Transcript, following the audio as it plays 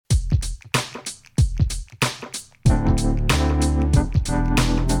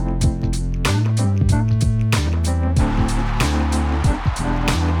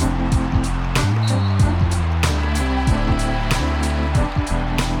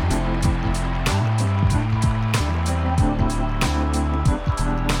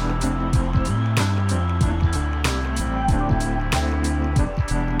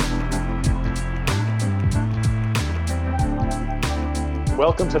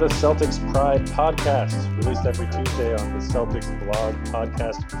Welcome to the Celtics Pride podcast, released every Tuesday on the Celtics blog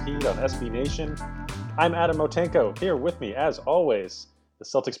podcast feed on SB Nation. I'm Adam Motenko. Here with me, as always, the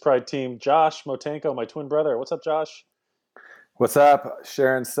Celtics Pride team, Josh Motenko, my twin brother. What's up, Josh? What's up?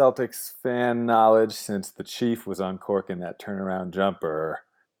 Sharing Celtics fan knowledge since the Chief was uncorking that turnaround jumper.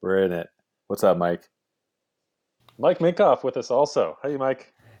 We're in it. What's up, Mike? Mike Minkoff with us also. Hey,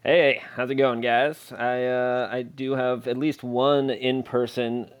 Mike. Hey, how's it going, guys? I do have at least one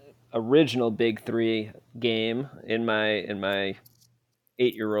in-person original Big Three game in my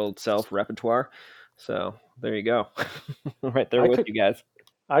 8-year-old self repertoire. So there you go, right there with you guys.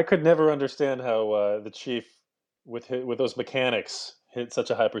 I could never understand how the Chief, with those mechanics, hit such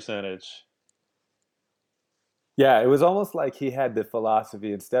a high percentage. Yeah, it was almost like he had the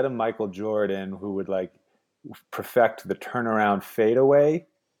philosophy instead of Michael Jordan, who would like perfect the turnaround fadeaway,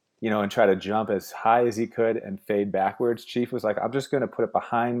 and try to jump as high as he could and fade backwards. Chief was like, I'm just going to put it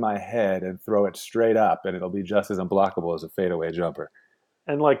behind my head and throw it straight up, and it'll be just as unblockable as a fadeaway jumper.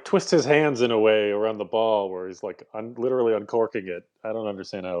 And like twist his hands in a way around the ball where he's like literally uncorking it. I don't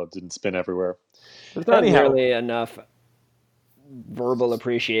understand how it didn't spin everywhere. There's not nearly enough verbal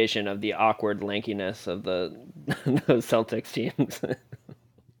appreciation of the awkward lankiness of those Celtics teams.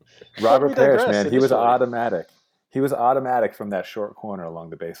 Robert Parrish, man, he was automatic. He was automatic from that short corner along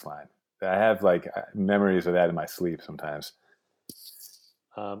the baseline. I have like memories of that in my sleep sometimes.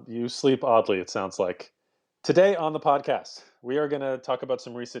 You sleep oddly, it sounds like. Today on the podcast, we are going to talk about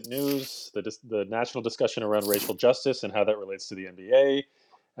some recent news, the national discussion around racial justice and how that relates to the NBA.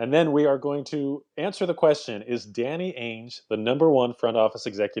 And then we are going to answer the question, is Danny Ainge the number one front office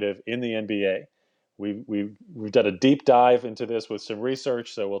executive in the NBA? We've done a deep dive into this with some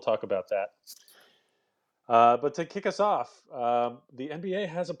research, so we'll talk about that. But to kick us off, the NBA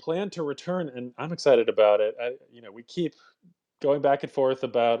has a plan to return, and I'm excited about it. We keep going back and forth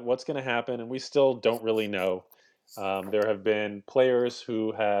about what's going to happen, and we still don't really know. There have been players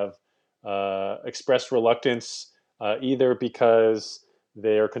who have expressed reluctance, either because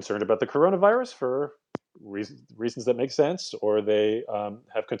they are concerned about the coronavirus for reasons that make sense, or they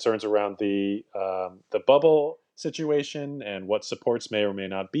have concerns around the bubble situation and what supports may or may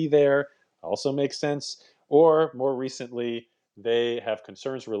not be there. Also makes sense. Or more recently, they have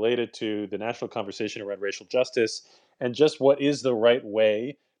concerns related to the national conversation around racial justice and just what is the right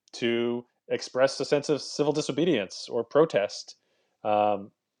way to express a sense of civil disobedience or protest.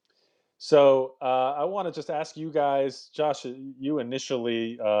 So I want to just ask you guys, Josh, you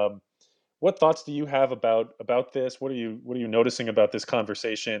initially, what thoughts do you have about this? What are you noticing about this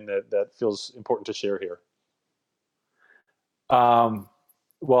conversation that feels important to share here?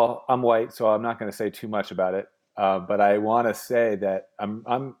 Well, I'm white, so I'm not going to say too much about it. But I want to say that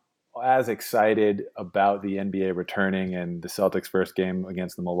I'm as excited about the NBA returning and the Celtics' first game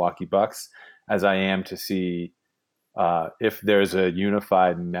against the Milwaukee Bucks as I am to see if there's a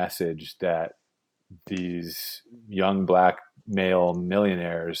unified message that these young black male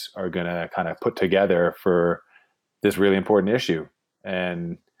millionaires are going to kind of put together for this really important issue.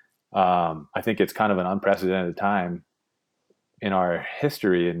 And I think it's kind of an unprecedented time in our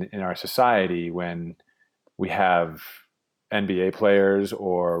history and in our society when we have NBA players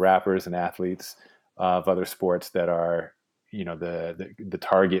or rappers and athletes of other sports that are, the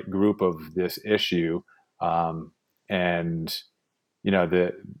target group of this issue, and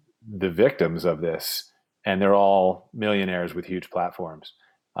the victims of this, and they're all millionaires with huge platforms.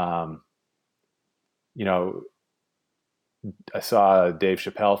 I saw a Dave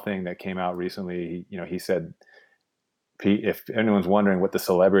Chappelle thing that came out recently. He said, if anyone's wondering what the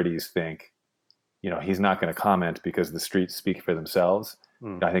celebrities think, he's not going to comment because the streets speak for themselves.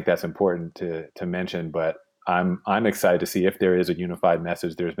 I think that's important to mention, but I'm excited to see if there is a unified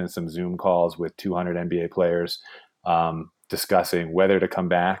message. There's been some Zoom calls with 200 NBA players discussing whether to come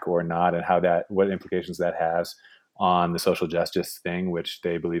back or not, and what implications that has on the social justice thing, which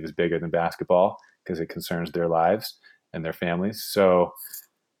they believe is bigger than basketball because it concerns their lives and their families. So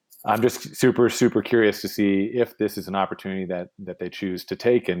I'm just super, super curious to see if this is an opportunity that they choose to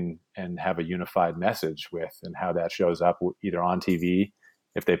take and have a unified message with, and how that shows up either on TV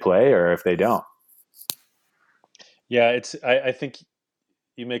if they play or if they don't. Yeah, I think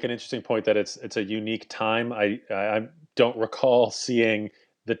you make an interesting point that it's a unique time. I don't recall seeing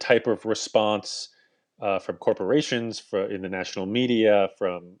the type of response from corporations, in the national media,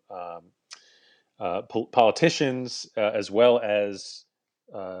 from politicians, as well as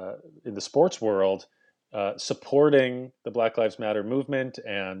in the sports world, supporting the Black Lives Matter movement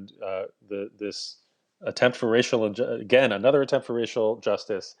and this attempt for another attempt for racial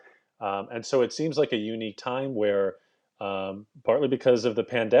justice. And so it seems like a unique time where partly because of the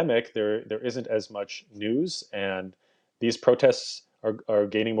pandemic. There isn't as much news, and these protests are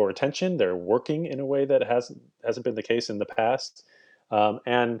gaining more attention. They're working in a way that hasn't been the case in the past,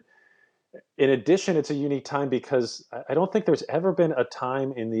 and in addition, it's a unique time because I don't think there's ever been a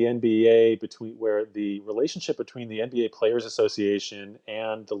time in the NBA between where the relationship between the NBA Players Association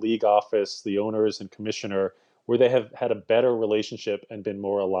and the league office, the owners and commissioner, where they have had a better relationship and been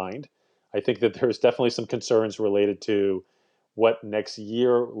more aligned. I think that there's definitely some concerns related to what next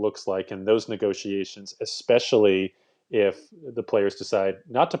year looks like in those negotiations, especially if the players decide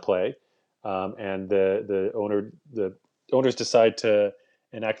not to play, and the owners decide to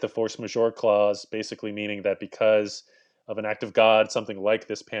enact the force majeure clause, basically meaning that because of an act of God, something like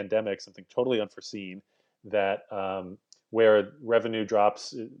this pandemic, something totally unforeseen, that where revenue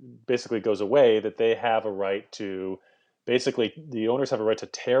drops basically goes away, that they have a right to basically the owners have a right to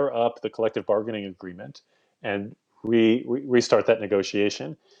tear up the collective bargaining agreement and restart that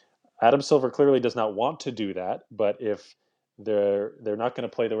negotiation. Adam Silver clearly does not want to do that, but if they're not going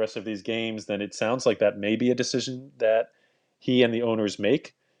to play the rest of these games, then it sounds like that may be a decision that he and the owners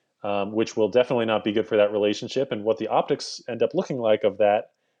make, which will definitely not be good for that relationship. And what the optics end up looking like of that,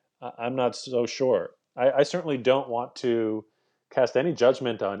 I'm not so sure. I certainly don't want to cast any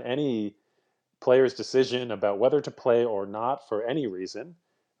judgment on any player's decision about whether to play or not for any reason.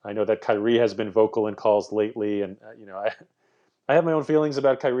 I know that Kyrie has been vocal in calls lately, and I have my own feelings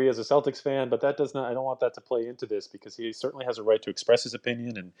about Kyrie as a Celtics fan, but that does not. I don't want that to play into this because he certainly has a right to express his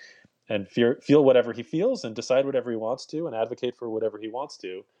opinion and feel whatever he feels and decide whatever he wants to and advocate for whatever he wants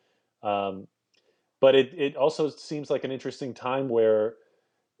to. Um, but it also seems like an interesting time where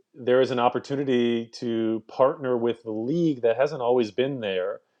there is an opportunity to partner with the league that hasn't always been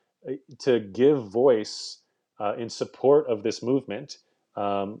there to give voice in support of this movement.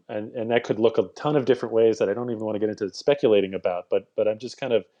 And that could look a ton of different ways that I don't even want to get into speculating about. But I'm just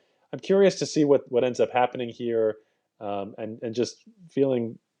kind of I'm curious to see what ends up happening here, and just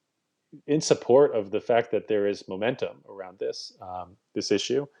feeling in support of the fact that there is momentum around this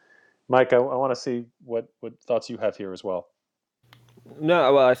issue. Mike, I want to see what thoughts you have here as well.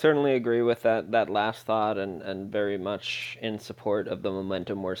 No, well, I certainly agree with that last thought, and very much in support of the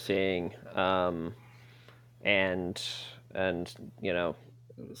momentum we're seeing, and and you know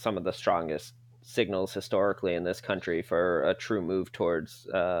some of the strongest signals historically in this country for a true move towards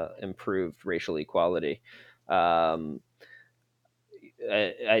improved racial equality. Um,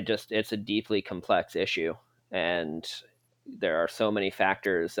 I just it's a deeply complex issue, and there are so many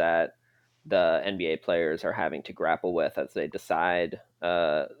factors that the NBA players are having to grapple with as they decide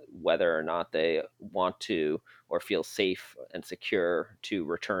whether or not they want to or feel safe and secure to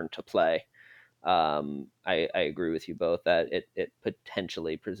return to play. I agree with you both that it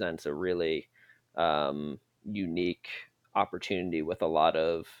potentially presents a really unique opportunity with a lot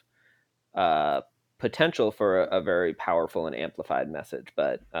of uh, potential for a very powerful and amplified message.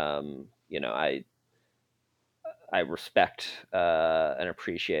 But I respect and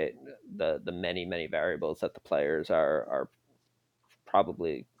appreciate the many variables that the players are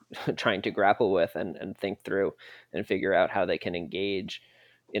probably trying to grapple with and think through and figure out how they can engage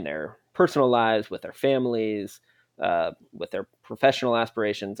in their personal lives, with their families, with their professional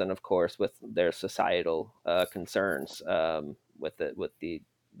aspirations, and of course with their societal concerns, with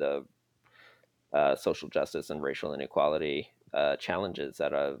the social justice and racial inequality challenges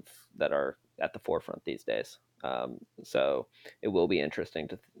that are at the forefront these days. So it will be interesting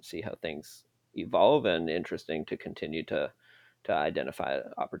to see how things evolve, and interesting to continue to identify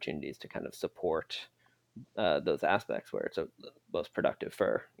opportunities to kind of support those aspects where it's most productive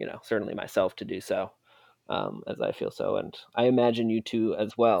for certainly myself to do so, as I feel so, and I imagine you too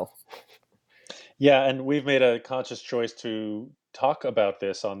as well. Yeah, and we've made a conscious choice to talk about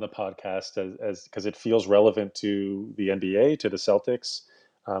this on the podcast as because it feels relevant to the NBA, to the Celtics,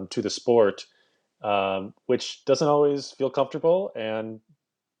 to the sport, which doesn't always feel comfortable, and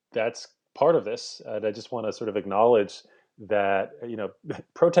that's part of this. And I just want to sort of acknowledge that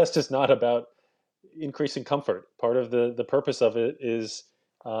protest is not about increasing comfort. Part of the purpose of it is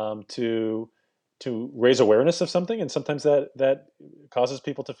to raise awareness of something, and sometimes that causes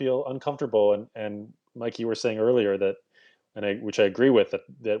people to feel uncomfortable. And Mike, you were saying earlier that, which I agree with,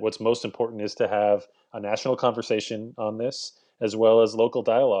 that what's most important is to have a national conversation on this, as well as local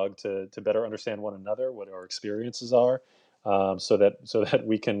dialogue to better understand one another, what our experiences are, so that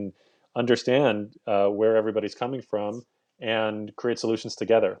we can understand where everybody's coming from and create solutions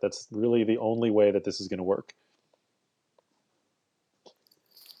together. That's really the only way that this is going to work.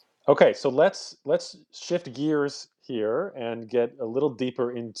 Okay, so let's shift gears here and get a little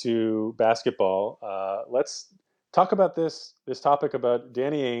deeper into basketball. Let's talk about this topic about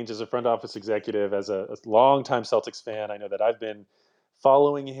Danny Ainge as a front office executive, as a longtime Celtics fan. I know that I've been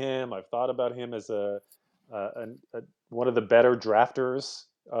following him. I've thought about him as one of the better drafters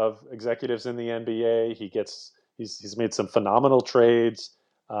of executives in the NBA. He's made some phenomenal trades,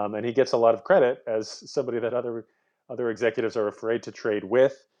 and he gets a lot of credit as somebody that other executives are afraid to trade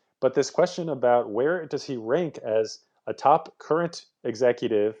with. But this question about where does he rank as a top current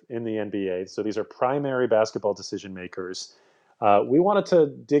executive in the NBA. So these are primary basketball decision makers. We wanted to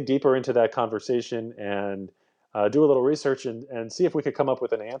dig deeper into that conversation and do a little research and see if we could come up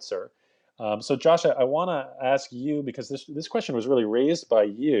with an answer. So, Josh, I want to ask you, because this question was really raised by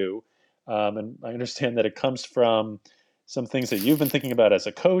you, and I understand that it comes from some things that you've been thinking about as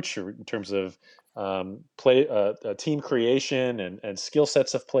a coach, or in terms of team creation and skill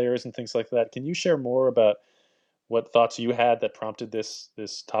sets of players and things like that. Can you share more about what thoughts you had that prompted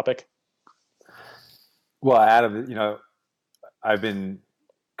this topic? Well, I've been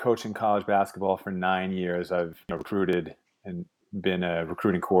coaching college basketball for 9 years. I've recruited and been a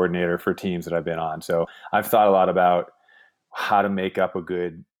recruiting coordinator for teams that I've been on. So I've thought a lot about how to make up a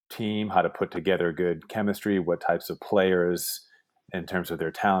good team, how to put together good chemistry, what types of players in terms of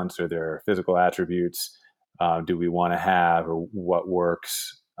their talents or their physical attributes do we want to have, or what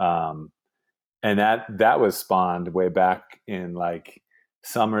works. And that was spawned way back in like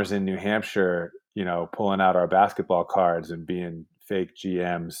summers in New Hampshire, pulling out our basketball cards and being fake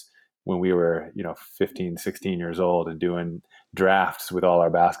GMs when we were 15, 16 years old, and doing drafts with all our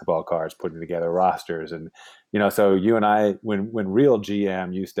basketball cards, putting together rosters. And so you and I, when real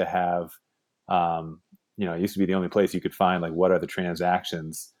GM used to have it used to be the only place you could find like what are the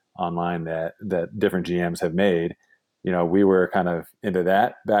transactions online that different GMs have made. We were kind of into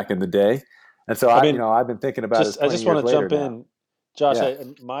that back in the day. And so I mean, I've been thinking about it I 20 just years want to later jump now. in, Josh. Yeah.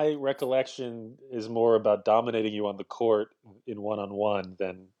 My recollection is more about dominating you on the court in one-on-one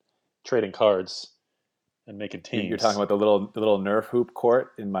than trading cards and making You're talking teams. about the little Nerf hoop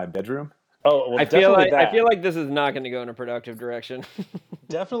court in my bedroom. Oh, well, I feel definitely like that. this is not going to go in a productive direction.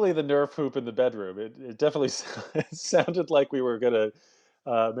 Definitely the Nerf hoop in the bedroom. It definitely it sounded like we were gonna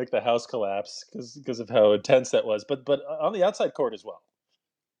make the house collapse because of how intense that was. But on the outside court as well.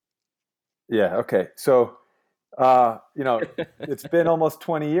 Yeah. Okay. So, it's been almost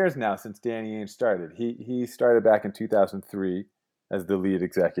 20 years now since Danny Ainge started. He started back in 2003 as the lead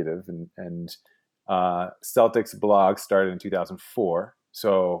executive, and Celtics blog started in 2004.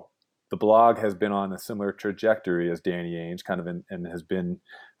 So the blog has been on a similar trajectory as Danny Ainge, kind of, and has been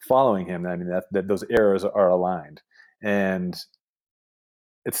following him. I mean, that those eras are aligned, and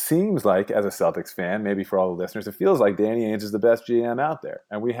it seems like, as a Celtics fan, maybe for all the listeners, it feels like Danny Ainge is the best GM out there.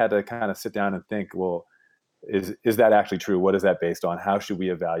 And we had to kind of sit down and think, well, is that actually true? What is that based on? How should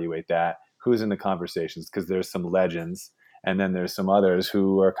we evaluate that? Who's in the conversations? Because there's some legends, and then there's some others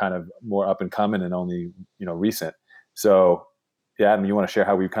who are kind of more up and coming and only recent. So, yeah, Adam, you want to share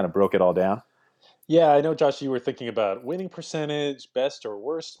how we kind of broke it all down? Yeah, I know, Josh. You were thinking about winning percentage, best or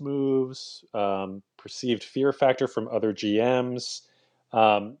worst moves, perceived fear factor from other GMs,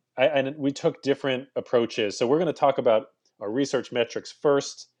 and we took different approaches. So we're going to talk about our research metrics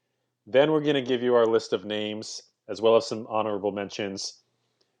first. Then we're going to give you our list of names as well as some honorable mentions.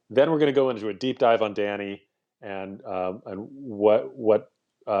 Then we're going to go into a deep dive on Danny and what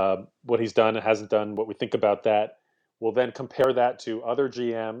he's done and hasn't done, what we think about that. We'll then compare that to other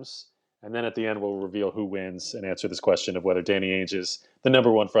GMs, and then at the end we'll reveal who wins and answer this question of whether Danny Ainge is the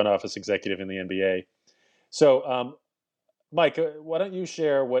number one front office executive in the NBA. So, Mike, why don't you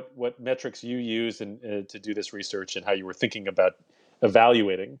share what metrics you used to do this research and how you were thinking about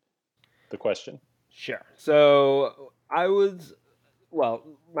evaluating the question? Sure. So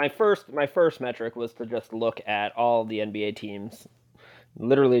my first metric was to just look at all the NBA teams.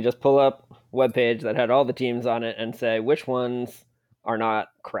 Literally just pull up a webpage that had all the teams on it and say which ones are not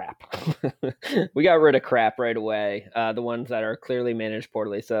crap. We got rid of crap right away. The ones that are clearly managed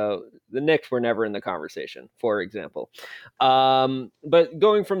poorly. So the Knicks were never in the conversation, for example. But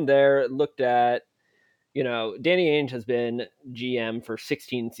going from there, looked at, Danny Ainge has been GM for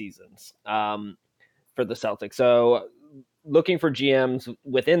 16 seasons for the Celtics. So looking for GMs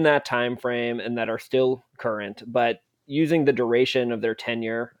within that time frame and that are still current, but using the duration of their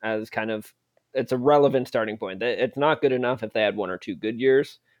tenure as kind of, it's a relevant starting point. It's not good enough if they had one or two good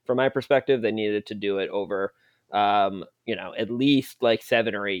years. From my perspective, they needed to do it over, at least like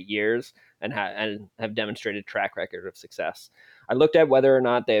 7 or 8 years and have demonstrated track record of success. I looked at whether or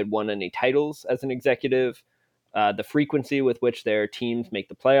not they had won any titles as an executive, the frequency with which their teams make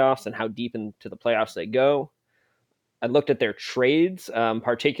the playoffs and how deep into the playoffs they go, I looked at their trades,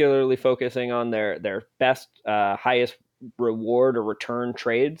 particularly focusing on their best, highest reward or return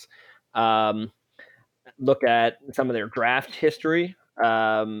trades. Look at some of their draft history,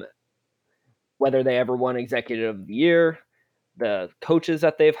 whether they ever won Executive of the Year, the coaches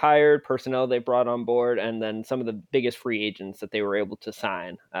that they've hired, personnel they brought on board, and then some of the biggest free agents that they were able to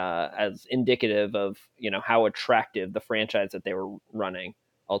sign, as indicative of how attractive the franchise that they were running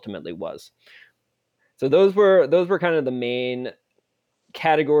ultimately was. So those were kind of the main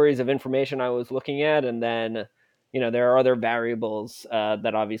categories of information I was looking at, and then there are other variables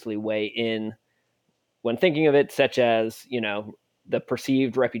that obviously weigh in when thinking of it, such as the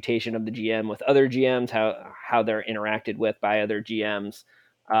perceived reputation of the GM with other GMs, how they're interacted with by other GMs,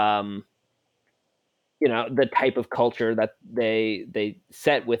 um, the type of culture that they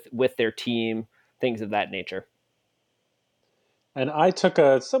set with their team, things of that nature. And I took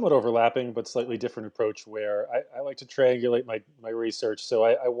a somewhat overlapping but slightly different approach where I like to triangulate my research. So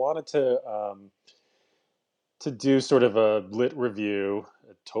I wanted to do sort of a lit review,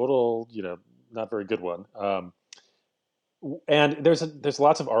 a total, not very good one. And there's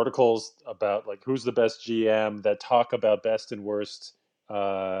lots of articles about like who's the best GM that talk about best and worst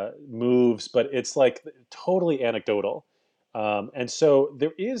moves, but it's like totally anecdotal. And so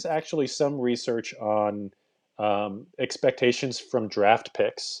there is actually some research on expectations from draft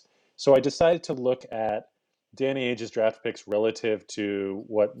picks. So I decided to look at Danny Ainge's draft picks relative to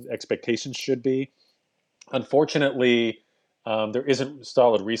what expectations should be. Unfortunately, there isn't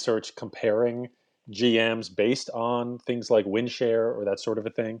solid research comparing GMs based on things like win share or that sort of a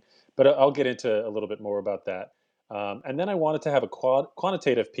thing. But I'll get into a little bit more about that. And then I wanted to have a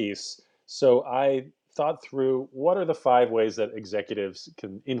quantitative piece. So I thought through what are the 5 ways that executives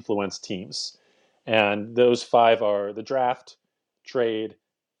can influence teams. And those 5 are the draft, trade,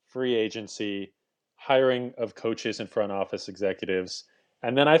 free agency, hiring of coaches and front office executives.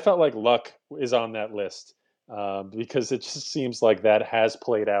 And then I felt like luck is on that list because it just seems like that has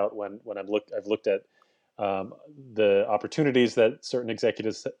played out when I've looked at the opportunities that certain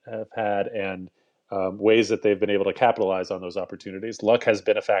executives have had and ways that they've been able to capitalize on those opportunities. Luck has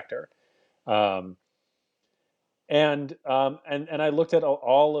been a factor, um, and I looked at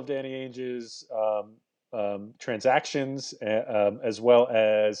all of Danny Ainge's transactions as well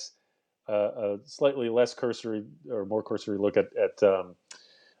as a slightly less cursory or more cursory look at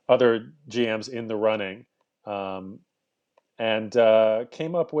other GMs in the running. Um, and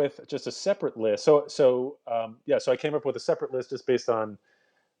came up with just a separate list. So I came up with a separate list just based on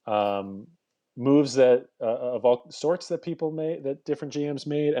um, moves that of all sorts that people made, that different GMs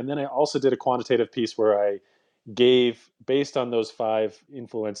made, and then I also did a quantitative piece where I gave, based on those 5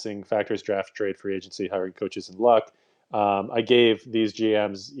 influencing factors: draft, trade, free agency, hiring coaches, and luck. I gave these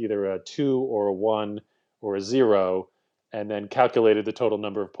GMs either a 2 or a 1 or a 0, and then calculated the total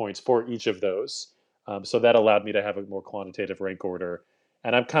number of points for each of those. So that allowed me to have a more quantitative rank order.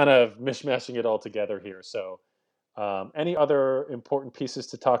 And I'm kind of mishmashing it all together here. So, any other important pieces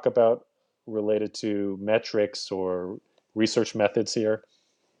to talk about related to metrics or research methods here?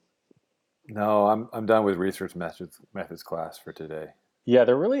 No, I'm done with research methods class for today. Yeah,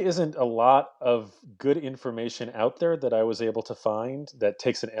 there really isn't a lot of good information out there that I was able to find that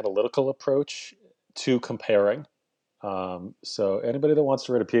takes an analytical approach to comparing. So anybody that wants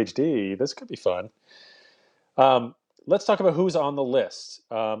to write a PhD, this could be fun. Um, let's talk about who's on the list.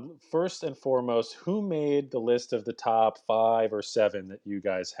 First and foremost, who made the list of the top 5 or 7 that you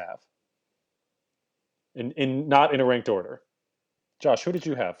guys have? In not in a ranked order. Josh, who did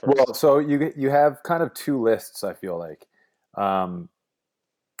you have Well, first? so you have kind of 2 lists. I feel like um,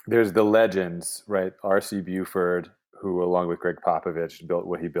 there's the legends, right? R.C. Buford, who along with Greg Popovich built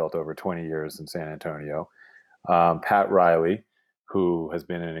what he built over 20 years in San Antonio. Pat Riley, who has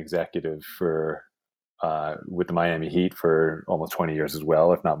been an executive for with the Miami Heat for almost 20 years as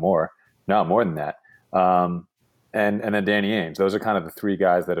well, if not more. No, more than that. And then Danny Ainge. Those are kind of the 3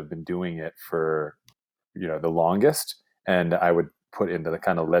 guys that have been doing it for the longest, and I would put into the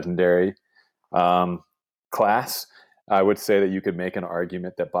kind of legendary class. I would say that you could make an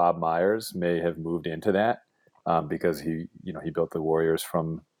argument that Bob Myers may have moved into that because he built the Warriors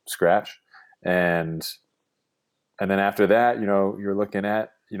from scratch, and then after that, you're looking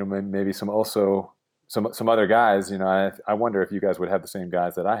at maybe some other guys. I wonder if you guys would have the same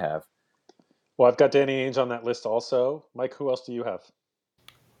guys that I have. Well, I've got Danny Ainge on that list also. Mike, who else do you have?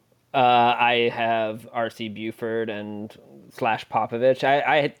 I have R.C. Buford and slash Popovich.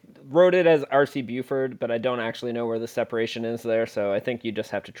 I wrote it as R.C. Buford, but I don't actually know where the separation is there. So I think you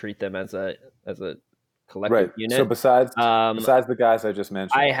just have to treat them as a collective Right. So unit. besides the guys I just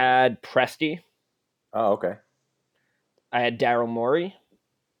mentioned. I had Presti. Oh, okay. I had Daryl Morey,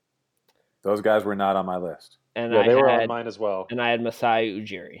 Those guys were not on my list. and Yeah, they were on mine as well. I had Masai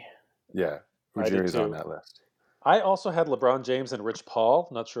Ujiri. Yeah, I did Ujiri's on too. that list. I also had LeBron James and Rich Paul.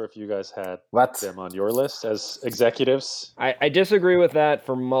 Not sure if you guys had What? them on your list as executives. I disagree with that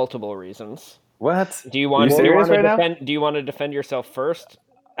for multiple reasons. What? Do you Are you want serious to right now? defend? Do you want to defend yourself first,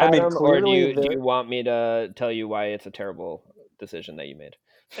 I mean, Adam, or clearly do you want me to tell you why it's a terrible decision that you made?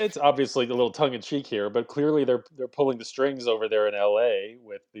 it's obviously a little tongue in cheek here, but clearly they're pulling the strings over there in L.A.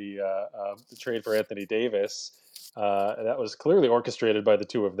 with the trade for Anthony Davis. That was clearly orchestrated by the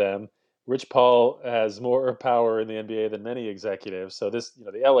two of them. Rich Paul has more power in the NBA than many executives, so this,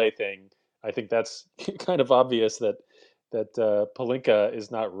 the L.A. thing, I think that's kind of obvious that Pelinka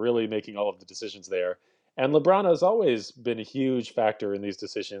is not really making all of the decisions there. And LeBron has always been a huge factor in these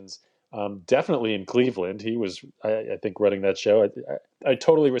decisions. Definitely in Cleveland, he was, I think, running that show. I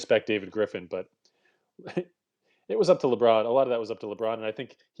totally respect David Griffin, but it was up to LeBron. A lot of that was up to LeBron, and I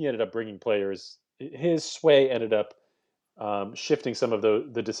think he ended up bringing players. His sway ended up shifting some of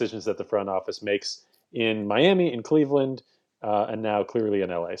the decisions that the front office makes in Miami, in Cleveland, and now clearly in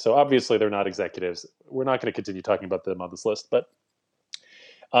LA. So obviously they're not executives. We're not going to continue talking about them on this list, but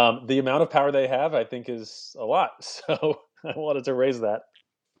the amount of power they have, I think, is a lot. So I wanted to raise that.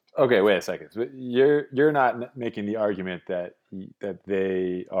 Okay, wait a second. You're not making the argument that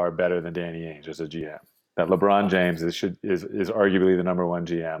they are better than Danny Ainge as a GM. That LeBron James is arguably the number one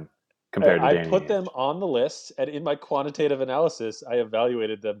GM compared to I Danny put them Ainge. on the list, and in my quantitative analysis, I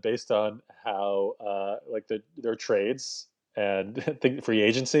evaluated them based on how, like their trades and free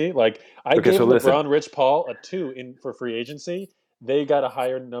agency. Like I Okay, gave so listen. LeBron, Rich Paul a 2 in for free agency. They got a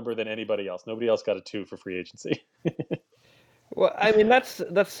higher number than anybody else. Nobody else got a 2 for free agency. Well, I mean that's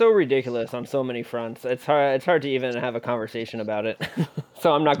so ridiculous on so many fronts. It's hard to even have a conversation about it.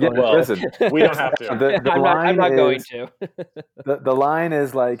 So I'm not Yeah, going Well, listen. to. we don't have to. The I'm line not going is to. the line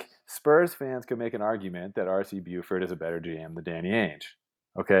is like Spurs fans could make an argument that RC Buford is a better GM than Danny Ainge.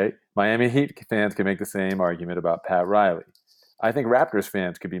 Okay, Miami Heat fans can make the same argument about Pat Riley. I think Raptors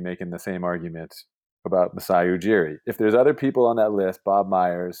fans could be making the same argument about Masai Ujiri. If there's other people on that list, Bob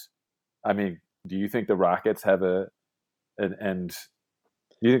Myers. I mean, do you think the Rockets have and do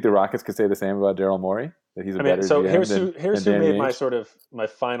you think the Rockets could say the same about Daryl Morey, that he's a I mean, better so GM here's than who Danny made my Ainge? sort of my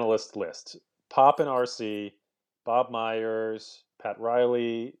finalist list: Pop and RC, Bob Myers, Pat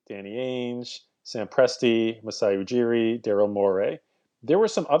Riley, Danny Ainge, Sam Presti, Masai Ujiri, Daryl Morey. There were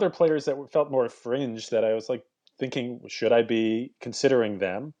some other players that felt more fringe that I was like thinking, should I be considering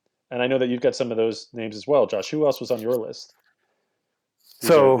them? And I know that you've got some of those names as well, Josh. Who else was on your list?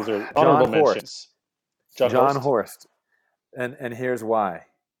 So These are John honorable Horst, mentions. John John Horst. Horst, and here's why.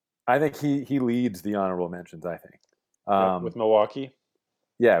 I think he leads the honorable mentions. I think. Yep, with Milwaukee.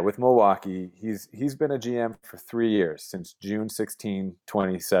 Yeah, with Milwaukee, he's been a GM for 3 years, since June 16,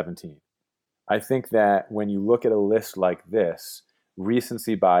 2017. I think that when you look at a list like this,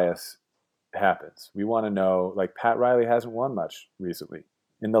 recency bias happens. We want to know, like Pat Riley hasn't won much recently.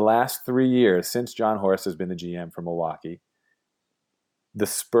 In the last 3 years, since John Horst has been the GM for Milwaukee, the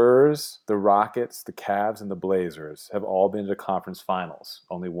Spurs, the Rockets, the Cavs, and the Blazers have all been to conference finals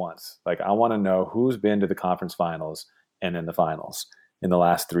only once. Like, I want to know who's been to the conference finals and in the finals in the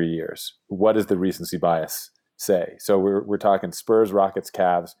last 3 years. What does the recency bias say? So we're talking Spurs, Rockets,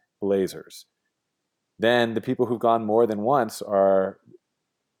 Cavs, Blazers. Then the people who've gone more than once are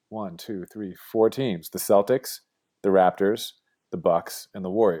 4 teams: the Celtics, the Raptors, the Bucks, and the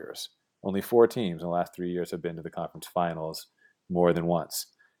Warriors. Only 4 teams in the last 3 years have been to the conference finals more than once.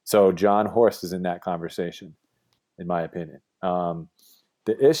 So John Horst is in that conversation, in my opinion.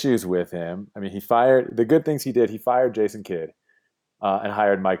 The issues with him, I mean, the good things he did, he fired Jason Kidd and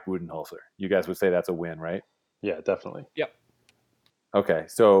hired Mike Budenholzer. You guys would say that's a win, right? Yeah, definitely. Yep. Okay,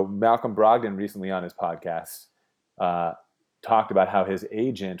 so Malcolm Brogdon recently on his podcast talked about how his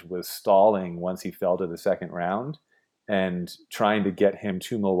agent was stalling once he fell to the second round and trying to get him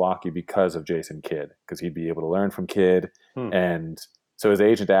to Milwaukee because of Jason Kidd, because he'd be able to learn from Kidd. And so his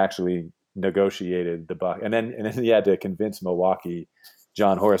agent actually negotiated the Buck, and then he had to convince Milwaukee,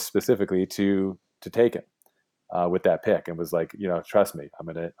 John Horst specifically, to take him with that pick, and was like, trust me, I'm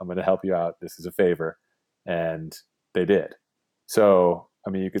gonna help you out. This is a favor, and they did. So, I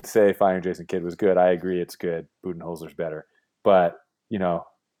mean, you could say firing Jason Kidd was good. I agree, it's good. Budenholzer's better, but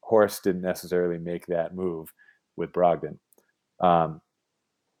Horst didn't necessarily make that move with Brogdon,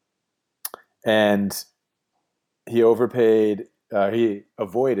 and he overpaid. He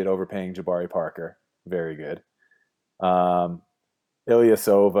avoided overpaying Jabari Parker. Very good.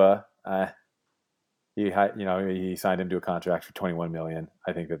 Ilyasova, he signed him to a contract for $21 million.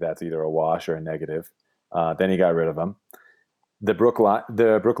 I think that's either a wash or a negative. Then he got rid of him. The Brook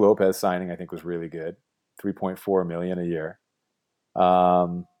Lopez signing I think was really good, 3.4 million a year.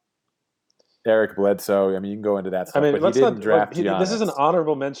 Um, Eric Bledsoe. I mean, you can go into that I stuff, mean, but he let's didn't not. Look, draft this is an Giannis.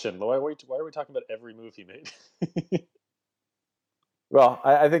 honorable mention. Why are we talking about every move he made? Well,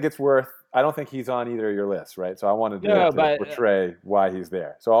 I think it's worth. I don't think he's on either of your lists, right? So I wanted No, to but portray why he's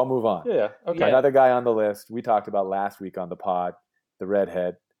there. So I'll move on. Yeah. Okay. yeah, Another guy on the list we talked about last week on the pod, the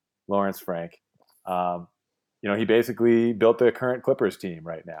redhead, Lawrence Frank. Um, he basically built the current Clippers team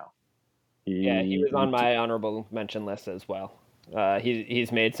right now. yeah, he He, was he on my honorable mention list as well.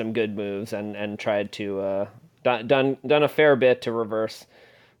 He's made some good moves and tried to done a fair bit to reverse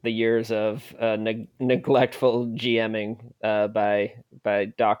the years of neglectful GMing by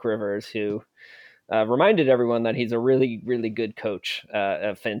Doc Rivers, who reminded everyone that he's a really really good coach,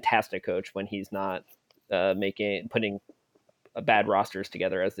 a fantastic coach when he's not putting bad rosters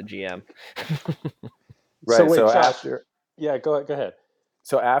together as the GM. So right. wait, So Josh. after Yeah. Go ahead.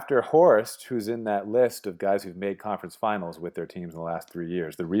 so after Horst, who's in that list of guys who've made conference finals with their teams in the last 3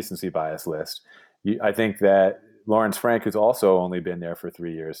 years, the recency bias list, I think that Lawrence Frank, who's also only been there for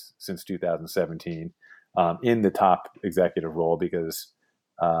 3 years since 2017, in the top executive role, because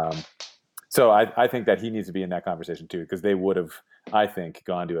so I think that he needs to be in that conversation too, because they would have, I think,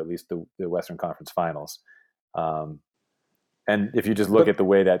 gone to at least the Western Conference Finals. Um, and if you just look But at the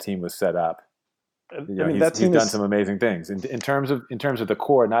way that team was set up, I mean, he's that team done is. some amazing things in terms of the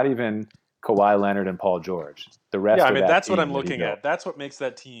core. Not even Kawhi Leonard and Paul George. The Yeah. rest I of mean, that that's what team I'm that he looking built. at. That's what makes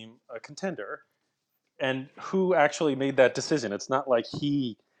that team a contender. And who actually made that decision? It's not like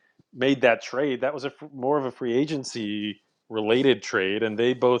he made that trade. That was more of a free agency related trade, and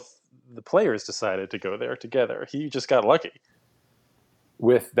the players decided to go there together. He just got lucky.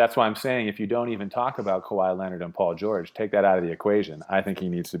 That's why I'm saying if you don't even talk about Kawhi Leonard and Paul George, take that out of the equation. I think he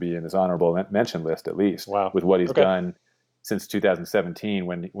needs to be in this honorable mention list at least Wow. with what he's Okay. done since 2017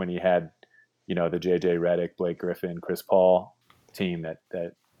 when he had the JJ Redick, Blake Griffin, Chris Paul team that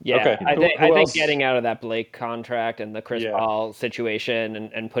Yeah, Okay. I think I Who think else? getting out of that Blake contract and the Chris Yeah. Paul situation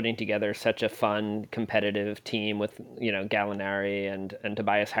and putting together such a fun, competitive team with Gallinari and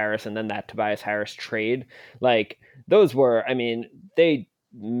Tobias Harris, and then that Tobias Harris trade, like those were, I mean, they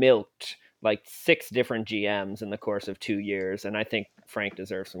milked like 6 different GMs in the course of 2 years, and I think Frank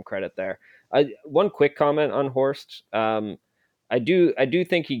deserves some credit there. One quick comment on Horst. I do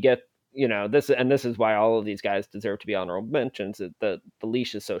think he get this is why all of these guys deserve to be honorable mentions. That the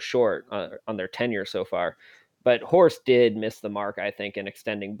leash is so short on their tenure so far, but Horst did miss the mark, I think, in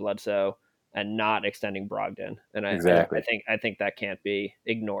extending Bledsoe and not extending Brogdon, and exactly. I think that can't be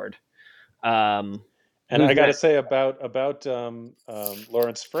ignored. Um, And I who's got to next? say about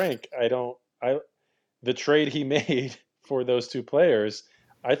Lawrence Frank, I the trade he made for those two players,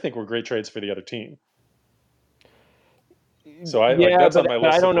 I think were great trades for the other team. So I like Yeah, that's on my but I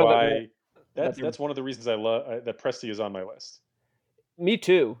list of don't know why that they're. that's one of the reasons I love that Presti is on my list. Me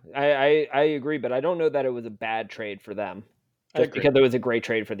too. I agree, but I don't know that it was a bad trade for them, I just agree. because it was a great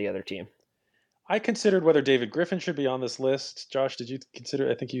trade for the other team. I considered whether David Griffin should be on this list. Josh, did you consider?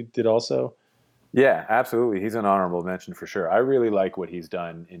 I think you did also. Yeah, absolutely. He's an honorable mention for sure. I really like what he's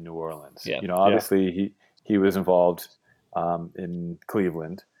done in New Orleans. Yeah. Yeah. Obviously he was involved in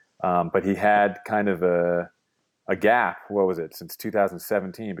Cleveland, but he had kind of a gap. What was it, since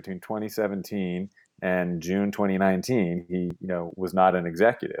 2017? Between 2017 and June 2019, he was not an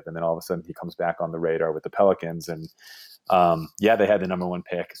executive, and then all of a sudden he comes back on the radar with the Pelicans, and yeah, they had the number one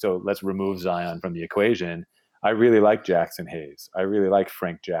pick. So let's remove Zion from the equation. I really like Jackson Hayes. I really like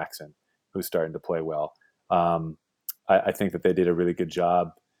Frank Jackson, who's starting to play well. I think that they did a really good job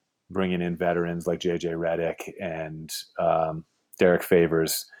bringing in veterans like JJ Redick and Derek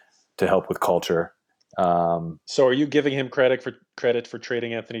Favors to help with culture. So are you giving him credit for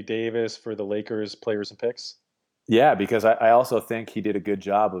trading Anthony Davis for the Lakers players and picks? Yeah, because I also think he did a good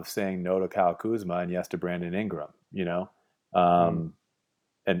job of saying no to Kyle Kuzma and yes to Brandon Ingram. Mm. Um,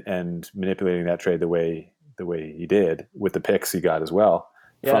 and manipulating that trade the way he did with the picks he got as well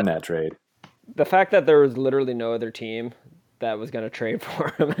Yeah, from that trade. the fact that there was literally no other team that was going to trade for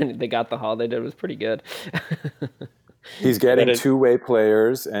him and they got the haul they did was pretty good. He's That getting it, two-way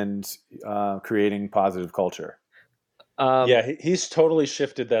players and creating positive culture. yeah, um, he's totally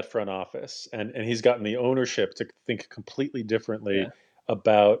shifted that front office, and he's gotten the ownership to think completely differently yeah,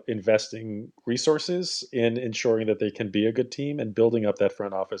 about investing resources in ensuring that they can be a good team and building up that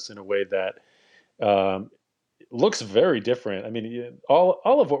front office in a way that um, looks very different. I mean, all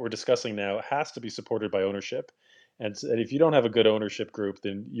of what we're discussing now has to be supported by ownership, and if you don't have a good ownership group,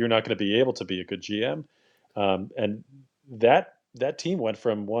 then you're not going to be able to be a good GM. And that that team went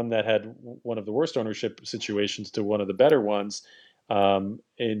from one that had one of the worst ownership situations to one of the better ones. And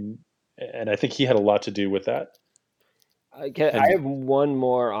I think he had a lot to do with that. I And have one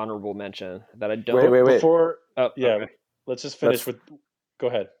more honorable mention that I don't. wait. Before, Oh, yeah, okay. let's just finish Let's with. Go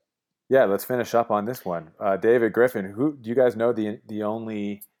ahead. let's finish up on this one. David Griffin. Who do you guys know the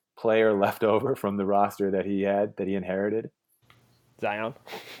only player left over from the roster that he inherited? Zion.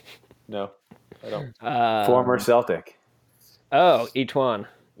 No, I don't. Former Um, Celtic. oh, Etwan.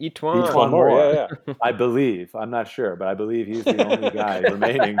 Each one Etwan more. Yeah, Moore. yeah. I believe. I'm not sure, but I believe he's the only guy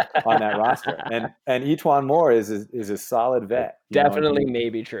remaining on that roster. And Etwan Moore is a solid vet, and Definitely he may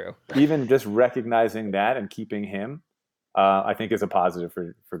be true. even just recognizing that and keeping him, I think is a positive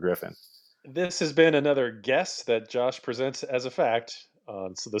for Griffin. This has been another guess that Josh presents as a fact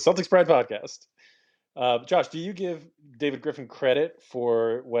on the Celtics Pride podcast. Josh, do you give David Griffin credit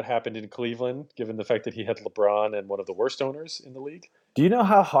for what happened in Cleveland, given the fact that he had LeBron and one of the worst owners in the league? Do you know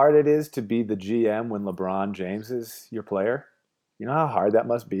how hard it is to be the GM when LeBron James is your player? You know how hard that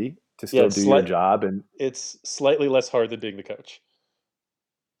must be to Yeah, still do your job and it's slightly less hard than being the coach.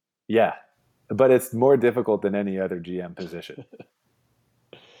 yeah, but it's more difficult than any other GM position.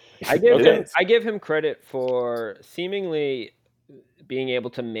 It Okay. is. I give him credit for seemingly being able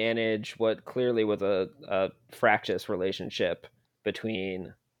to manage what clearly was a fractious relationship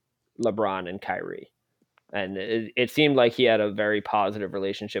between LeBron and Kyrie. And it seemed like he had a very positive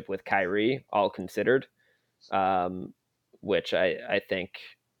relationship with Kyrie, all considered, which I think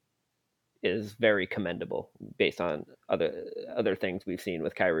is very commendable based on other things we've seen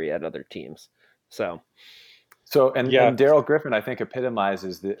with Kyrie at other teams. So So, Yeah, and Daryl Griffin, I think,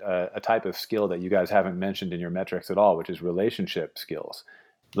 epitomizes a type of skill that you guys haven't mentioned in your metrics at all, which is relationship skills.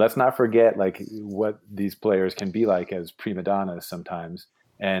 Let's not forget like what these players can be like as prima donnas sometimes,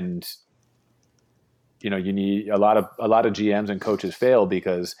 and you need a lot of GMs and coaches fail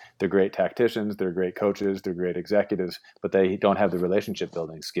because they're great tacticians, they're great coaches, they're great executives, but they don't have the relationship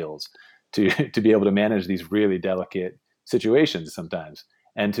building skills to to be able to manage these really delicate situations sometimes,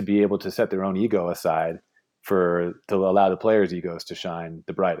 and to be able to set their own ego aside to allow the players' egos to shine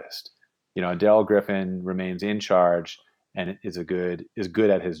the brightest. And Dell Griffin remains in charge and is good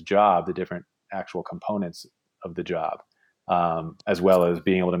at his job, the different actual components of the job, as well as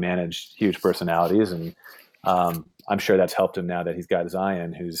being able to manage huge personalities. And I'm sure that's helped him now that he's got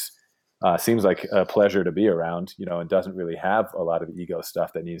Zion, who's seems like a pleasure to be around, and doesn't really have a lot of ego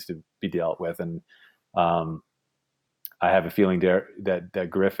stuff that needs to be dealt with. And um, I have a feeling there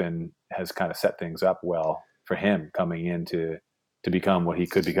that Griffin has kind of set things up well for him coming in to become what he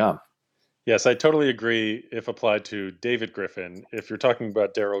could become. yes, I totally agree if applied to David Griffin. If you're talking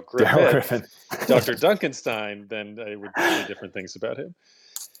about Daryl Daryl Griffin, Griffin. Dr. Duncanstein, then I would say different things about him.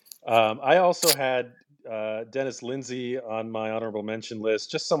 I also had Dennis Lindsay on my honorable mention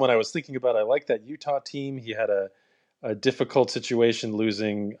list, just someone I was thinking about. I like that Utah team. He had a difficult situation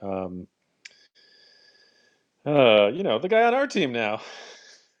losing, the guy on our team now,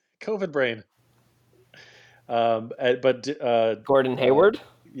 COVID brain. But Gordon Hayward.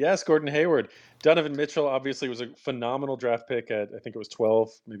 yes, Gordon Hayward. Donovan Mitchell obviously was a phenomenal draft pick at, I think it was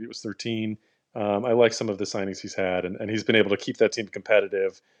 12, maybe it was 13. I like some of the signings he's had, and he's been able to keep that team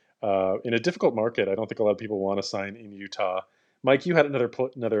competitive in a difficult market. I don't think a lot of people want to sign in Utah. Mike, you had another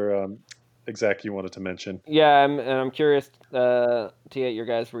exec you wanted to mention. Yeah, I'm curious to get your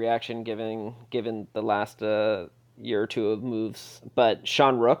guys' reaction given the last year or two of moves. But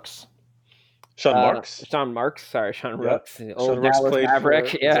Sean Marks. Sean Marks, sorry, Sean Yeah, Rooks, the Sean old Rooks Dallas played Maverick,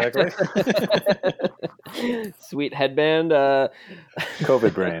 for yeah. exactly. Sweet headband,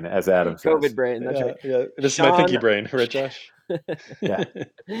 COVID brain, as Adam COVID says. brain. That's Yeah, right. yeah. This is my Sean thinky brain, right, Josh? Yeah.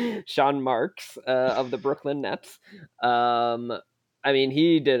 Sean Marks of the Brooklyn Nets. Um, I mean,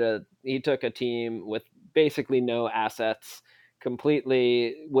 he took a team with basically no assets,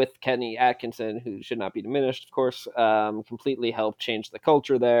 completely with Kenny Atkinson, who should not be diminished, of course. Completely helped change the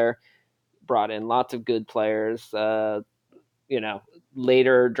culture there. Brought in lots of good players. You know,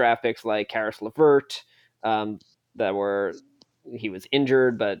 later draft picks like Karis LeVert, um, that were he was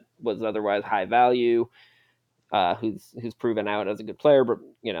injured but was otherwise high value. Who's proven out as a good player, but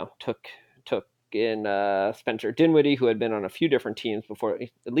took in Spencer Dinwiddie, who had been on a few different teams before,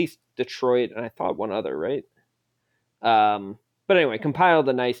 at least Detroit, and I thought one other, right? But anyway, compiled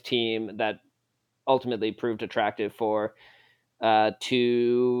a nice team that ultimately proved attractive for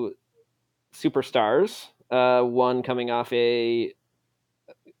two superstars. One coming off a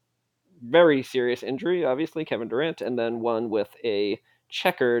very serious injury, obviously, Kevin Durant, and then one with a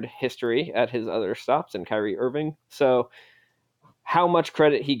checkered history at his other stops in Kyrie Irving. So how much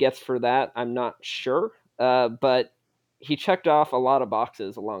credit he gets for that, I'm not sure. But he checked off a lot of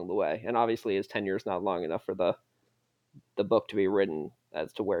boxes along the way, and obviously his tenure is not long enough for the book to be written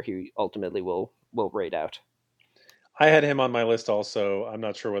as to where he ultimately will rate out. I had him on my list also. I'm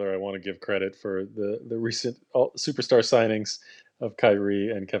not sure whether I want to give credit for the recent superstar signings of Kyrie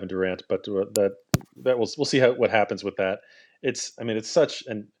and Kevin Durant, but we'll see what happens with that. It's such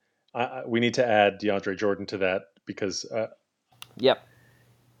an we need to add DeAndre Jordan to that because Yep.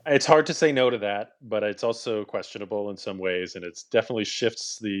 it's hard to say no to that, but it's also questionable in some ways, and it's definitely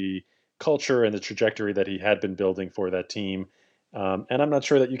shifts the culture and the trajectory that he had been building for that team. And I'm not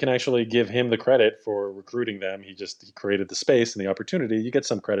sure that you can actually give him the credit for recruiting them. He created the space and the opportunity. You get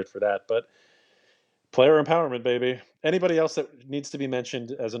some credit for that, but player empowerment, baby. Anybody else that needs to be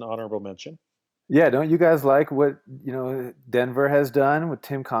mentioned as an honorable mention? Yeah, don't you guys like what Denver has done, what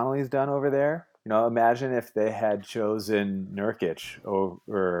Tim Connolly's done over there? Imagine if they had chosen Nurkic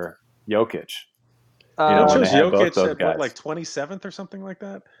or Jokic. They When they chose had both Jokic those at what, like guys. 27th or something like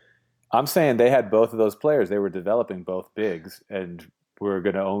that? I'm saying they had both of those players. They were developing both bigs, and we're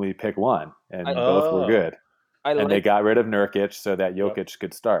going to only pick one, and both were Oh, good. And they got rid of Nurkic so that yep, Jokic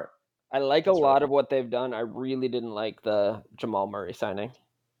could start. I like a that's right. lot of what they've done. I really didn't like the Jamal Murray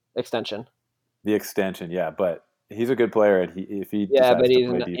extension. The extension, yeah, but he's a good player, and if he Yeah, but decides to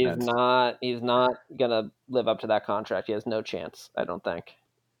play defense, he's not gonna live up to that contract. He has no chance, I don't think,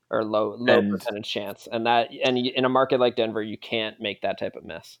 or low and percentage chance. And in a market like Denver, you can't make that type of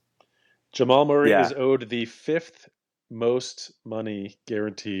miss. Jamal Murray yeah, is owed the fifth most money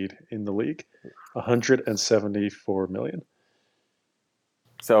guaranteed in the league, 174 million.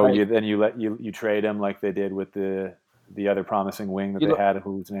 so Right. you trade him like they did with the other promising wing that You they look, had,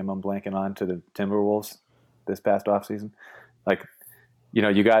 whose name I'm blanking on, to the Timberwolves this past offseason. Like,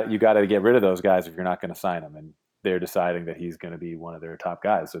 you got to get rid of those guys if you're not going to sign them, and they're deciding that he's going to be one of their top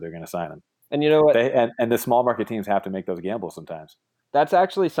guys, so they're going to sign him. and you know what? And the small market teams have to make those gambles sometimes. That's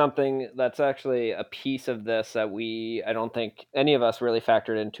actually a piece of this that I don't think any of us really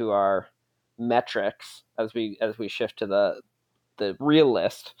factored into our metrics as we shift to the real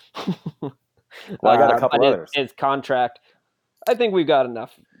list. Well, I got a couple But others. his contract, I think we've got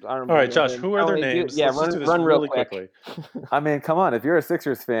enough All honorable right, Josh, mentions. who are their names? Yeah, Let's just do this run real really quick. quickly. I mean, come on. If you're a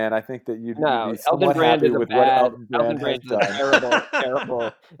Sixers fan, I think that you'd No, be Elton somewhat Brand happy is with what Elton Elton Brand has Brand is a done. terrible,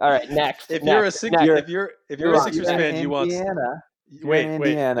 terrible. All right, next, If you're a next, six, next. if you're Move a on. If Sixers you're in fan, you want Indiana, if you're in wait,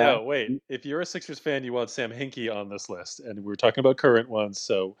 Indiana, no, wait. If you're a Sixers fan, you want Sam Hinkie on this list, and we're talking about current ones,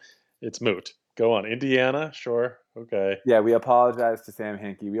 so it's moot. Go on, Indiana, sure, okay. yeah, we apologize to Sam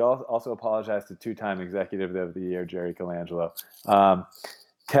Hinkie. We also apologize to two-time Executive of the Year Jerry Colangelo.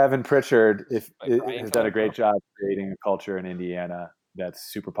 Kevin Pritchard Brian has done a great Colangelo. job creating a culture in Indiana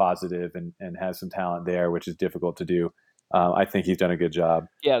that's super positive and has some talent there, which is difficult to do. I think he's done a good job.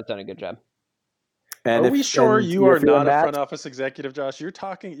 Yeah, it's done a good job. Are And we sure you are if you're a not a Matt, front office executive, Josh? You're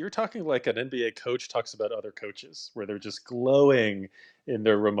talking like an NBA coach talks about other coaches, where they're just glowing in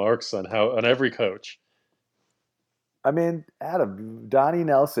their remarks on every coach. I mean, Adam, Donnie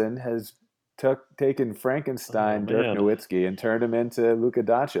Nelson has taken Oh Frankenstein Dirk man, Nowitzki and turned him into Luka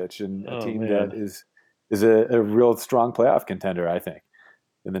Doncic, and a oh team that man. is a real strong playoff contender, I think,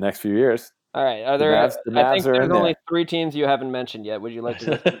 in the next few years. All right. Are The there? Mavs, the I Mavs think are there's in only there. 3 teams you haven't mentioned yet. Would you like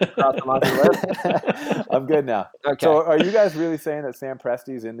to cross them off your list? I'm good now. Okay. So, are you guys really saying that Sam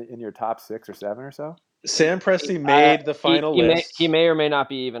Presti's in your top 6 or 7 or so? Sam Presti made the final He list, may or may not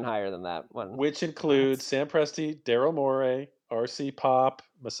be even higher than that one. which includes Sam Presti, Daryl Morey, R.C. Pop,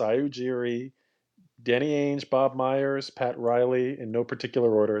 Masai Ujiri, Danny Ainge, Bob Myers, Pat Riley, in no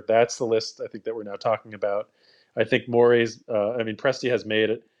particular order. That's the list I think that we're now talking about. I think Presti has made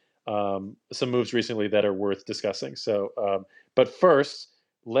it some moves recently that are worth discussing. So, but first,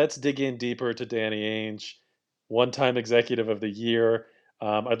 let's dig in deeper to Danny Ainge, one-time Executive of the Year.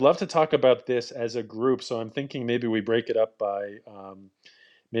 I'd love to talk about this as a group. So I'm thinking maybe we break it up by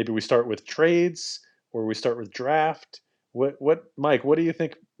maybe we start with trades or we start with draft. Mike? What do you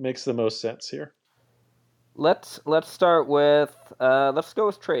think makes the most sense here? Let's start with let's go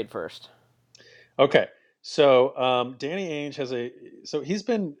with trade first. Okay, so Danny Ainge he's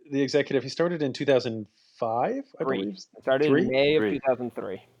been the executive. He started in 2005, I 3. believe. It started in 3. May of 3.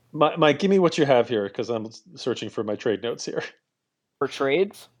 2003. Mike, give me what you have here because I'm searching for my trade notes here. For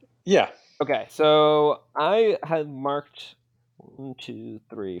trades? Yeah. Okay, so I had marked 1, 2,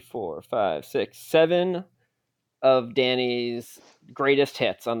 3, 4, 5, 6, 7 of Danny's greatest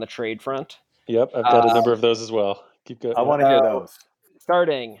hits on the trade front. Yep. I've got a number of those as well. Keep going. I Yeah. want to hear those.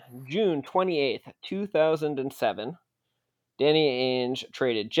 Starting June 28th, 2007, Danny Ainge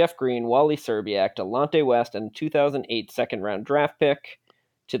traded Jeff Green, Wally Serbiak, Delonte West, and 2008 second round draft pick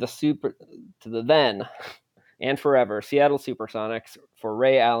to the then and forever Seattle Supersonics for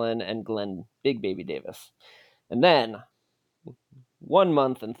Ray Allen and Glenn Big Baby Davis. And then 1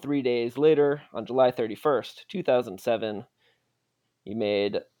 month and 3 days later, on July 31st, 2007, he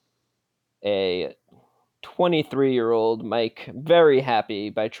made a 23-year-old Mike very happy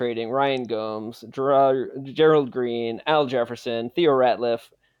by trading Ryan Gomes, Gerald Green, Al Jefferson, Theo Ratliff,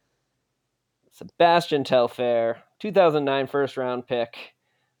 Sebastian Telfair, 2009 first-round pick,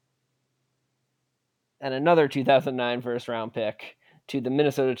 and another 2009 first-round pick to the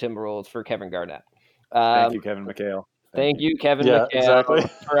Minnesota Timberwolves for Kevin Garnett. Thank you, Kevin McHale. Thank you, Kevin Yeah, exactly.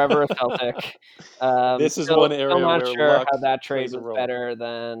 McHale, forever a Celtic. This is Still one area not where sure luck how that trade plays a was role. better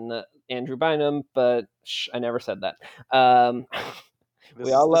than Andrew Bynum, but I never said that.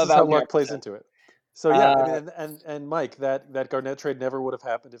 We all This love is how Al luck plays Jefferson. into it. So yeah, I mean, and Mike, that Garnett trade never would have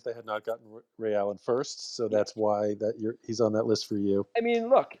happened if they had not gotten Ray Allen first. So that's why he's on that list for you. I mean,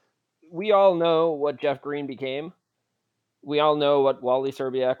 look, we all know what Jeff Green became. We all know what Wally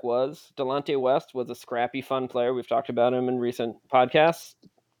Serbiak was. Delonte West was a scrappy, fun player. We've talked about him in recent podcasts.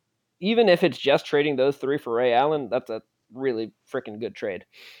 Even if it's just trading those three for Ray Allen, that's a really freaking good trade.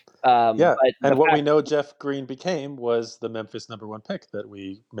 Yeah, But and what we know Jeff Green became was the Memphis #1 pick that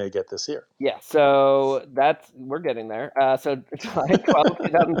we may get this year. Yeah, so we're getting there. So July 12th,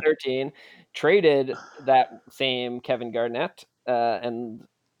 2013, traded that same Kevin Garnett and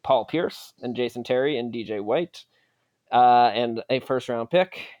Paul Pierce and Jason Terry and DJ White and a first-round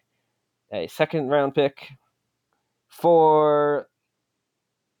pick, a second-round pick for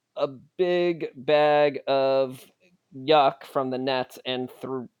a big bag of yuck from the Nets and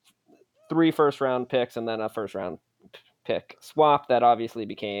three first-round picks and then a first-round pick swap that obviously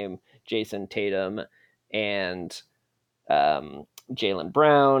became Jason Tatum and Jaylen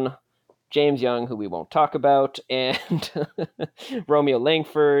Brown, James Young, who we won't talk about, and Romeo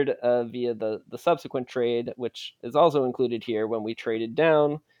Langford via the subsequent trade, which is also included here when we traded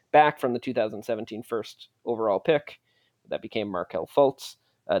down back from the 2017 first overall pick that became Markelle Fultz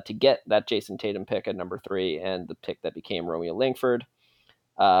to get that Jason Tatum pick at number 3 and the pick that became Romeo Langford.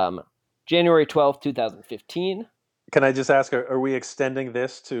 January 12th, 2015. Can I just ask, are we extending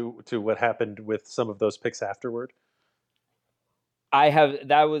this to what happened with some of those picks afterward?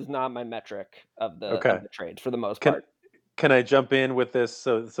 That was not my metric of the trade for the most part. Can I jump in with this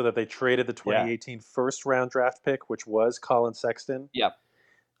so that they traded the 2018 first round draft pick, which was Colin Sexton? Yep.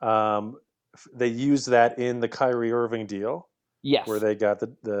 They used that in the Kyrie Irving deal. Yes. Where they got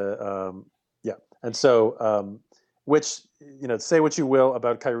and so which, say what you will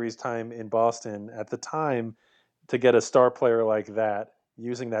about Kyrie's time in Boston at the time, to get a star player like that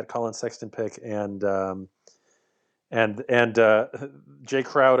using that Colin Sexton pick and Jay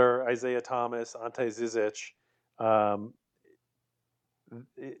Crowder, Isaiah Thomas, Ante Zizic,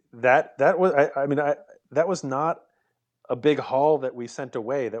 that was not a big haul that we sent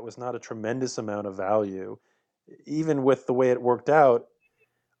away. That was not a tremendous amount of value, even with the way it worked out.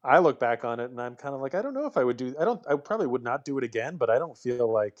 I look back on it and I'm kind of like, I don't know if I would do. I probably would not do it again, but I don't feel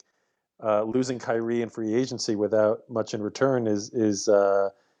like losing Kyrie in free agency without much in return is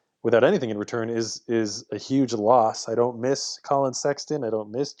without anything in return is a huge loss. I don't miss Colin Sexton. I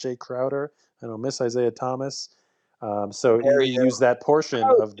don't miss Jay Crowder. I don't miss Isaiah Thomas. So he used that portion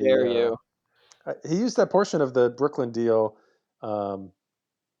of the. He used that portion of the Brooklyn deal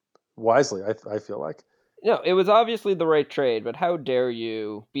wisely. I feel like. No, it was obviously the right trade, but how dare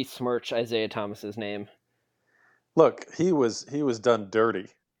you besmirch Isaiah Thomas's name? Look, he was done dirty.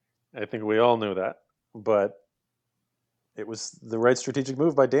 I think we all knew that, but it was the right strategic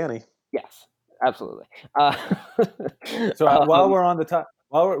move by Danny. Yes, absolutely. So while we're on the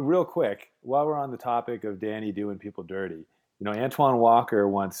real quick, while we're on the topic of Danny doing people dirty, Antoine Walker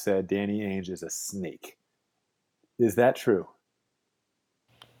once said Danny Ainge is a snake. Is that true?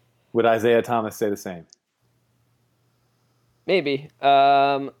 Would Isaiah Thomas say the same? Maybe.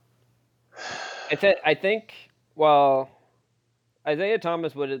 I think. Well, Isaiah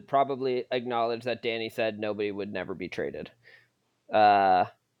Thomas would probably acknowledge that Danny said nobody would never be traded.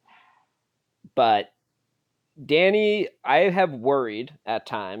 But Danny, I have worried at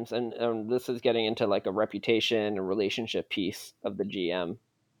times, and this is getting into like a reputation and relationship piece of the GM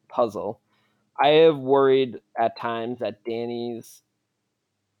puzzle. I have worried at times that Danny's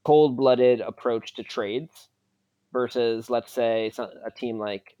cold-blooded approach to trades versus, let's say, a team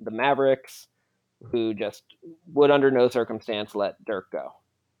like the Mavericks, who just would under no circumstance let Dirk go.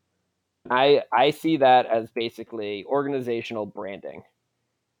 I see that as basically organizational branding.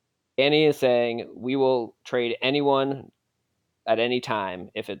 Danny is saying we will trade anyone at any time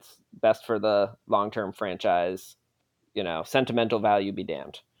if it's best for the long-term franchise. Sentimental value be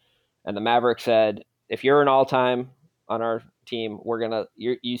damned. And the Mavericks said if you're an all-time on our team,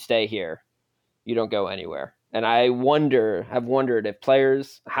 you stay here. You don't go anywhere. And I have wondered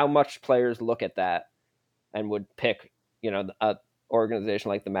if how much players look at that and would pick, a organization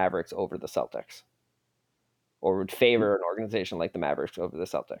like the Mavericks over the Celtics, or would favor an organization like the Mavericks over the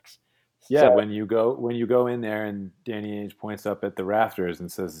Celtics. Yeah, So when you go in there and Danny Ainge points up at the rafters and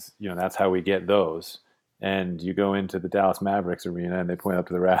says, that's how we get those. And you go into the Dallas Mavericks arena and they point up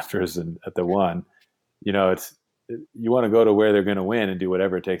to the rafters and at the one, it's you want to go to where they're going to win and do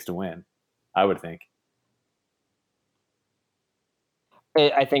whatever it takes to win. I would think.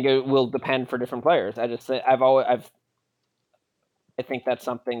 I think it will depend for different players. I think that's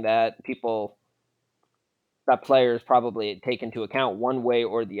something that players probably take into account one way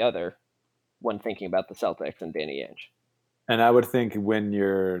or the other when thinking about the Celtics and Danny Ainge. And I would think when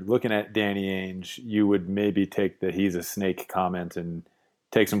you're looking at Danny Ainge, you would maybe take the "he's a snake" comment and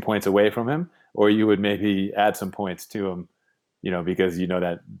take some points away from him, or you would maybe add some points to him, because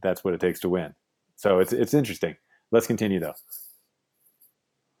that's what it takes to win. So it's interesting. Let's continue though.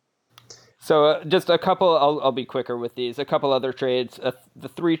 So just a couple. I'll be quicker with these. A couple other trades. The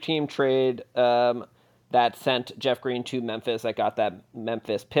 3-team trade that sent Jeff Green to Memphis. I got that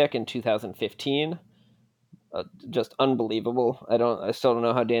Memphis pick in 2015. Just unbelievable. I still don't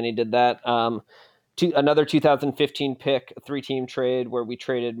know how Danny did that. Another 2015 pick, a 3-team trade where we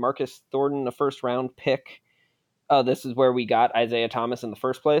traded Marcus Thornton, a first-round pick. This is where we got Isaiah Thomas in the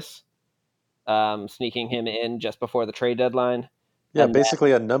first place, sneaking him in just before the trade deadline. Yeah, and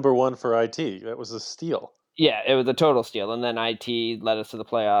basically a number 1 for IT. That was a steal. Yeah, it was a total steal. And then IT led us to the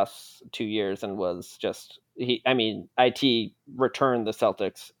playoffs 2 years and was just IT returned the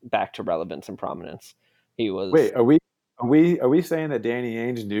Celtics back to relevance and prominence. He was. Wait, are we saying that Danny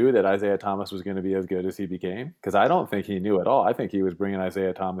Ainge knew that Isaiah Thomas was going to be as good as he became? Because I don't think he knew at all. I think he was bringing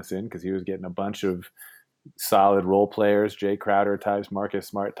Isaiah Thomas in because he was getting a bunch of solid role players, Jay Crowder types, Marcus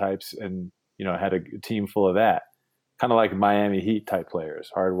Smart types, and had a team full of that. Kind of like Miami Heat type players,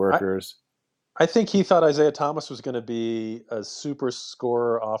 hard workers. I think he thought Isaiah Thomas was going to be a super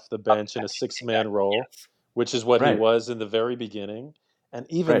scorer off the bench in a 6-man role, yes. which is what he was in the very beginning. And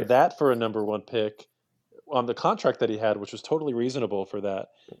even that for a number 1 pick on the contract that he had, which was totally reasonable for that.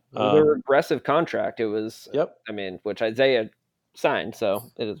 It was a regressive contract. It was, which Isaiah signed, so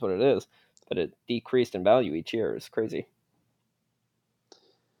it is what it is. But it decreased in value each year. It's crazy.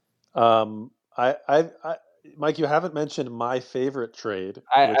 Mike, you haven't mentioned my favorite trade,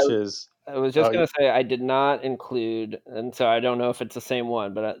 I was just going to say I did not include, and so I don't know if it's the same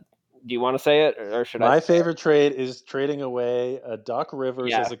one, but do you want to say it or should I? My favorite trade is trading away Doc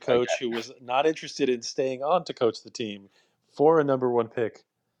Rivers as a coach who was not interested in staying on to coach the team for a number 1 pick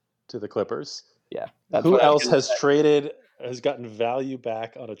to the Clippers. Yeah. Who else has gotten value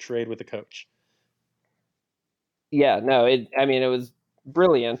back on a trade with a coach? Yeah, no, it was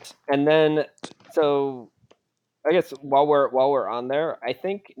brilliant. And then, so I guess while we're on there, I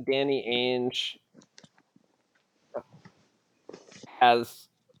think Danny Ainge has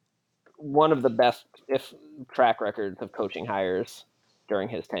one of the best track records of coaching hires during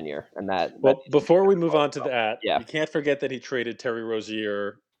his tenure, and before we move on to that, you can't forget that he traded Terry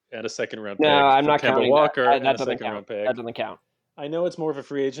Rozier and a 2nd-round pick. No, I'm for not Kemba counting Walker that. and That a doesn't 2nd-round pick. That doesn't count. I know it's more of a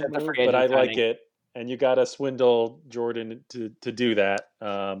free agent move, but I like it. And you got to swindle Jordan to do that.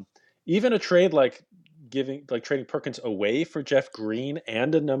 Even a trade like trading Perkins away for Jeff Green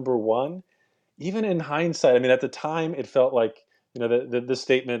and a number 1. Even in hindsight, at the time it felt like the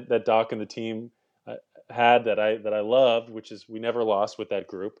statement that Doc and the team had that I loved, which is we never lost with that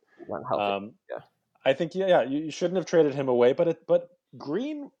group. I think you shouldn't have traded him away, but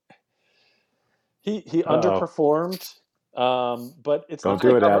Green he underperformed. But it's don't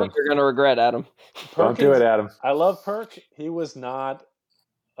do it, Adam. You're gonna regret, Adam. Don't do it, Adam. I love Perk. He was not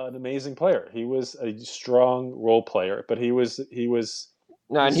an amazing player. He was a strong role player, but he was.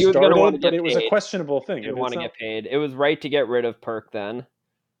 No, and he was going to want to get paid. But it was a questionable thing. He didn't want to get paid. It was right to get rid of Perk then.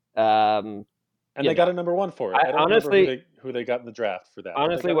 And they got a number 1 for it. I don't remember who they got in the draft for that.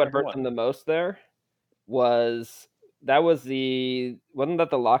 Honestly, what hurt them the most there wasn't that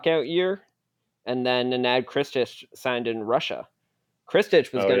the lockout year? And then Nenad Kristich signed in Russia.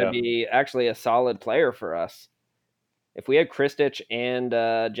 Kristich was going to be actually a solid player for us. If we had Kristich and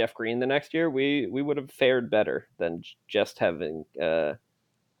Jeff Green the next year, we would have fared better than just having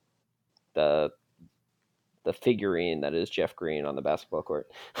the figurine that is Jeff Green on the basketball court.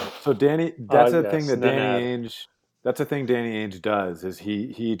 So Danny, that's the thing that That's the thing Danny Ainge does is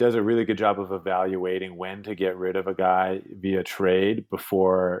he does a really good job of evaluating when to get rid of a guy via trade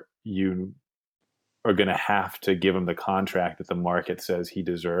before you are going to have to give him the contract that the market says he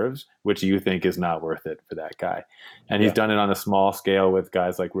deserves, which you think is not worth it for that guy. And he's done it on a small scale with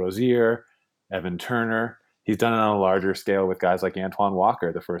guys like Rozier, Evan Turner. He's done it on a larger scale with guys like Antoine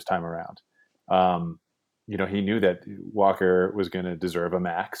Walker the first time around. He knew that Walker was going to deserve a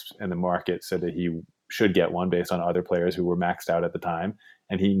max, and the market said that he should get one based on other players who were maxed out at the time.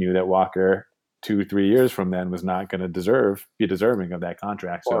 And he knew that Walker 2-3 years from then was not going to be deserving of that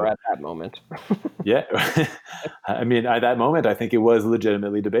contract. Or at that moment. Yeah. I mean, at that moment, I think it was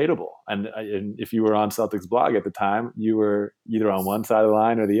legitimately debatable. And if you were on Celtics blog at the time, you were either on one side of the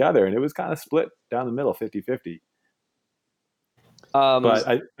line or the other. And it was kind of split down the middle, 50-50.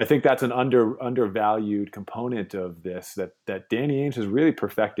 But I think that's an undervalued component of this that Danny Ainge has really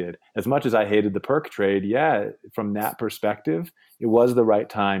perfected. As much as I hated the Perk trade, from that perspective, it was the right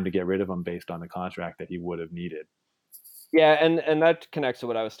time to get rid of him based on the contract that he would have needed. Yeah, and that connects to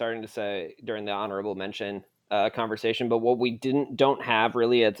what I was starting to say during the honorable mention conversation. But what we don't have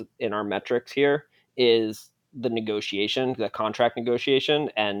really in our metrics here is the contract negotiation,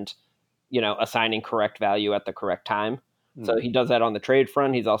 and assigning correct value at the correct time. So he does that on the trade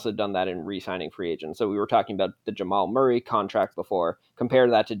front. He's also done that in re-signing free agents. So we were talking about the Jamal Murray contract before. Compare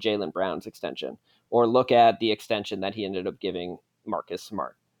that to Jaylen Brown's extension, or look at the extension that he ended up giving Marcus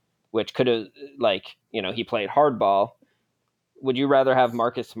Smart, which could have, he played hardball. Would you rather have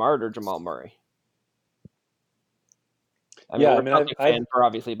Marcus Smart or Jamal Murray? We're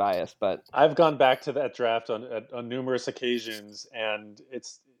obviously biased, but I've gone back to that draft on numerous occasions, and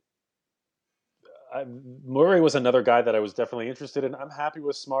Murray was another guy that I was definitely interested in. I'm happy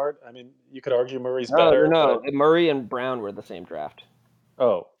with Smart. I mean, you could argue Murray's better. No. Murray and Brown were the same draft.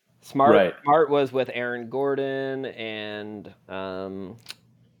 Oh, Smart. Right. Smart was with Aaron Gordon and.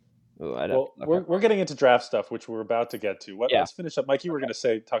 We're getting into draft stuff, which we're about to get to. Let's finish up. Mike, you were going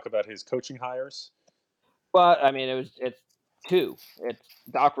to talk about his coaching hires. Well, I mean, it's two. It's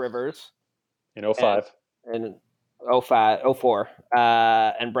Doc Rivers in 2005 and 04,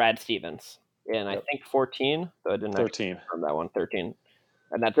 and Brad Stevens in I think 14. So I didn't 13 from that one 13,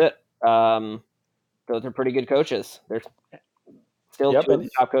 and that's it. Those are pretty good coaches. They're still two of the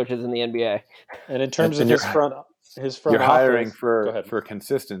top coaches in the NBA. And in terms of his front you're hiring office, for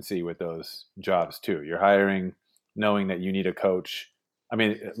consistency with those jobs too. You're hiring knowing that you need a coach. I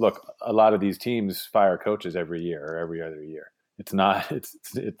mean, look, a lot of these teams fire coaches every year or every other year. It's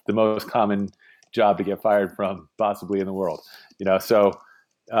the most common job to get fired from possibly in the world. So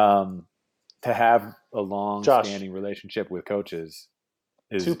to have a long-standing relationship with coaches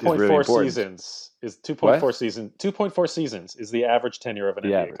is 2.4 really seasons is 2.4 seasons is the average tenure of an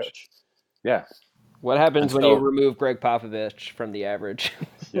NBA coach. Yeah. What happens when you remove Greg Popovich from the average?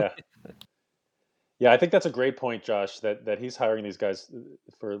 Yeah, I think that's a great point, Josh. That he's hiring these guys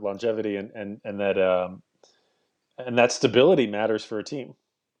for longevity and that stability matters for a team.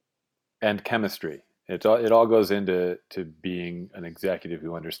 And chemistry. It all goes into being an executive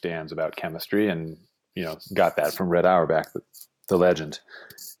who understands about chemistry, and got that from Red Auerbach, the legend.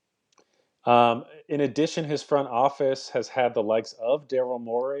 In addition, his front office has had the likes of Daryl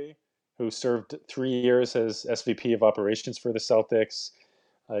Morey, who served 3 years as SVP of operations for the Celtics.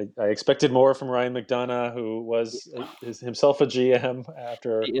 I expected more from Ryan McDonough, who was himself a GM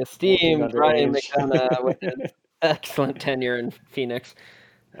after the esteemed Ryan Ainge. McDonough with an excellent tenure in Phoenix.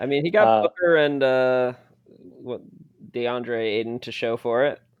 I mean, he got Booker and DeAndre Ayton to show for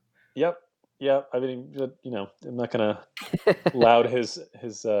it. Yep. I mean, I'm not going to laud his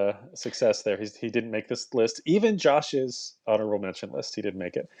success there. He didn't make this list. Even Josh's honorable mention list, he didn't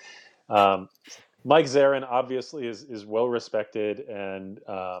make it. Mike Zarin obviously is well respected, and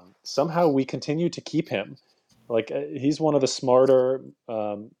somehow we continue to keep him. He's one of the smarter,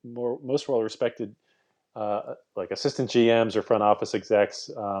 most well respected, assistant GMs or front office execs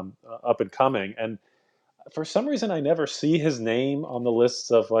up and coming. And for some reason, I never see his name on the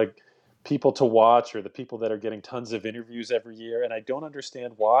lists of people to watch or the people that are getting tons of interviews every year, and I don't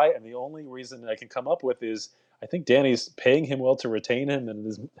understand why. And the only reason I can come up with is I think Danny's paying him well to retain him,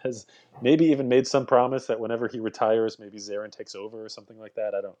 and has maybe even made some promise that whenever he retires, maybe Zarin takes over or something like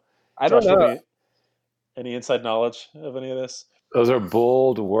that. I don't know. Any inside knowledge of any of this? Those are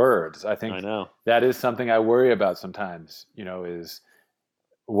bold words. I think I know. That is something I worry about sometimes, is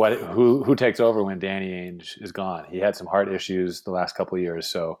who takes over when Danny Ainge is gone. He had some heart issues the last couple of years.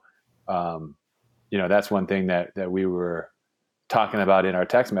 So, that's one thing that we were talking about in our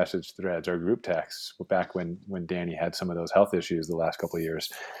text message threads, our group texts, back when Danny had some of those health issues the last couple of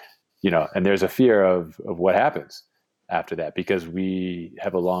years, and there's a fear of what happens after that, because we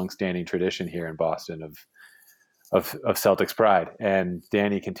have a long-standing tradition here in Boston of Celtics pride. And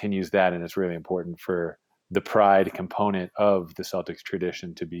Danny continues that, and it's really important for the pride component of the Celtics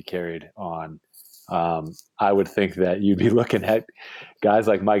tradition to be carried on. I would think that you'd be looking at guys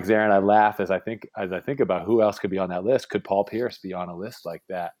like Mike Zarin. I laugh as I think about who else could be on that list. Could Paul Pierce be on a list like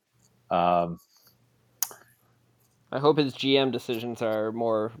that? I hope his GM decisions are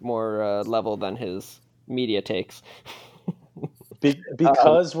more level than his media takes.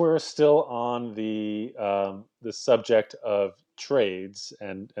 Because we're still on the subject of trades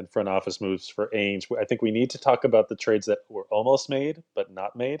and front office moves for Ainge, I think we need to talk about the trades that were almost made but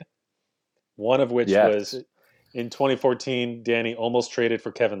not made. One of which was Yes. in 2014, Danny almost traded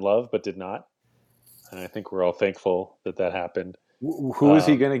for Kevin Love but did not, and I think we're all thankful that that happened. Who is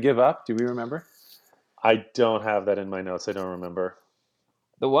he going to give up? Do we remember? I don't have that in my notes. I don't remember.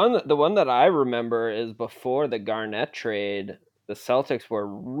 The one that I remember is before the Garnett trade. The Celtics were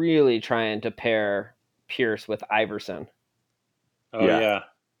really trying to pair Pierce with Iverson. Oh yeah.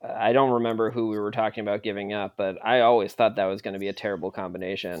 I don't remember who we were talking about giving up, but I always thought that was going to be a terrible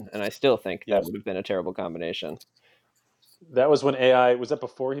combination, and I still think that would have been a terrible combination. That was when AI was that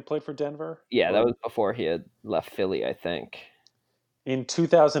before he played for Denver? Yeah, that was before he had left Philly, I think. In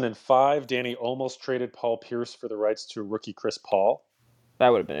 2005, Danny almost traded Paul Pierce for the rights to rookie Chris Paul. That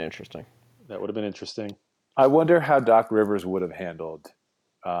would have been interesting. That would have been interesting. I wonder how Doc Rivers would have handled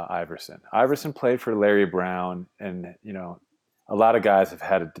Iverson. Iverson played for Larry Brown, and a lot of guys have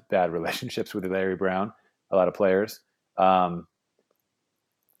had bad relationships with Larry Brown. A lot of players, and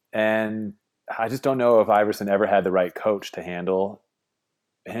I just don't know if Iverson ever had the right coach to handle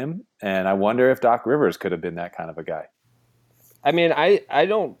him. And I wonder if Doc Rivers could have been that kind of a guy. I mean, I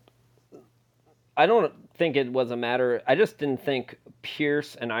don't think it was a matter. I just didn't think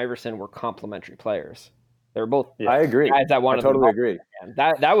Pierce and Iverson were complementary players. They were both. Yeah. I agree. Guys that wanted I totally agree.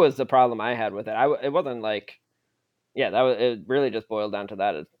 That was the problem I had with it. It wasn't like, it really just boiled down to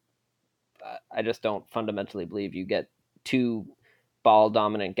that. I just don't fundamentally believe you get two ball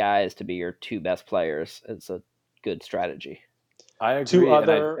dominant guys to be your two best players. It's a good strategy. I agree,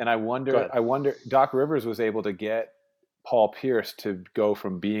 and I wonder. Doc Rivers was able to get Paul Pierce to go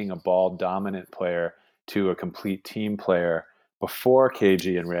from being a ball dominant player to a complete team player before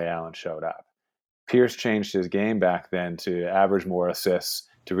KG and Ray Allen showed up. Pierce changed his game back then to average more assists,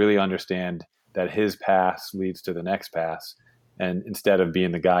 to really understand that his pass leads to the next pass. And instead of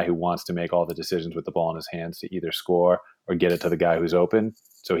being the guy who wants to make all the decisions with the ball in his hands to either score or get it to the guy who's open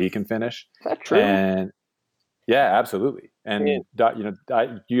so he can finish. Is that true? And yeah, absolutely. And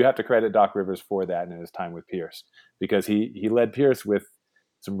you have to credit Doc Rivers for that in his time with Pierce, because he led Pierce with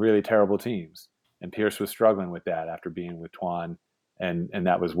some really terrible teams, and Pierce was struggling with that after being with Twan, and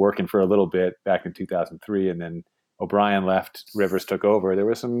that was working for a little bit back in 2003, and then O'Brien left, Rivers took over. There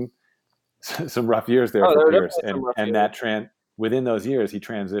was some rough years there for Pierce, and that within those years he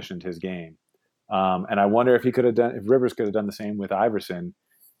transitioned his game, and I wonder if Rivers could have done the same with Iverson,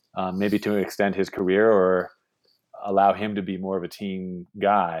 maybe to extend his career or allow him to be more of a team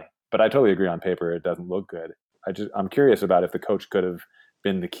guy. But I totally agree, on paper it doesn't look good. I'm curious about if the coach could have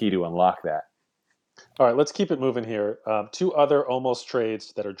been the key to unlock that. All right, let's keep it moving here. Two other almost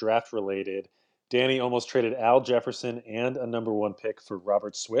trades that are draft related. Danny almost traded Al Jefferson and a number 1 pick for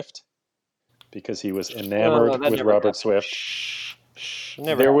Robert Swift because he was enamored with Robert Swift.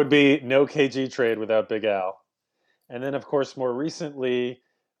 There would be no KG trade without Big Al. And then, of course, more recently,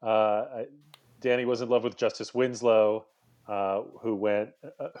 Danny was in love with Justice Winslow,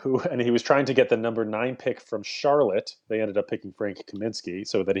 and he was trying to get the number 9 pick from Charlotte. They ended up picking Frank Kaminsky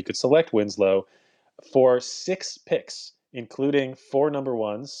so that he could select Winslow for 6 picks, including 4 number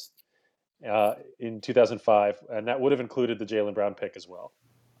 1s in 2005, and that would have included the Jaylen Brown pick as well.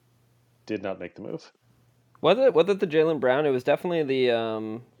 Did not make the move. Was it the Jaylen Brown? It was definitely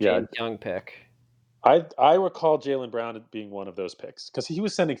the James Young pick. I recall Jaylen Brown being one of those picks because he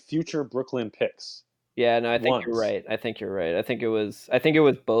was sending future Brooklyn picks. Yeah, no, I think you're right. I think it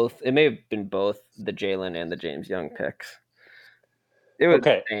was both. It may have been both the Jaylen and the James Young picks. It was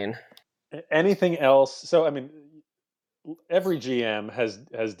insane. Anything else? So I mean, every GM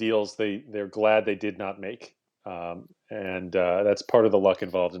has deals they're glad they did not make, and that's part of the luck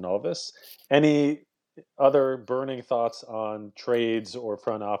involved in all of this. Any other burning thoughts on trades or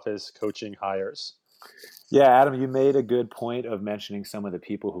front office coaching hires? Yeah, Adam, you made a good point of mentioning some of the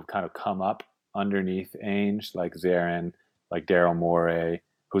people who've kind of come up underneath Ainge, like Zarin, like Daryl Morey,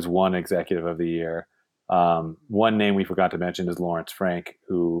 who's won Executive of the Year. One name we forgot to mention is Lawrence Frank,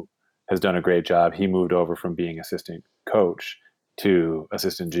 who has done a great job. He moved over from being assistant coach to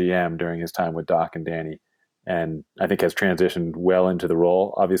assistant GM during his time with Doc and Danny, and I think has transitioned well into the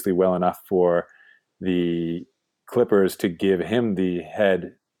role, obviously well enough for the Clippers to give him the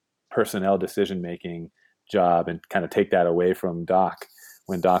head personnel decision-making job and kind of take that away from Doc.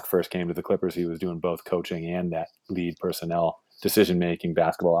 When Doc first came to the Clippers, he was doing both coaching and that lead personnel decision-making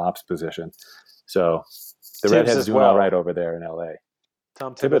basketball ops position. So the Tibbs Redhead's as doing all right well. over there in LA.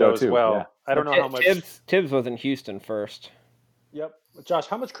 Tom Thibodeau Thibodeau as too, yeah. well. I don't know how much. Tibbs was in Houston first. Yep. Josh,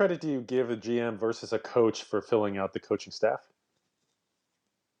 how much credit do you give a GM versus a coach for filling out the coaching staff?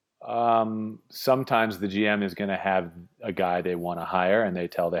 Sometimes the GM is going to have a guy they want to hire, and they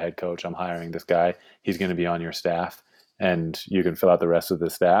tell the head coach, "I'm hiring this guy. He's going to be on your staff, and you can fill out the rest of the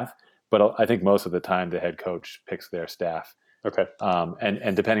staff." But I think most of the time, the head coach picks their staff. Okay.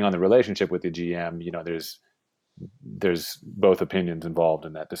 And depending on the relationship with the GM, there's both opinions involved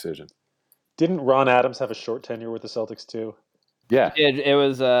in that decision. Didn't Ron Adams have a short tenure with the Celtics too? Yeah, It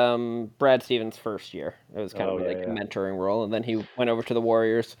was Brad Stevens' first year. It was kind of yeah, like yeah. a mentoring role, and then he went over to the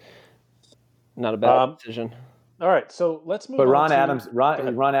Warriors. Not a bad decision. All right, so let's move but on Ron to Adams.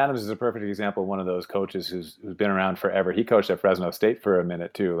 Ron Adams is a perfect example of one of those coaches who's been around forever. He coached at Fresno State for a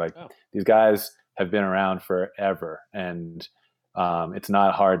minute too. Like these guys have been around forever, and it's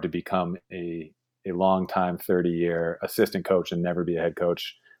not hard to become a long-time 30-year assistant coach and never be a head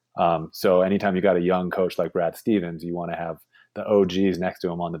coach. So anytime you got a young coach like Brad Stevens, you want to have the OGs next to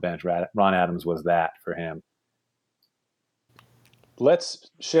him on the bench. Ron Adams was that for him. Let's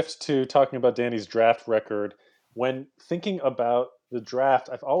shift to talking about Danny's draft record. When thinking about the draft,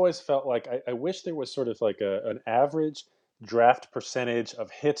 I've always felt like I wish there was sort of like an average draft percentage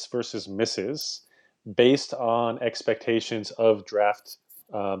of hits versus misses based on expectations of draft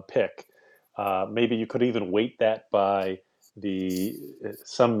pick. Maybe you could even weight that by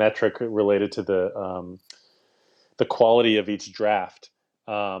some metric related to the quality of each draft.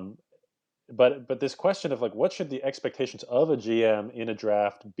 But this question of like what should the expectations of a GM in a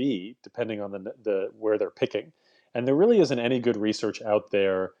draft be, depending on the where they're picking, and there really isn't any good research out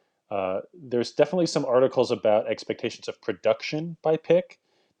there. There's definitely some articles about expectations of production by pick.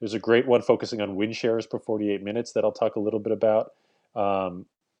 There's a great one focusing on win shares per 48 minutes that I'll talk a little bit about.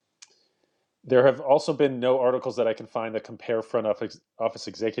 There have also been no articles that I can find that compare front office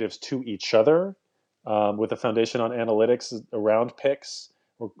executives to each other with a foundation on analytics around picks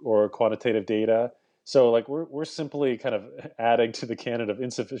or quantitative data. So like we're simply kind of adding to the canon of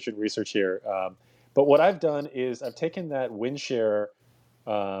insufficient research here. But what I've done is I've taken that win share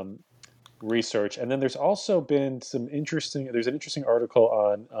research, and then there's also been there's an interesting article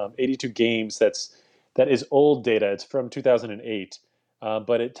on 82 games that is old data. It's from 2008.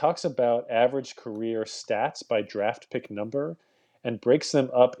 But it talks about average career stats by draft pick number and breaks them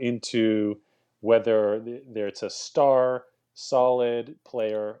up into whether it's a star, solid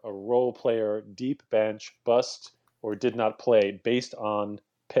player, a role player, deep bench, bust, or did not play based on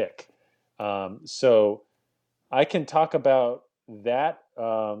pick. So I can talk about that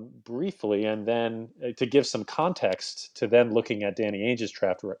briefly, and then to give some context to then looking at Danny Ainge's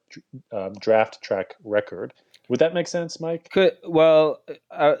draft track record. Would that make sense, Mike? Could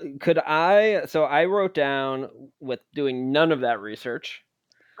I? So I wrote down, with doing none of that research,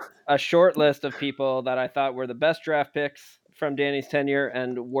 a short list of people that I thought were the best draft picks from Danny's tenure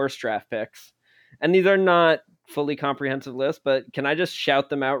and worst draft picks. And these are not fully comprehensive lists, but can I just shout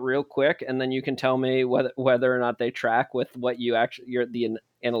them out real quick, and then you can tell me whether or not they track with what the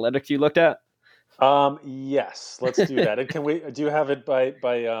analytics you looked at? Yes, let's do that. And do you have it by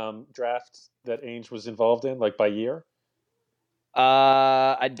draft that Ainge was involved in, like by year?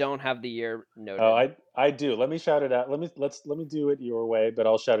 I don't have the year noted. Oh, I do. Let me shout it out. Let me do it your way, but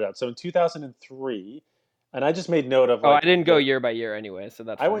I'll shout it out. So in 2003, and I just made note of I like didn't go year by year anyway, so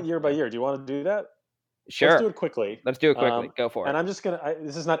that's I fine. went year by year. Do you want to do that? Sure. Let's do it quickly. Go for it. And I'm just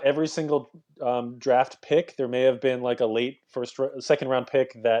this is not every single draft pick. There may have been like a late second round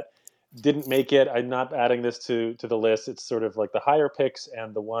pick that didn't make it. I'm not adding this to the list. It's sort of like the higher picks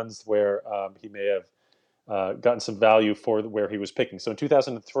and the ones where he may have gotten some value for where he was picking. So in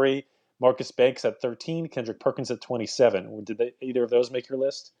 2003, Marcus Banks at 13, Kendrick Perkins at 27. Did either of those make your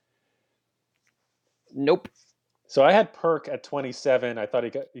list? Nope. So I had Perk at 27. I thought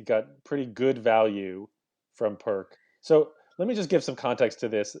he got pretty good value from Perk. So let me just give some context to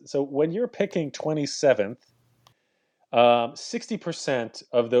this. So when you're picking 27th, 60%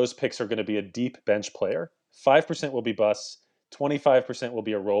 of those picks are going to be a deep bench player. 5% will be busts. 25% will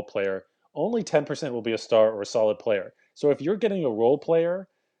be a role player. Only 10% will be a star or a solid player. So if you're getting a role player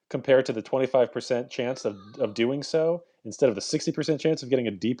compared to the 25% chance of doing so, instead of the 60% chance of getting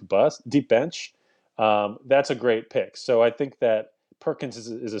a deep bench, that's a great pick. So I think that Perkins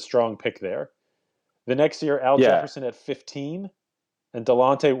is a strong pick there. The next year, Al Jefferson at 15. and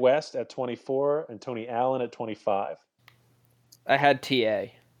Delonte West at 24, and Tony Allen at 25. I had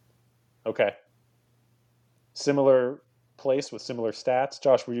TA. Okay. Similar place with similar stats.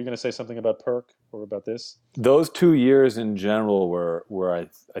 Josh, were you going to say something about Perk or about this? Those 2 years in general were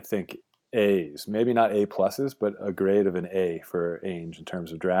I think A's, maybe not A pluses, but a grade of an A for Ainge in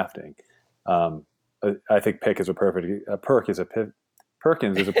terms of drafting. I think Perkins is a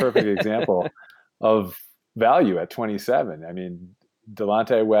perfect example of value at 27. I mean,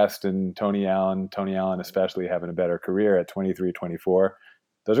 Delonte West and Tony Allen especially having a better career at 23, 24.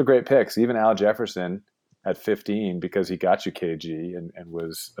 Those are great picks. Even Al Jefferson at 15 because he got you KG and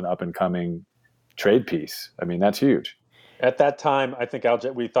was an up and coming trade piece. I mean, that's huge. At that time, I think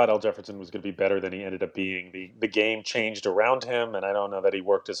we thought Al Jefferson was going to be better than he ended up being. The game changed around him, and I don't know that he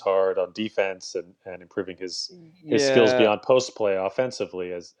worked as hard on defense and improving his skills Yeah. beyond post play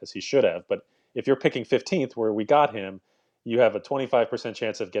offensively as he should have. But if you're picking 15th, where we got him, you have a 25%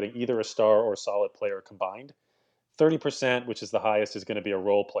 chance of getting either a star or a solid player combined. 30%, which is the highest, is going to be a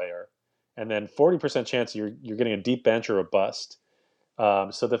role player, and then 40% chance you're getting a deep bench or a bust.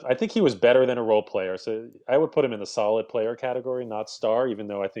 I think he was better than a role player. So I would put him in the solid player category, not star, even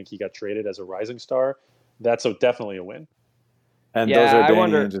though I think he got traded as a rising star. That's definitely a win. And those Yeah, are I Danny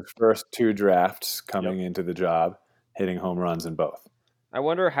wonder. Ainge's first 2 drafts coming Yep. into the job, hitting home runs in both. I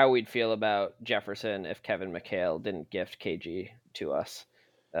wonder how we'd feel about Jefferson if Kevin McHale didn't gift KG to us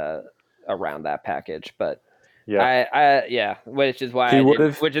around that package. But Yeah. yeah, which is why He would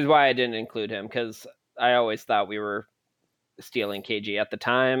have. I didn't include him, because I always thought we were stealing KG at the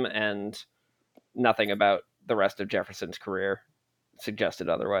time, and nothing about the rest of Jefferson's career suggested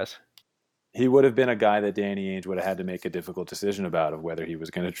otherwise. He would have been a guy that Danny Ainge would have had to make a difficult decision about of whether he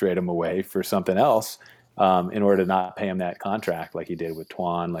was going to trade him away for something else in order to not pay him that contract like he did with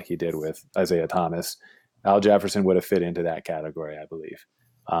Twan, like he did with Isaiah Thomas. Al Jefferson would have fit into that category, I believe.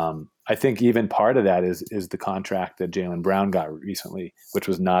 I think even part of that is the contract that Jaylen Brown got recently, which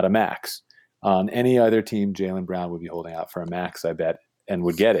was not a max. On any other team, Jaylen Brown would be holding out for a max, I bet, and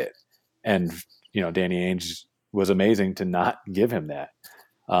would get it. And Danny Ainge was amazing to not give him that.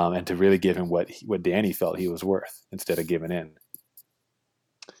 And to really give him what Danny felt he was worth instead of giving in.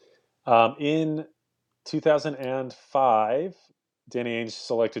 In 2005, Danny Ainge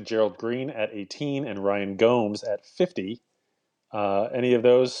selected Gerald Green at 18 and Ryan Gomes at 50. Any of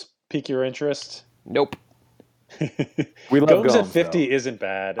those pique your interest? Nope. We love Gomes at Gomes, 50 though. isn't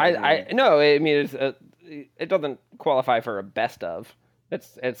bad. No. I mean, it doesn't qualify for a best of.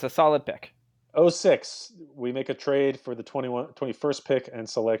 It's a solid pick. 06, we make a trade for the 21st pick and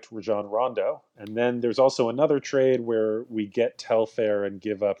select Rajon Rondo. And then there's also another trade where we get Telfair and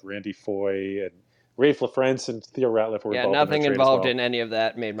give up Randy Foye and Rafe LaFrance and Theo Ratliff were involved nothing in that trade involved as well. in any of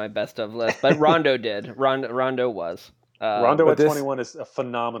that made my best of list, but Rondo did. Rondo was. Rondo but at this- 21 is a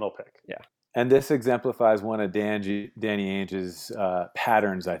phenomenal pick. Yeah. And this exemplifies one of Danny Ainge's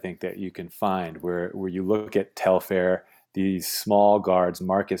patterns, I think, that you can find where you look at Telfair, these small guards,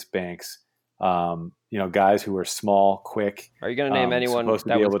 Marcus Banks, guys who are small, quick. Are you going to name anyone supposed to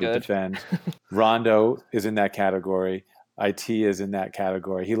that be was able good? to defend? Rondo is in that category. IT is in that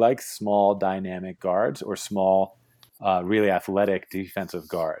category. He likes small, dynamic guards or small, really athletic defensive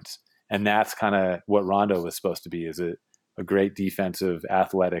guards, and that's kind of what Rondo was supposed to be: is a great defensive,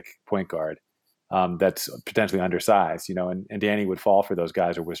 athletic point guard that's potentially undersized. And Danny would fall for those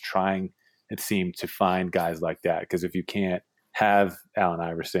guys, or was trying, it seemed, to find guys like that. Because if you can't have Allen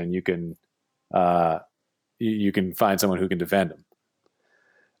Iverson, you can find someone who can defend him.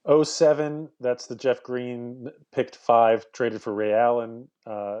 07, that's the Jeff Green picked 5, traded for Ray Allen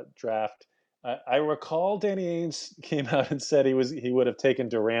draft. I recall Danny Ainge came out and said he would have taken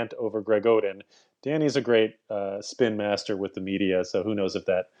Durant over Greg Oden. Danny's a great spin master with the media, so who knows if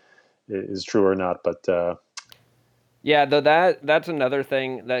that is true or not. But yeah, though that's another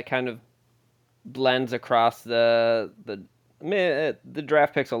thing that kind of blends across the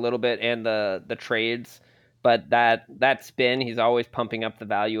draft picks a little bit and the trades. But that spin, he's always pumping up the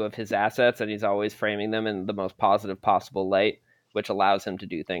value of his assets, and he's always framing them in the most positive possible light, which allows him to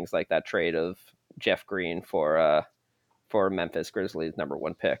do things like that trade of Jeff Green for Memphis Grizzlies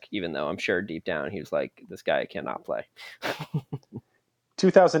 #1 pick, even though I'm sure deep down he was like, this guy cannot play.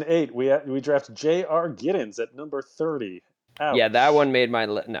 2008, we drafted J.R. Giddens at number 30. Ouch. Yeah, that one made my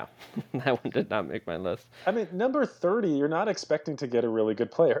list. No, that one did not make my list. I mean, number 30, you're not expecting to get a really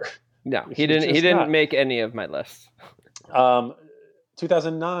good player. No, he didn't make any of my lists.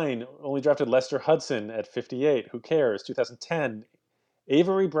 2009, only drafted Lester Hudson at 58. Who cares? 2010,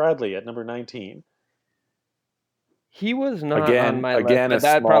 Avery Bradley at number 19. He was not on my list, again, but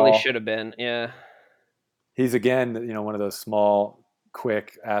that probably should have been. Yeah. He's again, one of those small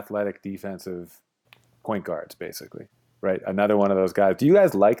quick, athletic, defensive point guards, basically. Right, another one of those guys. Do you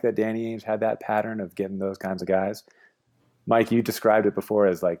guys like that Danny Ainge had that pattern of getting those kinds of guys? Mike, you described it before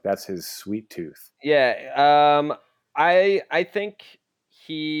as like that's his sweet tooth. Yeah, I think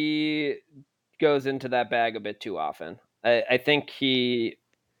he goes into that bag a bit too often. I think he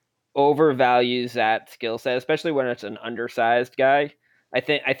overvalues that skill set, especially when it's an undersized guy. I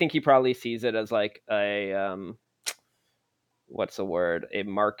think he probably sees it as like a what's the word? A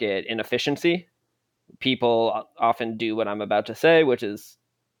market inefficiency. People often do what I'm about to say, which is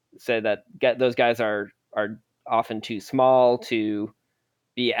say that those guys are often too small to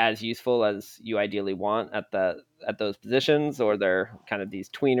be as useful as you ideally want at those positions, or they're kind of these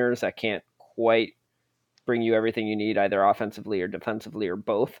tweeners that can't quite bring you everything you need, either offensively or defensively or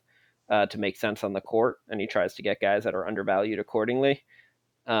both, to make sense on the court. And he tries to get guys that are undervalued accordingly.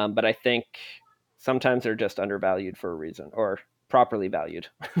 But I think sometimes they're just undervalued for a reason, or properly valued.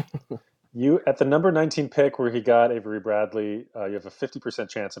 You at the number 19 pick where he got Avery Bradley, you have a 50%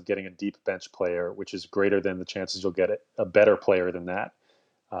 chance of getting a deep bench player, which is greater than the chances you'll get a better player than that.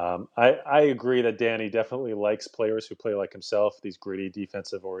 I agree that Danny definitely likes players who play like himself, these gritty,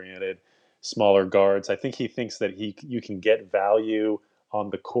 defensive-oriented, smaller guards. I think he thinks that you can get value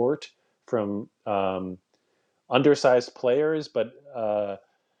on the court from undersized players, but I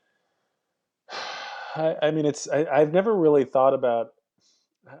mean, I've never really thought about.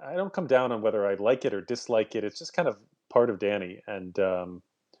 I don't come down on whether I like it or dislike it. It's just kind of part of Danny, and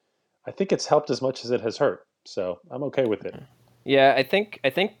I think it's helped as much as it has hurt. So I'm okay with it. Yeah, I think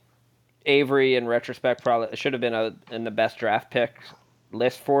Avery, in retrospect, probably should have been in the best draft pick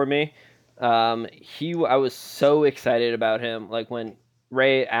list for me. I was so excited about him. Like when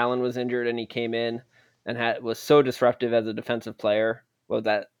Ray Allen was injured and he came in and was so disruptive as a defensive player. What was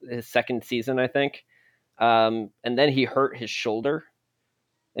that, his second season, I think? And then he hurt his shoulder,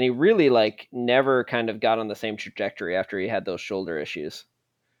 and he really like never kind of got on the same trajectory after he had those shoulder issues.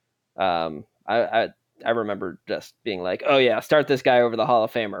 I remember just being like, oh yeah, start this guy over the Hall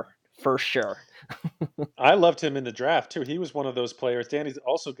of Famer for sure. I loved him in the draft too. He was one of those players. Danny's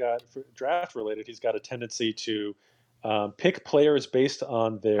also got, for draft related, he's got a tendency to pick players based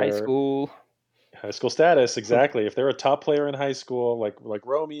on High their school. high school status. Exactly. If they're a top player in high school, like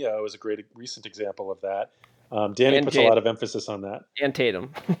Romeo is a great recent example of that. Danny And puts a Jade lot of emphasis on that. and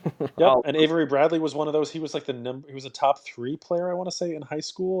Tatum. Yep. And Avery Bradley was one of those. He was like he was a top 3 player, I want to say, in high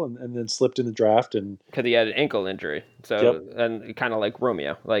school, and then slipped in the draft. And because he had an ankle injury. yep, So, and kind of like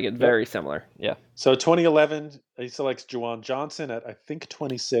Romeo, like it's yep. very similar. Yeah. So 2011, he selects Juwan Johnson at I think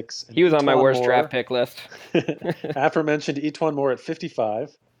 26, and He was on my Etwan worst draft Moore, pick list. aforementioned Etwan Moore at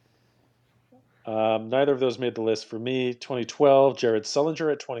 55. Neither of those made the list for me. 2012, Jared Sullinger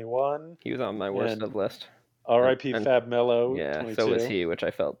at 21, He was on my worst and of list. R.I.P. And Fab Mello, yeah, 22. so was he, which I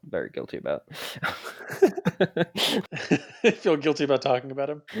felt very guilty about. Feel guilty about talking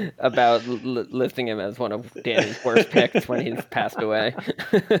about him? About listing him as one of Danny's worst picks when he's passed away.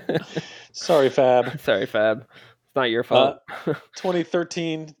 Sorry, Fab. Sorry, Fab. It's not your fault.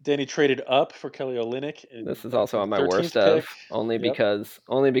 2013, Danny traded up for Kelly Olynyk. This is also for on the my 13th worst pick. of, only Yep.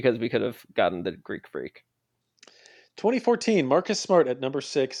 because we could have gotten the Greek Freak. 2014, Marcus Smart at number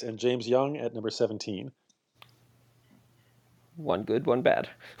 6 and James Young at number 17. One good, one bad.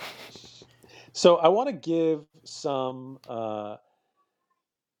 So I want to give some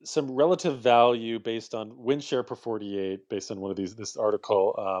relative value based on win share per 48, based on one of this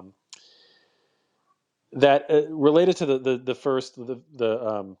article that related to the first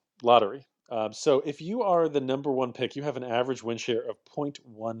lottery. So if you are the number 1 pick, you have an average win share of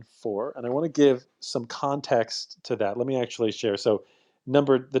 0.14, and I want to give some context to that. Let me actually share. So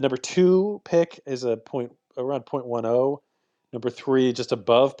the number 2 pick is around 0.10. Number 3 just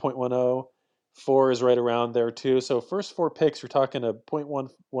above 0.10. 4 is right around there too. So first 4 picks, you're talking a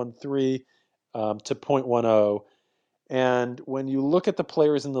 0.113 to 0.10. And when you look at the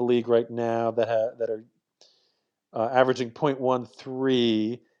players in the league right now that are averaging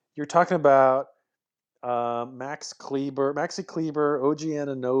 0.13, you're talking about Maxi Kleber, OG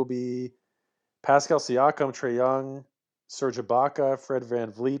Anunoby, Pascal Siakam, Trae Young, Serge Ibaka, Fred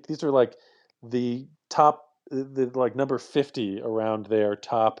Van Vliet. These are like the top, the like number 50 around their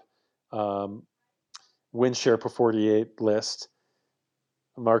top win share per 48 list.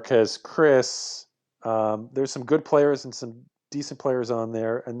 Marquez Chris. There's some good players and some decent players on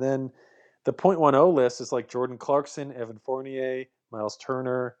there. And then the 0.10 list is like Jordan Clarkson, Evan Fournier, Miles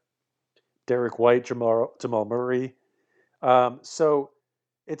Turner, Derek White, Jamal Murray. So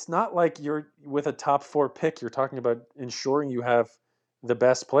it's not like you're with a top 4 pick. You're talking about ensuring you have the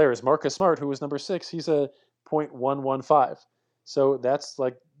best players. Marcus Smart, who was number 6, he's a 0.115. So that's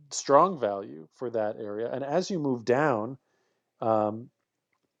like strong value for that area. And as you move down um,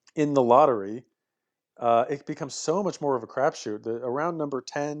 in the lottery, it becomes so much more of a crapshoot. Around number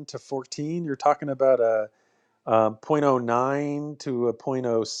 10 to 14, you're talking about a zero point 0.09 to a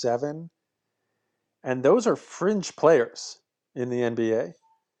 0.07. And those are fringe players in the NBA.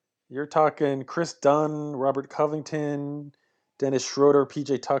 You're talking Chris Dunn, Robert Covington, Dennis Schroeder,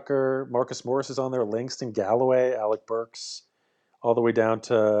 PJ Tucker, Marcus Morris is on there, Langston Galloway, Alec Burks, all the way down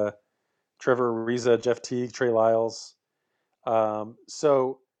to Trevor Ariza, Jeff Teague, Trey Lyles.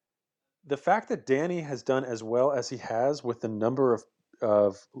 So the fact that Danny has done as well as he has with the number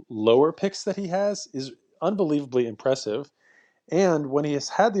of lower picks that he has is unbelievably impressive. And when he has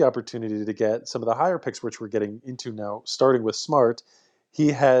had the opportunity to get some of the higher picks, which we're getting into now, starting with Smart, he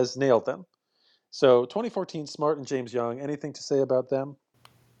has nailed them. So 2014, Smart and James Young, anything to say about them?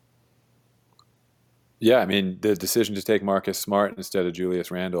 Yeah, I mean, the decision to take Marcus Smart instead of Julius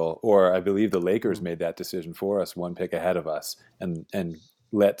Randle, or I believe the Lakers Mm. made that decision for us, one pick ahead of us, and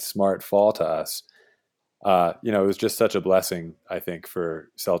let Smart fall to us. It was just such a blessing, I think, for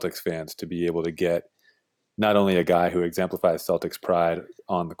Celtics fans to be able to get not only a guy who exemplifies Celtics pride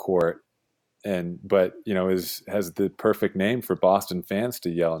on the court, but has the perfect name for Boston fans to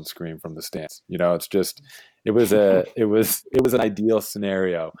yell and scream from the stands. It's just it was an ideal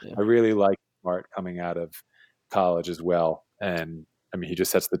scenario. Yeah. I really like Smart coming out of college as well, and I mean he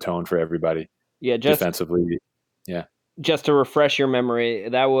just sets the tone for everybody. Yeah, Defensively. Yeah, just to refresh your memory,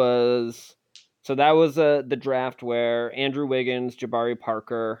 that was the draft where Andrew Wiggins, Jabari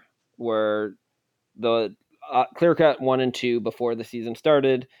Parker were the clear-cut 1 and 2 before the season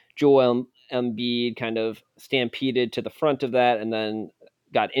started. Joel Embiid kind of stampeded to the front of that and then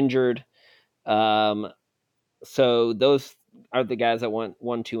got injured. So those are the guys that went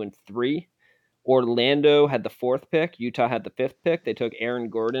 1, 2, and 3. Orlando had the 4th pick. Utah had the 5th pick. They took Aaron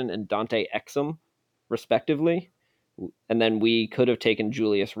Gordon and Dante Exum, respectively. And then we could have taken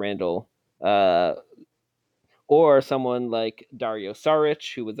Julius Randle or someone like Dario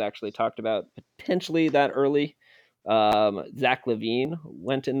Saric, who was actually talked about potentially that early. Zach LaVine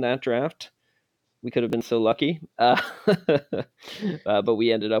went in that draft. We could have been so lucky. But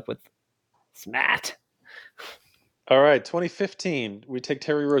we ended up with Smat. All right, 2015, we take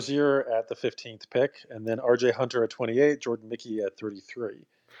Terry Rozier at the 15th pick, and then RJ Hunter at 28, Jordan Mickey at 33.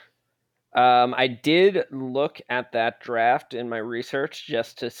 I did look at that draft in my research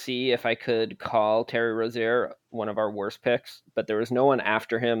just to see if I could call Terry Rozier one of our worst picks, but there was no one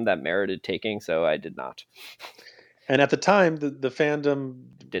after him that merited taking, so I did not. And at the time, the fandom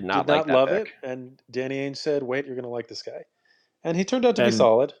Did did not like not that love pick. it, and Danny Ainge said, "Wait, you're going to like this guy," and he turned out to be and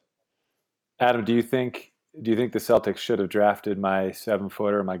solid. Adam, do you think the Celtics should have drafted my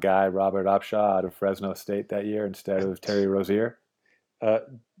 7-footer, my guy Robert Upshaw out of Fresno State that year instead of Terry Rozier? Uh,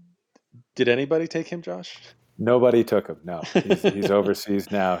 did anybody take him, Josh? Nobody took him. No, he's overseas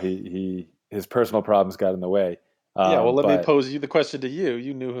now. His personal problems got in the way. Yeah, well, let me But pose you the question to you.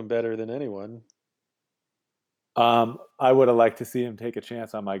 You knew him better than anyone. I would have liked to see him take a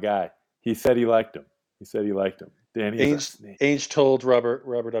chance on my guy. He said he liked him. Danny is a Ainge, snake. Ainge told Robert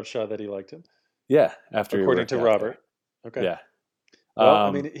Upshaw that he liked him, Yeah, after he according worked to out there. Robert. Okay. Yeah. Well, I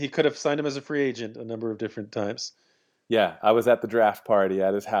Um, mean, he could have signed him as a free agent a number of different times. yeah, I was at the draft party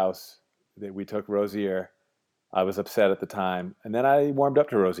at his house. We took Rozier. I was upset at the time, and then I warmed up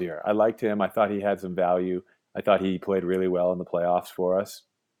to Rozier. I liked him. I thought he had some value. I thought he played really well in the playoffs for us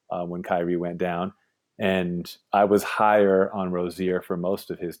when Kyrie went down. And I was higher on Rozier for most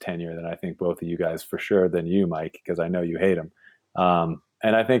of his tenure than I think both of you guys for sure than you, Mike, because I know you hate him.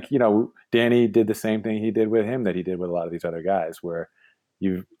 And I think Danny did the same thing he did with him that he did with a lot of these other guys, where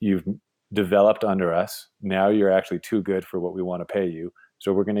you've developed under us. Now you're actually too good for what we want to pay you,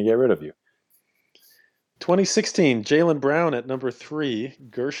 so we're going to get rid of you. 2016, Jaylen Brown at number 3,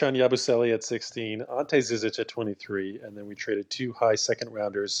 Gershon Yabusele at 16, Ante Zizic at 23, and then we traded 2 high second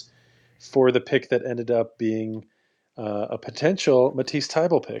rounders for the pick that ended up being a potential Matisse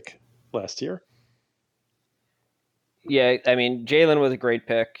Thybulle pick last year. Yeah, I mean, Jaylen was a great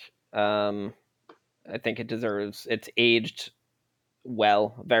pick. I think it's aged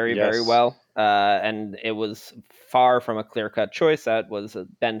well, very, very Yes. well. And it was far from a clear-cut choice. That was a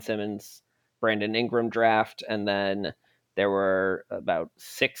Ben Simmons, Brandon Ingram draft. And then there were about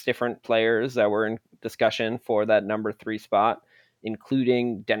 6 different players that were in discussion for that number 3 spot,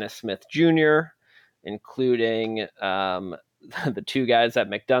 including Dennis Smith Jr., including the 2 guys that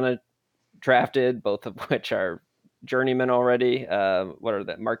McDonough drafted, both of which are journeymen already. What are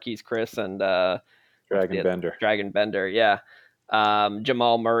the Marquise Chris and what's Dragon the Bender. Dragon Bender? Yeah.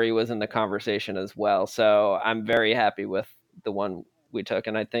 Jamal Murray was in the conversation as well. So I'm very happy with the one we took.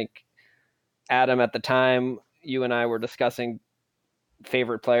 And I think, Adam, at the time, you and I were discussing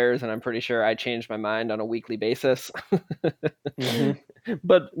favorite players, and I'm pretty sure I changed my mind on a weekly basis.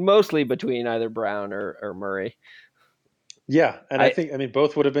 But mostly between either Brown or Murray. Yeah, and I think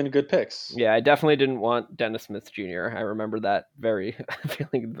both would have been good picks. Yeah, I definitely didn't want Dennis Smith Jr. I remember that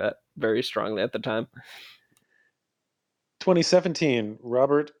feeling that very strongly at the time. 2017,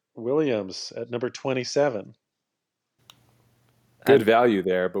 Robert Williams at number 27. Good value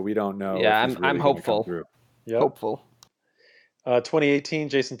there, but we don't know if he's really going to come through. Yep. Hopeful. 2018,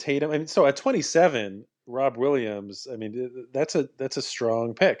 Jason Tatum. So at 27, Rob Williams. That's a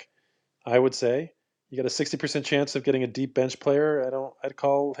strong pick, I would say. You got a 60% chance of getting a deep bench player. I'd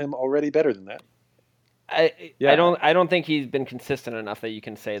call him already better than that. I don't think he's been consistent enough that you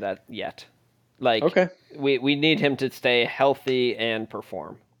can say that yet. Okay. We need him to stay healthy and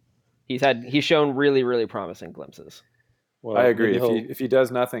perform. He's shown really, really promising glimpses. Well, I agree. If he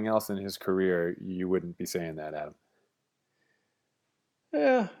does nothing else in his career, you wouldn't be saying that, Adam.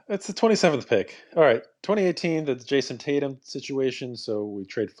 Yeah, it's the 27th pick. All right, 2018, the Jason Tatum situation. So we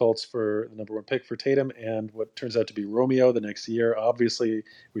trade Fultz for the number 1 pick for Tatum and what turns out to be Romeo the next year. Obviously,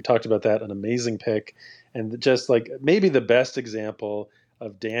 we talked about that, an amazing pick. And just like maybe the best example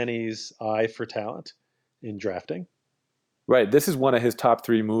of Danny's eye for talent in drafting. Right. This is one of his top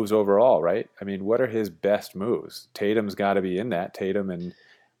 3 moves overall, right? What are his best moves? Tatum's got to be in that. Tatum and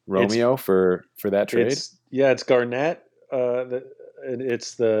Romeo for that trade? It's Garnett. And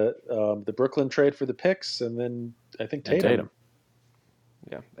it's the Brooklyn trade for the picks, and then I think Tatum.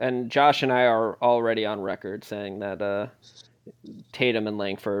 Yeah, and Josh and I are already on record saying that Tatum and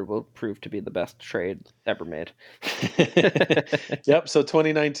Langford will prove to be the best trade ever made. Yep. So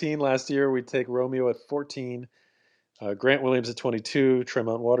 2019, last year, we take Romeo at 14, Grant Williams at 22,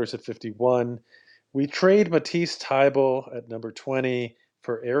 Tremont Waters at 51. We trade Matisse Thybulle at number 20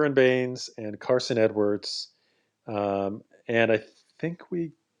 for Aaron Baines and Carson Edwards. And I think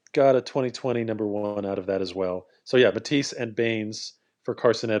we got a 2020 number 1 out of that as well. So yeah, Matisse and Baines for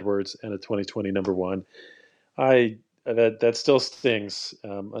Carson Edwards and a 2020 number 1. That still stings,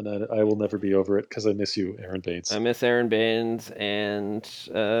 and I will never be over it because I miss you, Aaron Baines. I miss Aaron Baines, and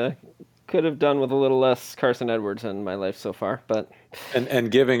could have done with a little less Carson Edwards in my life so far, but and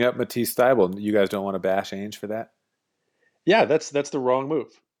giving up Matisse Thybulle, you guys don't want to bash Ainge for that? Yeah, that's the wrong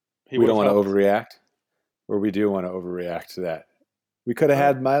move. We don't want to overreact, or we do want to overreact to that. We could have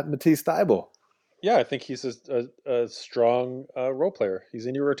had Matisse Thybulle. Yeah, I think he's a strong role player. He's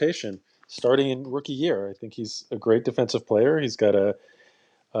in your rotation starting in rookie year. I think he's a great defensive player. He's got a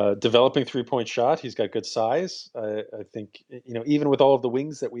developing 3-point shot. He's got good size. I think, even with all of the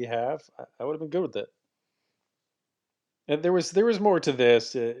wings that we have, I would have been good with it. And there was more to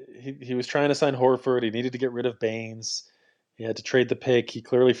this. He was trying to sign Horford. He needed to get rid of Baines. He had to trade the pick. He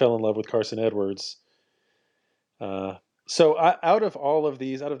clearly fell in love with Carson Edwards. So out of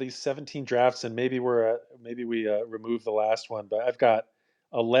these 17 drafts, and maybe we remove the last one, but I've got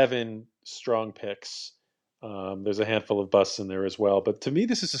 11 strong picks. There's a handful of busts in there as well, but to me,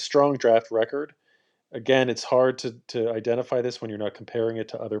 this is a strong draft record. Again, it's hard to identify this when you're not comparing it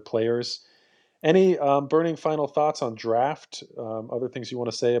to other players. Any burning final thoughts on draft? Other things you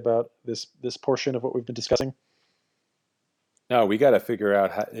want to say about this portion of what we've been discussing? No, we got to figure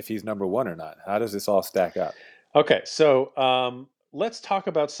out if he's number 1 or not. How does this all stack up? Okay, so let's talk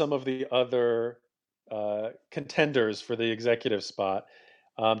about some of the other contenders for the executive spot.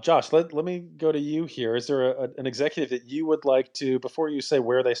 Josh, let me go to you here. Is there an executive that you would like to, before you say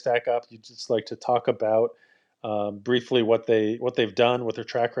where they stack up, you'd just like to talk about briefly what they've done, what their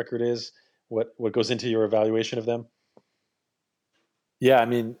track record is, what goes into your evaluation of them? Yeah,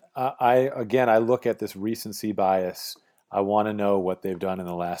 I look at this recency bias. I want to know what they've done in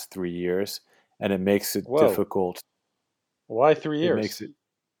the last 3 years, and it makes it difficult. Why 3 years? It makes it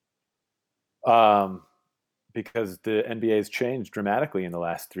because the NBA has changed dramatically in the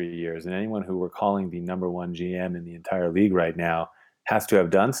last 3 years, and anyone who we're calling the number 1 GM in the entire league right now has to have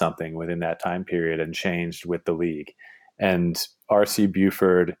done something within that time period and changed with the league. And R.C.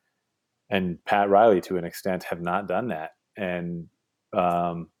 Buford and Pat Riley, to an extent, have not done that. And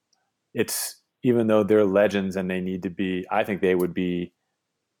it's, even though they're legends and they need to be, I think they would be,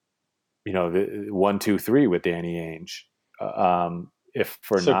 the 1, 2, 3 with Danny Ainge.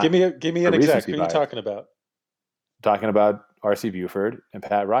 Give me an exact. Who are you talking about? Talking about R.C. Buford and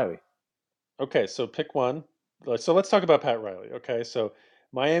Pat Riley. Okay, so pick one. So let's talk about Pat Riley. Okay, so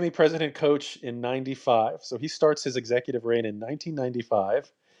Miami president coach in 95. So he starts his executive reign in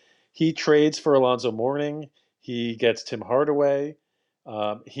 1995. He trades for Alonzo Mourning. He gets Tim Hardaway.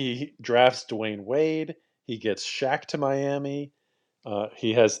 He drafts Dwayne Wade. He gets Shaq to Miami.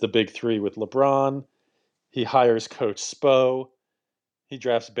 He has the big three with LeBron. He hires Coach Spo. He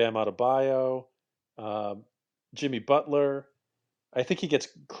drafts Bam Adebayo, um, Jimmy Butler. I think he gets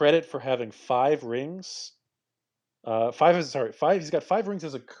credit for having 5 rings. Five. He's got 5 rings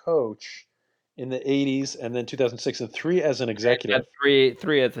as a coach in the '80s, and then 2006, and 3 as an Had executive.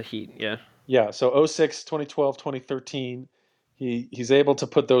 three at the Heat. Yeah. Yeah, so '06, 2012, 2013, he's able to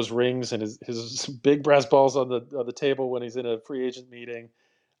put those rings and his big brass balls on the table when he's in a free agent meeting.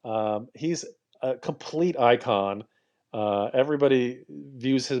 He's a complete icon. Everybody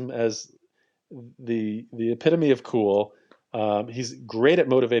views him as the epitome of cool. He's great at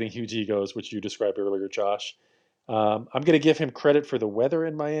motivating huge egos, which you described earlier, Josh. I'm going to give him credit for the weather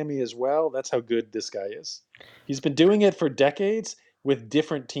in Miami as well. That's how good this guy is. He's been doing it for decades with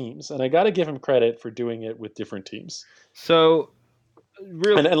different teams, and I got to give him credit for doing it with different teams. So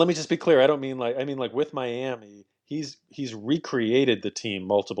real. And let me just be clear. I mean like with Miami, he's recreated the team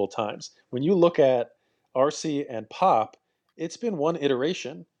multiple times. When you look at RC and Pop, it's been one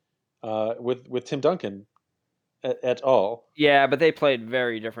iteration with Tim Duncan at all. Yeah, but they played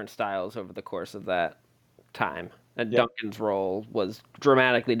very different styles over the course of that time. And Yep. Duncan's role was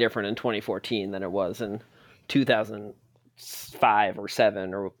dramatically different in 2014 than it was in 2005 or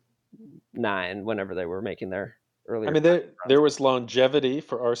 7 or 9, whenever they were making their I earlier mean, runs. there was longevity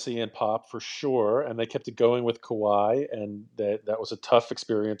for RC and Pop for sure, and they kept it going with Kawhi, and that was a tough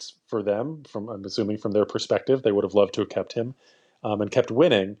experience for them. From I'm assuming from their perspective, they would have loved to have kept him, and kept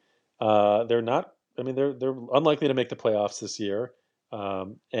winning. They're not. I mean, they're unlikely to make the playoffs this year,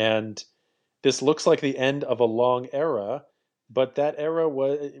 and this looks like the end of a long era. But that era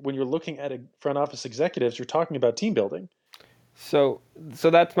was when you're looking at a front office executives, you're talking about team building. So, so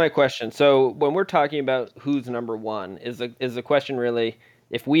that's my question. So, when we're talking about who's number one, is the question really,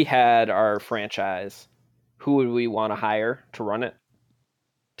 if we had our franchise, who would we want to hire to run it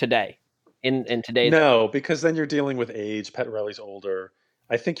today, in today's? No, because then you're dealing with age. Pat Riley's older.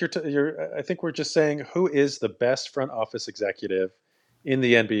 I think you're. I think we're just saying who is the best front office executive in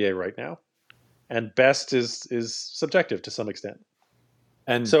the NBA right now, and best is subjective to some extent.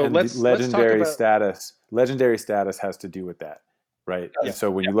 So And the let's talk about. legendary status has to do with that, right? Yeah. So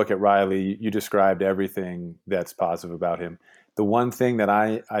when you look at Riley, you described everything that's positive about him. The one thing that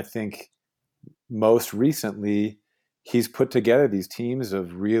I think most recently, he's put together these teams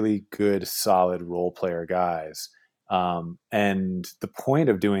of really good, solid role player guys. And the point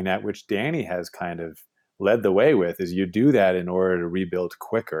of doing that, which Danny has kind of led the way with, is you do that in order to rebuild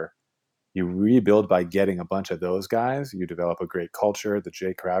quicker. You rebuild by getting a bunch of those guys. You develop a great culture, the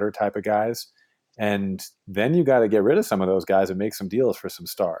Jay Crowder type of guys. And then you got to get rid of some of those guys and make some deals for some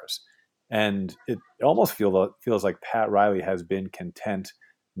stars. And it almost feels like Pat Riley has been content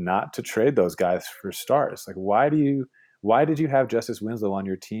not to trade those guys for stars. Like, why did you have Justice Winslow on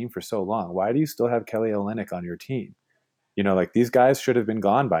your team for so long? Why do you still have Kelly Olynyk on your team? Like these guys should have been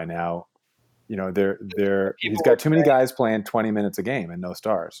gone by now. He's People were got too many guys playing 20 minutes a game and no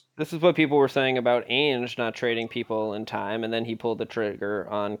stars. This is what people were saying about Ainge not trading people in time, and then he pulled the trigger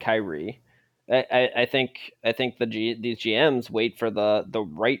on Kyrie. I think these GMs wait for the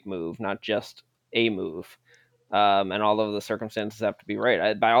right move, not just a move, and all of the circumstances have to be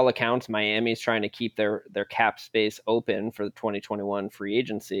right. By all accounts, Miami's trying to keep their cap space open for the 2021 free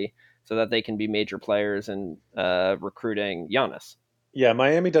agency so that they can be major players in recruiting Giannis. Yeah,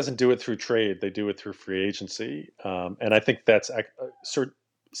 Miami doesn't do it through trade; they do it through free agency, and I think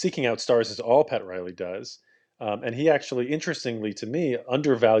seeking out stars is all Pat Riley does. And he actually, interestingly to me,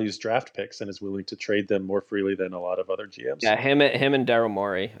 undervalues draft picks and is willing to trade them more freely than a lot of other GMs. Yeah, him and Daryl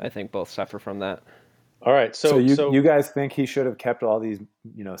Morey, I think, both suffer from that. All right, So so you guys think he should have kept all these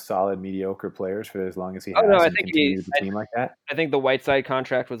solid mediocre players for as long as he Oh no, has and continued the team like that? I think the Whiteside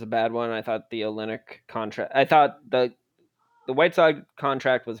contract was a bad one. I thought the Olynyk contract. I thought the Whiteside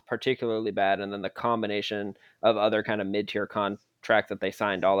contract was particularly bad, and then the combination of other kind of mid tier contracts that they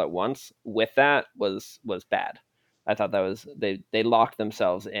signed all at once with that was bad. I thought that was they locked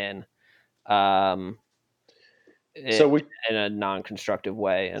themselves um, so in a non constructive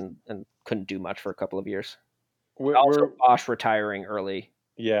way and couldn't do much for a couple of years. Also, we're Bosch retiring early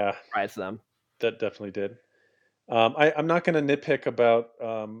yeah, surprised them. that definitely did. I'm not going to nitpick about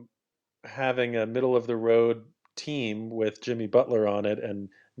having a middle of the road team with Jimmy Butler on it and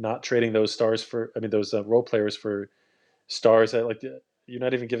not trading those stars for, I mean, those role players for stars. You're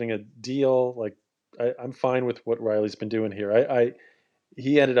not even giving a deal. Like, I'm fine with what Riley's been doing here.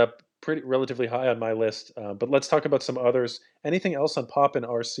 He ended up pretty relatively high on my list. But let's talk about some others. Anything else on Pop and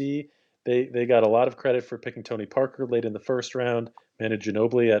RC? They got a lot of credit for picking Tony Parker late in the first round, Manu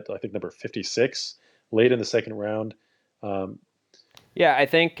Ginobili at I think number 56. late in the second round. Yeah, I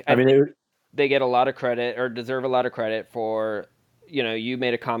think I mean, they get a lot of credit or deserve a lot of credit for, you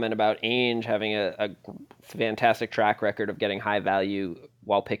made a comment about Ainge having a fantastic track record of getting high value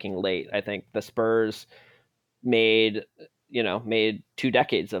while picking late. I think the Spurs made, made 2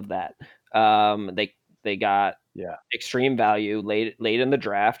 decades of that. They got yeah. extreme value late in the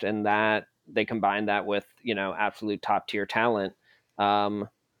draft, and that they combined that with, absolute top tier talent,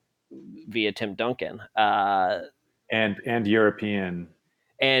 via Tim Duncan. And European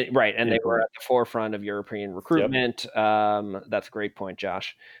And right, and they were input. at the forefront of European Yep. recruitment. That's a great point,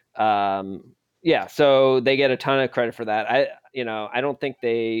 Josh. Yeah, so they get a ton of credit for that. I don't think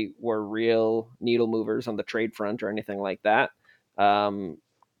they were real needle movers on the trade front or anything like that.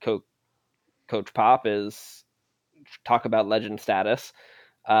 Co- Coach Pop is, talk about legend status.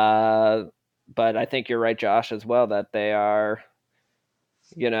 Uh, but I think you're right, Josh, as well, that they are,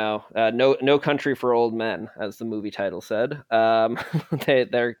 no country for old men, as the movie title said.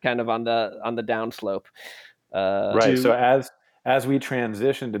 They're kind of on the downslope. Right. So Do as we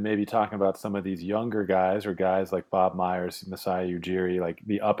transition to maybe talking about some of these younger guys or guys like Bob Myers, Masai Ujiri, like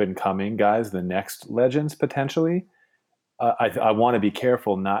the up and coming guys, the next legends potentially, I want to be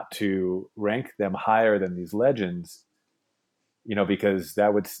careful not to rank them higher than these legends, because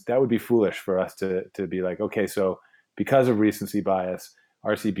that would be foolish for us to be like, okay, so because of recency bias,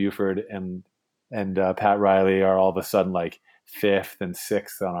 R.C. Buford and Pat Riley are all of a sudden like fifth and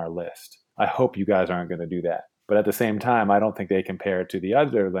sixth on our list. I hope you guys aren't going to do that. But at the same time, I don't think they compare to the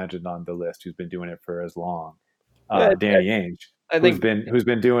other legend on the list who's been doing it for as long, Yeah, Danny Ainge, I who's think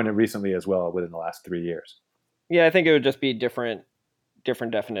been doing it recently as well within the last 3 years. yeah, I think it would just be different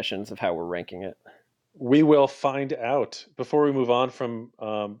definitions of how we're ranking it. we will find out. Before we move on from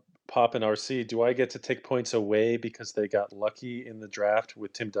Pop and RC, do I get to take points away because they got lucky in the draft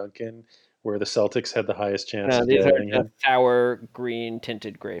with Tim Duncan, where the Celtics had the highest chance No, of these are getting just him? sour green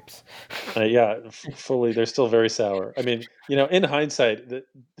tinted grapes. Yeah, fully. They're still very sour. I mean, in hindsight, the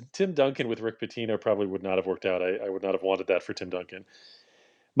Tim Duncan with Rick Pitino probably would not have worked out. I would not have wanted that for Tim Duncan.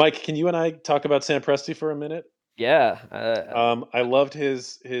 Mike, can you and I talk about Sam Presti for a minute? Yeah, I loved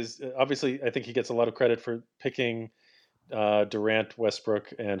his. Obviously, I think he gets a lot of credit for picking Durant,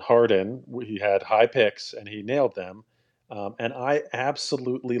 Westbrook, and Harden. He had high picks and he nailed them. And I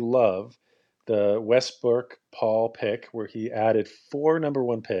absolutely love the Westbrook Paul pick where he added 4 number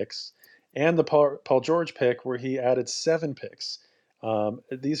 1 picks, and the Paul George pick where he added 7 picks.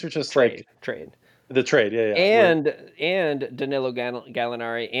 These are just like trade. the trade, yeah, yeah. Where And Danilo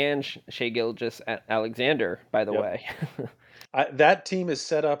Gallinari and Shea Gilgeous Alexander, by the yep, way. that team is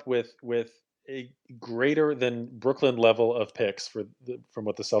set up with a greater than Brooklyn level of picks from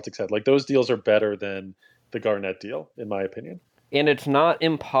what the Celtics had. Like those deals are better than the Garnett deal, in my opinion. And it's not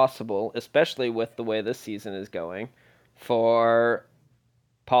impossible, especially with the way this season is going, for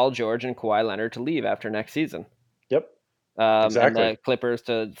Paul George and Kawhi Leonard to leave after next season. Yep, And exactly. the Clippers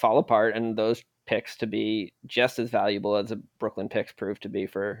to fall apart, and those picks to be just as valuable as the Brooklyn picks proved to be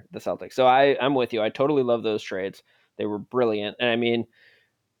for the Celtics. So I'm with you. I totally love those trades. They were brilliant. And I mean,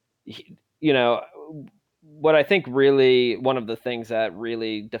 you know, what I think really one of the things that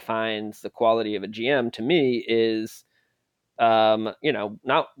really defines the quality of a GM to me is,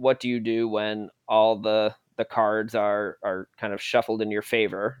 not what do you do when all the cards are kind of shuffled in your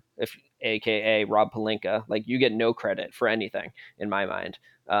favor, if aka Rob Pelinka. Like, you get no credit for anything in my mind.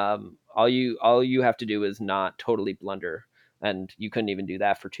 All you have to do is not totally blunder, and you couldn't even do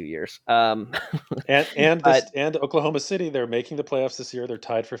that for 2 years. And But this and Oklahoma City, they're making the playoffs this year. They're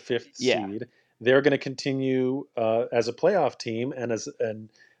tied for fifth yeah, seed. They're going to continue as a playoff team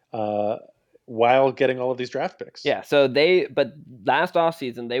uh, while getting all of these draft picks. yeah. But last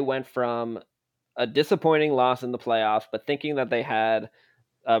offseason, they went from a disappointing loss in the playoffs, but thinking that they had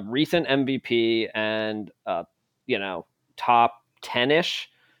a recent MVP and top 10ish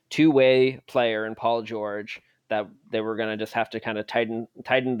two-way player in Paul George, that they were going to just have to kind of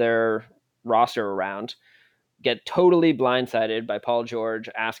tighten their roster around, get totally blindsided by Paul George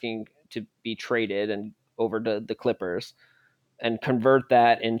asking to be traded and over to the Clippers, and convert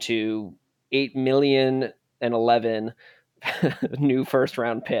that into 8 million and 11 new first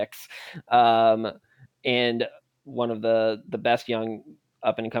round picks, and one of the best young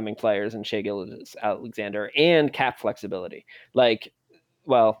up and coming players in Shea Gilgeous Alexander, and cap flexibility. Like,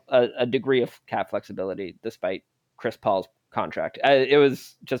 well, a degree of cap flexibility despite Chris Paul's contract. It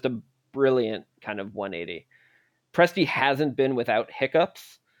was just a brilliant kind of 180. Presti hasn't been without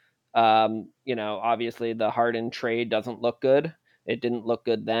hiccups. Obviously the Harden trade doesn't look good. It didn't look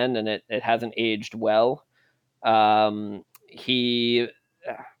good then, and it hasn't aged well. He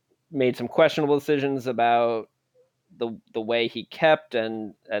made some questionable decisions about the way he kept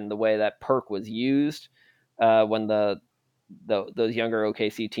and the way that perk was used when those younger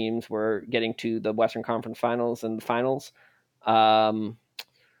OKC teams were getting to the Western Conference Finals and the finals.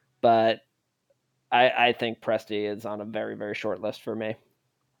 But I think Presti is on a very, very short list for me.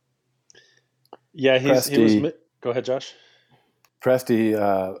 Yeah, he was. Presti, Go ahead, Josh. Presti,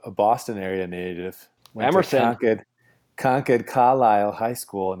 a Boston area native, went to Emerson. Concord Carlisle High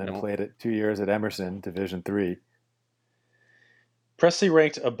School and then No. played it 2 years at Emerson, Division III. Presti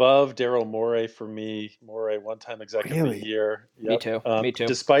ranked above Daryl Morey for me. Morey, one-time executive of the Really? year. Me Yep. too. Me too.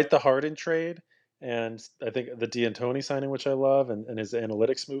 Despite the Harden trade and I think the D'Antoni signing, which I love, and his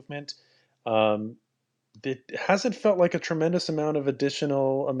analytics movement, um, it hasn't felt like a tremendous amount of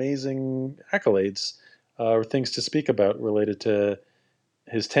additional amazing accolades or things to speak about related to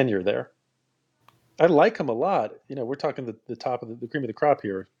his tenure there. I like him a lot. We're talking the top of the cream of the crop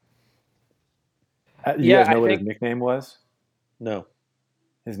here. You Yeah, guys I know what his think nickname was? No.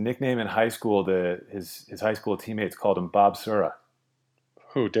 His nickname in high school, his high school teammates called him Bob Sura.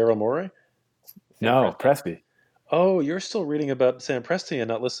 Who, Daryl Morey? Sam No, Presti. Presti. Oh, you're still reading about Sam Presti and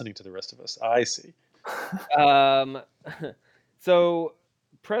not listening to the rest of us. I see. So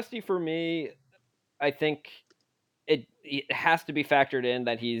Presti for me, I think it has to be factored in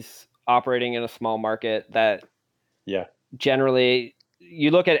that he's operating in a small market that Yeah. generally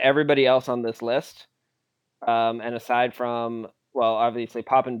you look at everybody else on this list, and aside from, well, obviously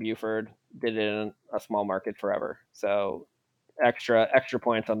Pop and Buford did it in a small market forever, so extra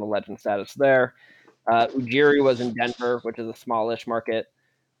points on the legend status there. Ujiri was in Denver, which is a smallish market,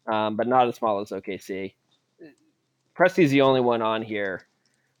 but not as small as OKC. Presti's the only one on here.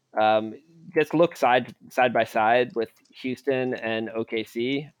 Um, just look side by side with Houston and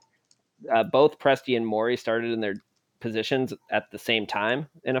OKC. Both Presti and Morey started in their positions at the same time.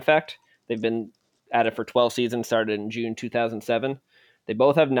 In effect, they've been at it for 12 seasons. Started in June 2007. They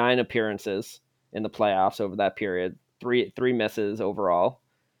both have 9 appearances in the playoffs over that period. Three misses overall.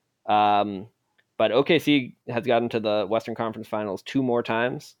 But OKC has gotten to the Western Conference Finals 2 more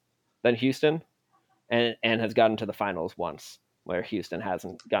times than Houston, and has gotten to the finals once, where Houston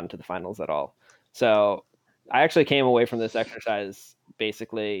hasn't gotten to the finals at all. So I actually came away from this exercise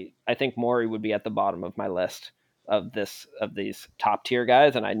basically. I think Morey would be at the bottom of my list of these top tier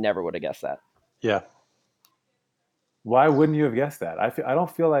guys, and I never would have guessed that. Yeah. Why wouldn't you have guessed that? I don't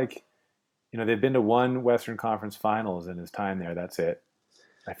feel like, they've been to one Western Conference Finals in his time there. That's it.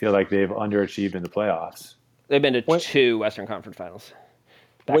 I feel like they've underachieved in the playoffs. They've been to When 2 Western Conference Finals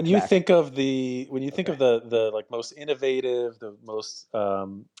back when to you back. think of Okay. the like most innovative, the most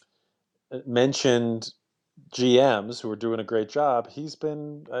mentioned GMs who are doing a great job, he's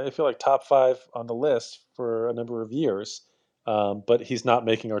been, I feel like, top 5 on the list for a number of years. But he's not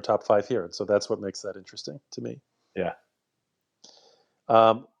making our top 5 here, and so that's what makes that interesting to me. Yeah.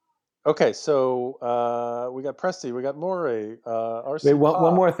 Um, okay, so we got Presti, we got Morey, Wait, RC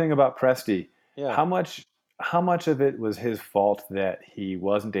one more Pop. thing about Presti. Yeah. How much of it was his fault that he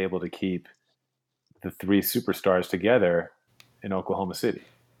wasn't able to keep the 3 superstars together in Oklahoma City?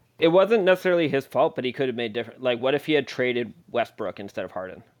 It wasn't necessarily his fault, but he could have made different. Like, what if he had traded Westbrook instead of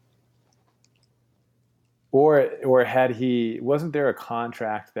Harden? Or wasn't there a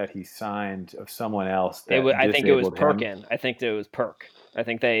contract that he signed of someone else that I think it was disabled him? Perkin. I think it was Perk. I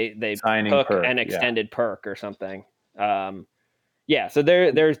think they Signing took Perk, and yeah. extended Perk or something. Yeah, so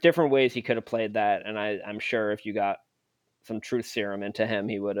there's different ways he could have played that, and I'm sure if you got some truth serum into him,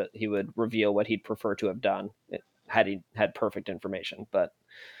 he would reveal what he'd prefer to have done had he had perfect information. But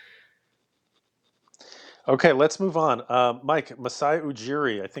Okay, let's move on. Mike, Masai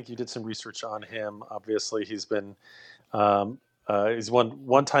Ujiri, I think you did some research on him. Obviously, um, he's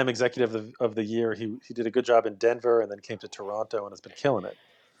one-time executive of the year. He did a good job in Denver and then came to Toronto and has been killing it.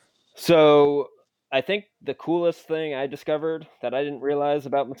 so I think the coolest thing I discovered that I didn't realize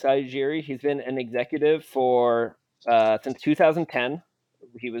about Masai Ujiri, he's been an executive for since 2010.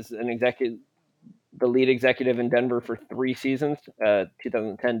 He was the lead executive in Denver for 3 seasons,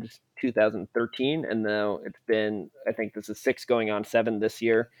 2010 to 2013, and now it's been, I think this is 6 going on 7 this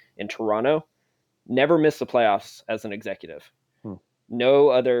year in Toronto. Never missed the playoffs as an executive. Hmm. No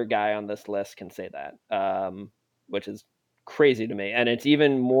other guy on this list can say that, which is crazy to me. And it's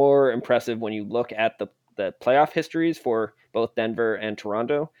even more impressive when you look at the playoff histories for both Denver and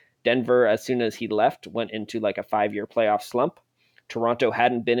Toronto. Denver, as soon as he left, went into like a 5-year playoff slump. Toronto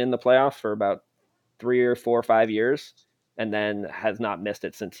hadn't been in the playoffs for about 3 or 4 or 5 years, and then has not missed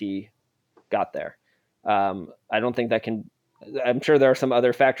it since he got there. I don't think that can. I'm sure there are some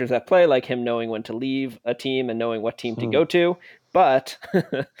other factors at play, like him knowing when to leave a team and knowing what team to go to. but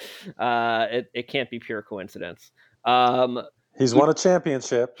it can't be pure coincidence. He's won a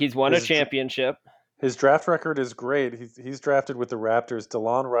championship. He's won a championship. His draft record is great. He's drafted with the Raptors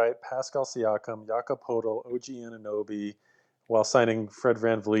DeLon Wright, Pascal Siakam, Jakob Poeltl, OG Anunoby, while signing Fred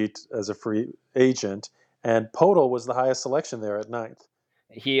VanVleet as a free agent. And Poeltl was the highest selection there at 9th.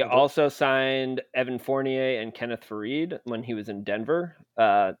 He also signed Evan Fournier and Kenneth Faried when he was in Denver.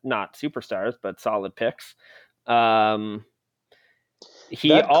 Not superstars, but solid picks. That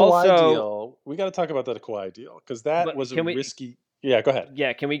Kawhi deal, we got to talk about that Kawhi deal because that was a risky. Yeah, go ahead.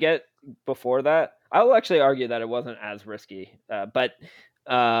 Yeah, can we get before that? I'll actually argue that it wasn't as risky, but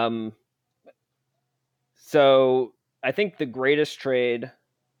so I think the greatest trade,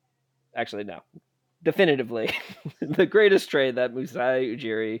 actually no, definitively, the greatest trade that Masai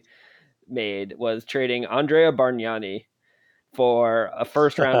Ujiri made was trading Andrea Bargnani for a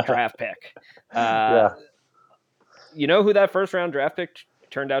first-round draft pick. Yeah. You know who that first-round draft pick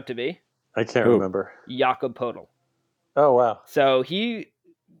turned out to be? I can't remember. Jakob Poeltl. Oh, wow. So he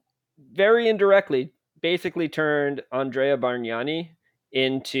very indirectly basically turned Andrea Bargnani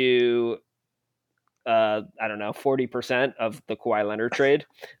into, I don't know, 40% of the Kawhi Leonard trade.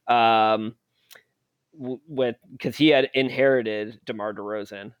 Because he had inherited DeMar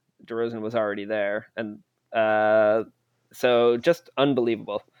DeRozan. DeRozan was already there. And so just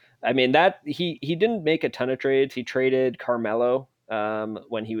unbelievable. I mean, that he didn't make a ton of trades. He traded Carmelo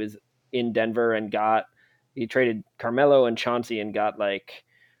when he was in Denver and he traded Carmelo and Chauncey and got like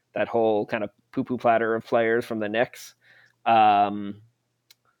that whole kind of poo-poo platter of players from the Knicks. But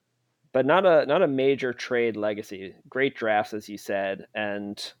not a major trade legacy. Great drafts, as you said,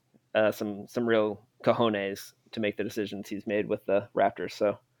 and some real cojones to make the decisions he's made with the Raptors.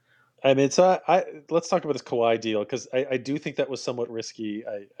 So, I mean, let's talk about this Kawhi deal because I do think that was somewhat risky.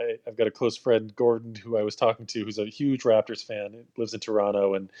 I've got a close friend, Gordon, who I was talking to, who's a huge Raptors fan, lives in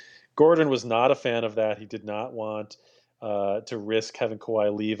Toronto, and Gordon was not a fan of that. He did not want to risk having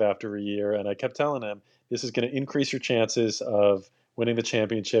Kawhi leave after a year, and I kept telling him this is going to increase your chances of winning the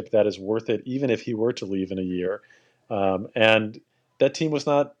championship. That is worth it, even if he were to leave in a year. And that team was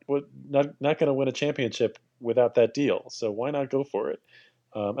not going to win a championship without that deal. So why not go for it?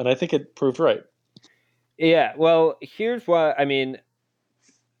 And I think it proved right. Yeah, well, here's why. I mean,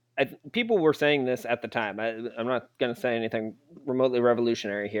 people were saying this at the time. I'm not going to say anything remotely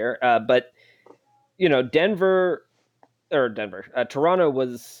revolutionary here, but Toronto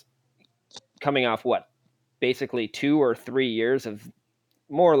was coming off basically 2 or 3 years of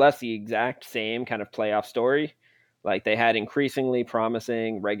more or less the exact same kind of playoff story. Like they had increasingly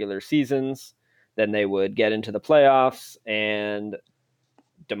promising regular seasons, then they would get into the playoffs, and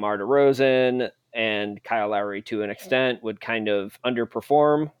DeMar DeRozan and Kyle Lowry, to an extent, would kind of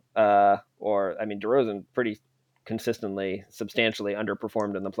underperform. DeRozan pretty consistently, substantially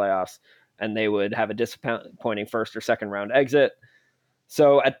underperformed in the playoffs, and they would have a disappointing first or second round exit.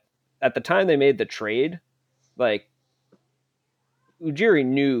 So at the time they made the trade, like Ujiri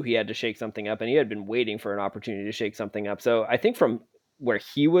knew he had to shake something up, and he had been waiting for an opportunity to shake something up. So I think from where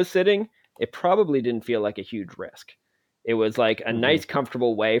he was sitting, it probably didn't feel like a huge risk. It was like a nice,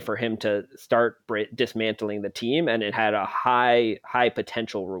 comfortable way for him to start dismantling the team, and it had a high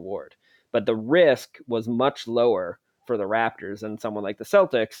potential reward. But the risk was much lower for the Raptors than someone like the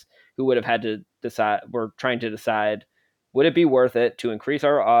Celtics, who would have had to decide. We're trying to decide, would it be worth it to increase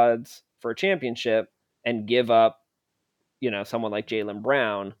our odds for a championship and give up, someone like Jaylen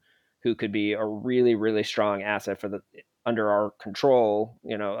Brown, who could be a really, really strong asset for under our control,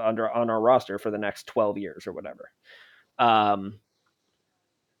 on our roster for the next 12 years or whatever.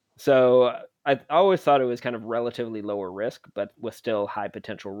 So I always thought it was kind of relatively lower risk, but with still high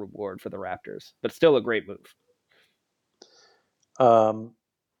potential reward for the Raptors, but still a great move.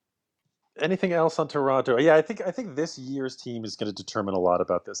 Anything else on Toronto? Yeah, I think this year's team is going to determine a lot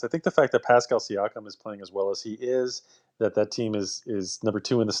about this. I think the fact that Pascal Siakam is playing as well as he is, that team is number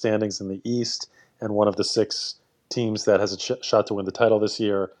 2 in the standings in the East and one of the 6 teams that has a shot to win the title this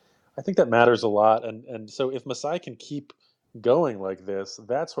year. I think that matters a lot. And so if Masai can keep going like this,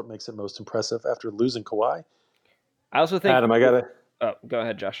 that's what makes it most impressive after losing Kawhi. I also think Adam, go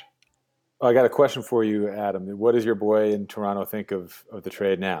ahead, Josh. I got a question for you, Adam. What does your boy in Toronto think of the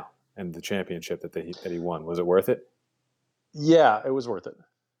trade now and the championship that he won? Was it worth it? Yeah, it was worth it.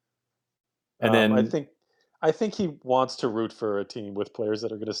 And then I think he wants to root for a team with players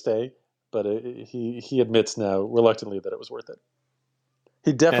that are going to stay, but he admits now reluctantly that it was worth it.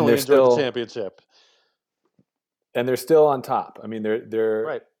 He definitely enjoyed the championship. And they're still on top. I mean, they're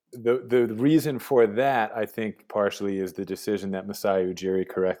right. The reason for that, I think, partially is the decision that Masai Ujiri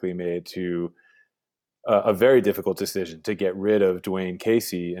correctly made to a very difficult decision to get rid of Dwayne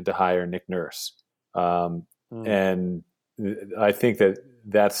Casey and to hire Nick Nurse. Mm. And I think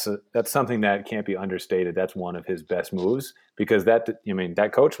that's something that can't be understated. That's one of his best moves because that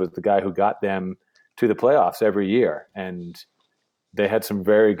coach was the guy who got them to the playoffs every year, and they had some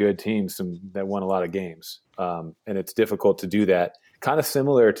very good teams that won a lot of games. And it's difficult to do that. Kind of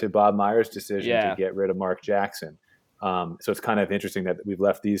similar to Bob Myers' decision to Yeah. get rid of Mark Jackson. So it's kind of interesting that we've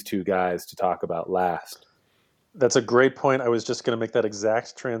left these two guys to talk about last. That's a great point. I was just going to make that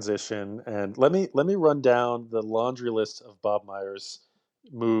exact transition, and let me run down the laundry list of Bob Myers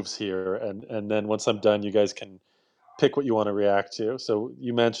moves here, and then once I'm done, you guys can pick what you want to react to. So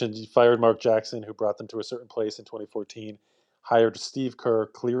you mentioned you fired Mark Jackson, who brought them to a certain place in 2014. Hired Steve Kerr,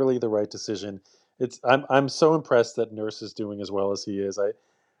 clearly the right decision. I'm so impressed that Nurse is doing as well as he is. I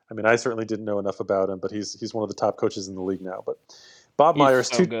mean, I certainly didn't know enough about him, but he's one of the top coaches in the league now. But Bob He's Myers,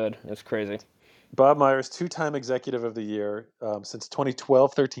 so good. It's crazy. Bob Myers, two-time Executive of the Year since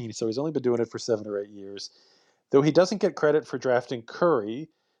 2012-13, so he's only been doing it for 7 or 8 years. Though he doesn't get credit for drafting Curry,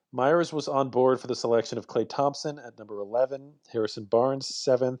 Myers was on board for the selection of Klay Thompson at number 11, Harrison Barnes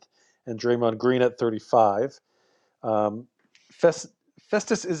 7th, and Draymond Green at 35. Um, Festus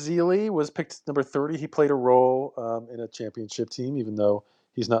Ezeli was picked number 30. He played a role in a championship team, even though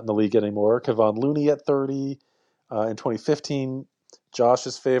he's not in the league anymore. Kevon Looney at 30 in 2015.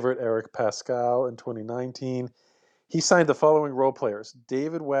 Josh's favorite, Eric Pascal, in 2019. He signed the following role players: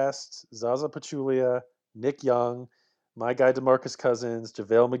 David West, Zaza Pachulia, Nick Young, my guy DeMarcus Cousins,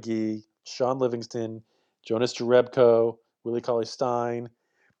 JaVale McGee, Sean Livingston, Jonas Jerebko, Willie Cauley-Stein.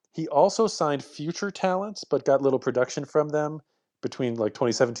 He also signed future talents, but got little production from them between like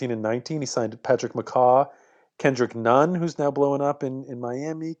 2017 and 19. He signed Patrick McCaw, Kendrick Nunn, who's now blowing up in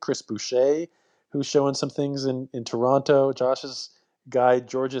Miami, Chris Boucher, who's showing some things in Toronto, Josh's guy,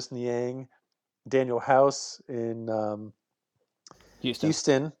 Georges Niang, Daniel House in Houston.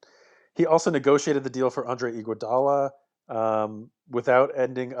 Houston. He also negotiated the deal for Andre Iguodala without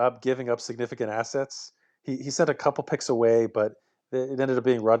ending up giving up significant assets. He sent a couple picks away, but it ended up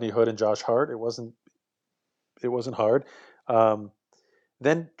being Rodney Hood and Josh Hart. It wasn't hard. Um,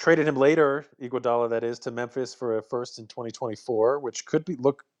 then traded him later, Iguodala that is, to Memphis for a first in 2024, which could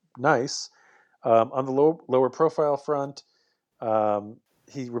look nice. On the lower profile front, um,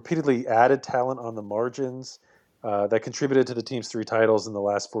 he repeatedly added talent on the margins that contributed to the team's 3 titles in the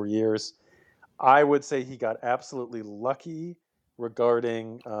last 4 years. I would say he got absolutely lucky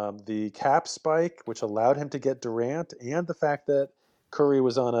regarding the cap spike, which allowed him to get Durant, and the fact that Curry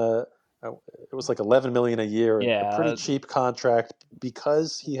was on it was like $11 million a year, a pretty Yeah. cheap contract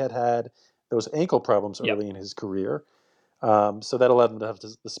because he had those ankle problems Yep. early in his career. So that allowed him to have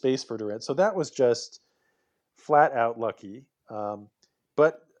the space for Durant. So that was just flat out lucky.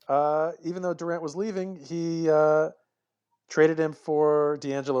 But even though Durant was leaving, he traded him for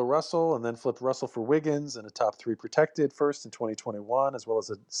D'Angelo Russell and then flipped Russell for Wiggins and a top 3 protected first in 2021, as well as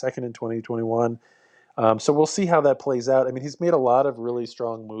a second in 2021. So we'll see how that plays out. I mean, he's made a lot of really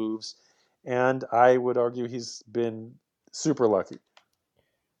strong moves, and I would argue he's been super lucky.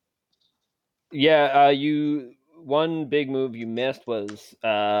 Yeah. One big move you missed was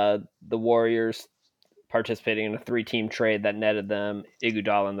the Warriors participating in a 3-team trade that netted them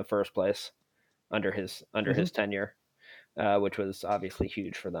Iguodala in the first place under his tenure, which was obviously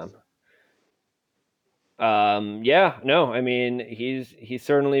huge for them. Yeah, no, I mean he's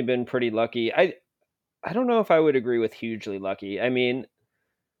certainly been pretty lucky. I don't know if I would agree with hugely lucky. I mean,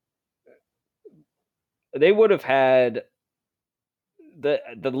 they would have had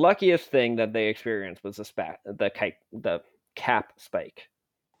the luckiest thing that they experienced was the cap spike.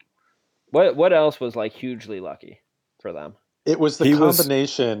 What else was like hugely lucky for them? It was the He was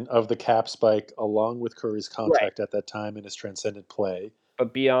combination of the cap spike along with Curry's Right. contract at that time and his transcendent play.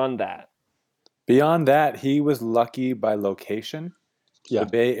 But beyond that, beyond that, he was lucky by location. The Yeah.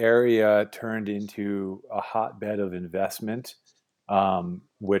 Bay Area turned into a hotbed of investment,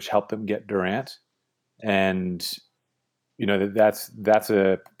 which helped them get Durant. And that's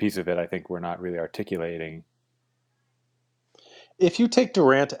a piece of it I think we're not really articulating. If you take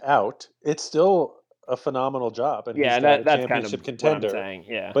Durant out, it's still a phenomenal job, and he's yeah, got a that's kind of championship what I'm contender, saying.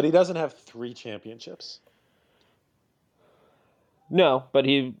 Yeah. but he doesn't have 3 championships. No, but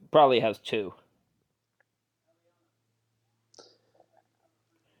he probably has 2.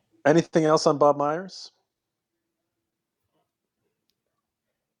 Anything else on Bob Myers?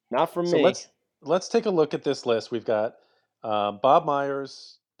 Not from So me. let's take a look at this list. We've got Bob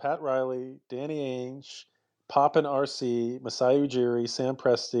Myers, Pat Riley, Danny Ainge, Poppin RC, Masai Ujiri, Sam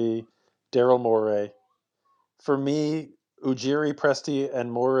Presti, Daryl Morey. For me, Ujiri, Presti,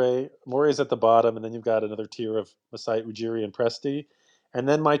 and Morey. Morey's at the bottom, and then you've got another tier of Masai Ujiri and Presti. And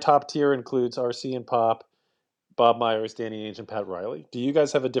then my top tier includes RC and Pop, Bob Myers, Danny Ainge, and Pat Riley. Do you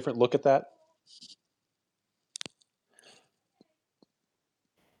guys have a different look at that?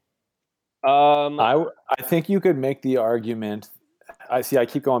 I think you could make the argument. I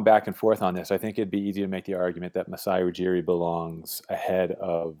keep going back and forth on this. I think it'd be easy to make the argument that Masai Ujiri belongs ahead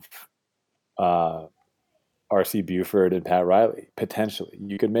of RC Buford and Pat Riley. Potentially,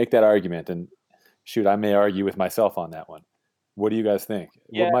 you could make that argument, and shoot, I may argue with myself on that one. What do you guys think?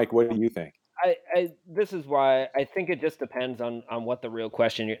 Yeah. Mike, what do you think? This is why I think it just depends on what the real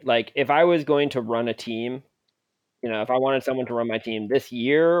question. Like, if I was going to run a team, if I wanted someone to run my team this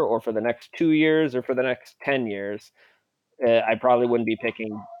year or for the next 2 years or for the next 10 years, I probably wouldn't be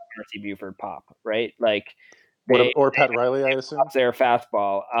picking RC Buford Pop, right? Like, or Pat Riley, I assume. Their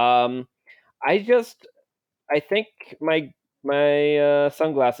fastball. I think my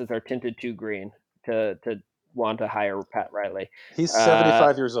sunglasses are tinted too green to want to hire Pat Riley. He's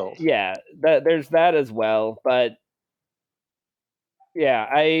 75 years old. Yeah, there's that as well. But yeah,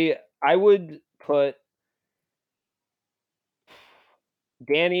 I would put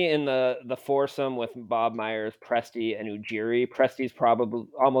Danny in the foursome with Bob Myers, Presti, and Ujiri. Presti's probably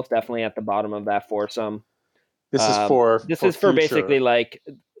almost definitely at the bottom of that foursome. This is for basically like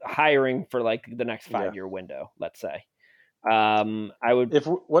hiring for like the next 5-year window, let's say. What if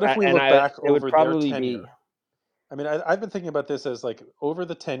we look back over their tenure? I mean, I've been thinking about this as like over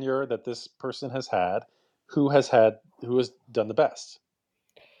the tenure that this person has had, who has done the best,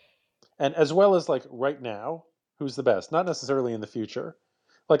 and as well as like right now, who's the best? Not necessarily in the future.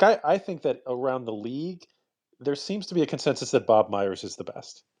 Like I think that around the league, there seems to be a consensus that Bob Myers is the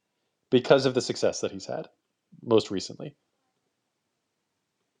best because of the success that he's had most recently.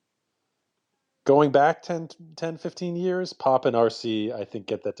 Going back 10, 15 years, Pop and RC, I think,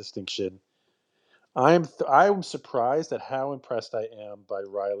 get that distinction. I'm surprised at how impressed I am by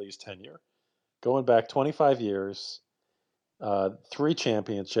Riley's tenure. Going back 25 years, 3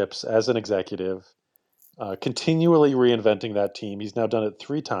 championships as an executive, continually reinventing that team. He's now done it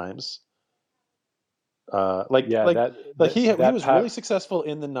 3 times. He was really successful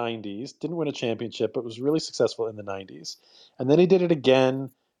in the 90s, didn't win a championship, but was really successful in the 90s. And then he did it again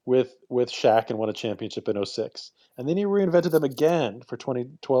with Shaq and won a championship in 06. And then he reinvented them again for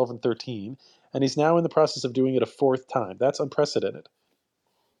 2012 and 13. And he's now in the process of doing it a 4th time. That's unprecedented.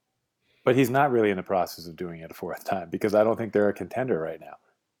 But he's not really in the process of doing it a 4th time because I don't think they're a contender right now.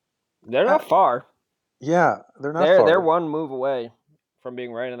 They're not far. Yeah, they're not far. They're one move away from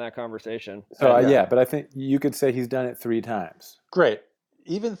being right in that conversation. So but I think you could say he's done it 3 times. Great.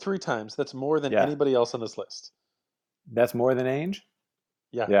 Even 3 times, that's more than anybody else on this list. That's more than Ainge?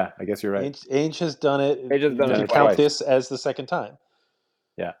 Yeah. Yeah, I guess you're right. Ainge has done it. Ainge has done it count twice. This as the 2nd time.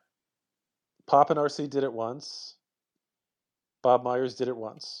 Yeah. Pop and RC did it once. Bob Myers did it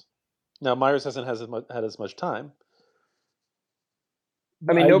once. Now, Myers hasn't had as much time.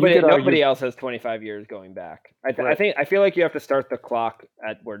 I mean, nobody else has 25 years going back. I feel like you have to start the clock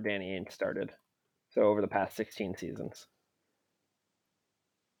at where Danny Ainge started. So over the past 16 seasons.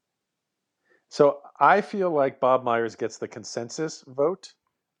 So I feel like Bob Myers gets the consensus vote.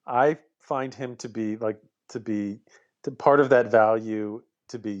 I find him to be part of that value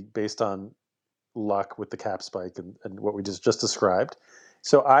to be based on luck with the cap spike and what we just described.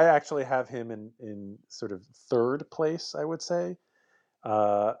 So I actually have him in sort of 3rd place, I would say.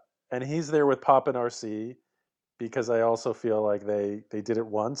 And he's there with Pop and RC because I also feel like they did it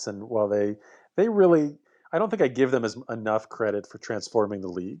once, and while they really, I don't think I give them enough credit for transforming the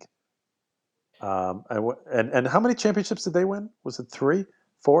league. And how many championships did they win? Was it 3,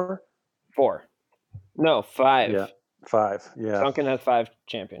 4? 4. No, 5. Yeah, 5. Yeah. Duncan has 5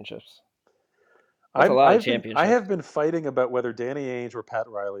 championships. That's a lot of championships. I have been fighting about whether Danny Ainge or Pat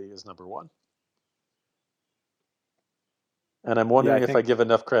Riley is number 1. And I'm wondering if I give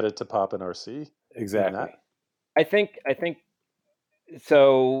enough credit to Pop and RC. Exactly. I think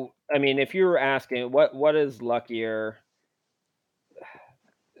so. I mean, if you were asking what is luckier,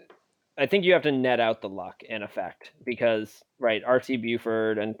 I think you have to net out the luck in effect because RC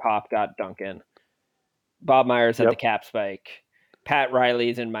Buford and Pop got Duncan. Bob Myers had the cap spike. Pat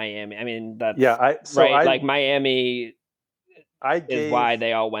Riley's in Miami. I mean, that's Miami is why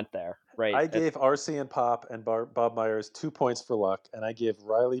they all went there. Right. I gave RC and Pop and Bob Myers 2 points for luck, and I gave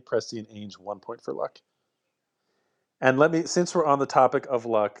Riley, Presti, and Ainge 1 point for luck. And since we're on the topic of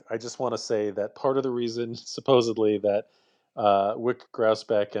luck, I just want to say that part of the reason, supposedly, that Wick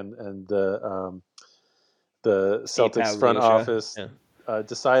Grousbeck and the Celtics front office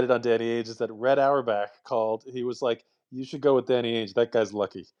decided on Danny Ainge is that Red Auerbach called. He was like, You should go with Danny Ainge. That guy's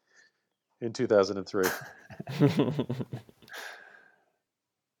lucky in 2003.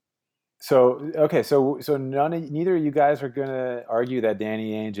 So okay, so neither of you guys are gonna argue that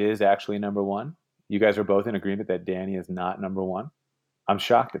Danny Ainge is actually number one. You guys are both in agreement that Danny is not number one. I'm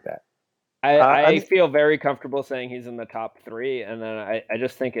shocked at that. I I'm feel very comfortable saying he's in the top three, and then I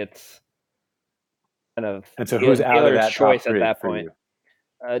just think it's kind of And so who's out of dealer's that top choice at three that for point. you?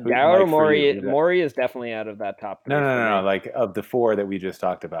 Daryl Mike, for you? Morey Morey is definitely out of that top No, three no, for no, no. me. Like of the four that we just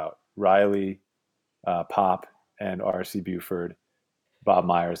talked about, Riley, Pop, and R.C. Buford, Bob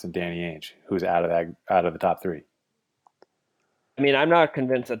Myers, and Danny Ainge. Who's out of the top three? I mean, I'm not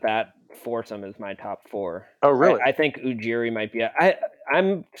convinced that foursome is my top four. Oh, really? I think Ujiri might be.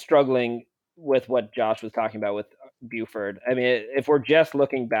 I'm struggling with what Josh was talking about with Buford. I mean, if we're just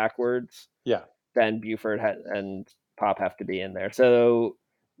looking backwards, Yeah. then Buford and Pop have to be in there. So,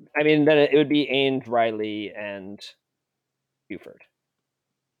 I mean, then it would be Ainge, Riley, and Buford.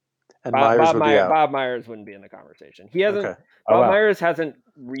 And Myers would be out. Bob Myers wouldn't be in the conversation. He hasn't. Okay. Oh Bob wow. Myers hasn't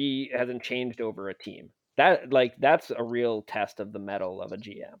changed over a team. That's a real test of the mettle of a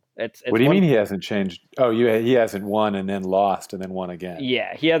GM. It's What do you one. mean he hasn't changed? Oh, he hasn't won and then lost and then won again.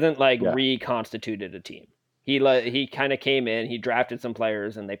 Yeah, he hasn't Yeah. reconstituted a team. He kind of came in, he drafted some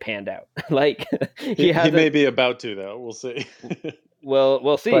players, and they panned out. He may be about to, though. We'll see.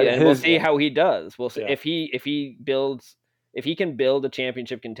 We'll see, But and we'll see how he does. We'll see Yeah. if he can build a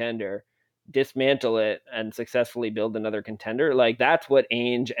championship contender, dismantle it, and successfully build another contender. Like that's what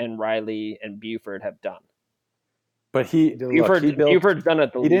Ainge and Riley and Buford have done. But Buford's done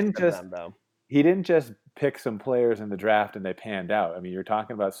it the he least didn't of just them, though. he didn't just pick some players in the draft and they panned out. I mean, you're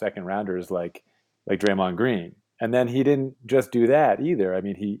talking about second rounders like Draymond Green, and then he didn't just do that either. I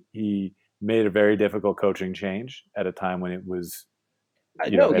mean, he made a very difficult coaching change at a time when it was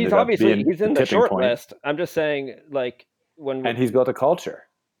No, he's ended up obviously being he's the in the tipping short point, list. I'm just saying, like and he's built a culture.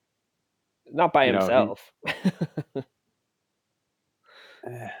 not by He himself.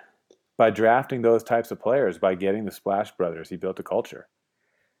 by drafting those types of players, by getting the Splash Brothers, he built a culture.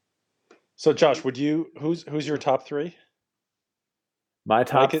 So, Josh, who's your top three? My Mike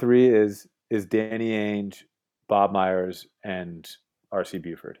top it. three is Danny Ainge, Bob Myers, and R.C.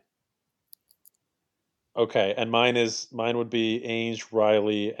 Buford. Okay, and mine would be Ainge,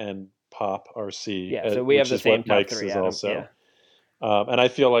 Riley, and Pop RC, Yeah, so we have which the is same what top Mike's three, is Adam. Yeah. also. And I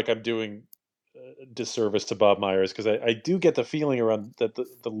feel like I'm doing disservice to Bob Myers because I do get the feeling around that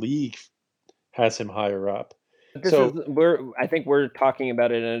the league has him higher up. But So I think we're talking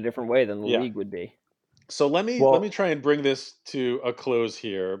about it in a different way than the yeah. league would be. So let me Well, try and bring this to a close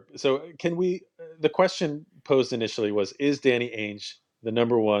here. So can we? The question posed initially was: Is Danny Ainge the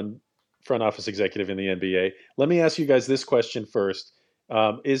number one front office executive in the NBA? Let me ask you guys this question first: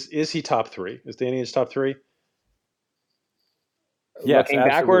 Is he top three? Is Danny Ainge top three? yes, Looking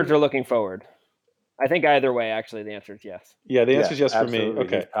backwards absolutely. or looking forward? I think either way, actually, the answer is yes. Yeah, the answer is Yes, yes for me. absolutely.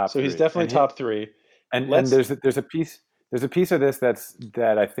 He's Okay, top so he's three, definitely top three. and Let's. there's a piece of this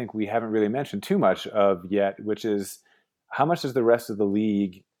that I think we haven't really mentioned too much of yet, which is how much does the rest of the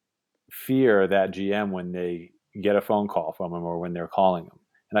league fear that GM when they get a phone call from him or when they're calling him?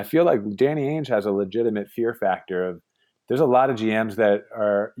 And I feel like Danny Ainge has a legitimate fear factor of there's a lot of GMs that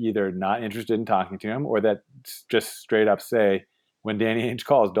are either not interested in talking to him or that just straight up say when Danny Ainge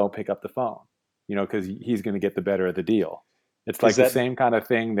calls, don't pick up the phone, because he's going to get the better of the deal. It's Is like the that? same kind of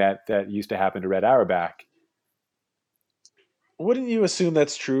thing that used to happen to Red Auerbach. Wouldn't you assume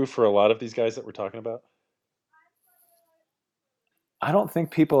that's true for a lot of these guys that we're talking about? I don't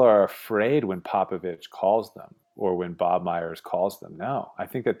think people are afraid when Popovich calls them or when Bob Myers calls them. No, I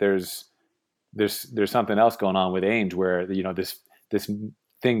think that there's something else going on with Ainge where this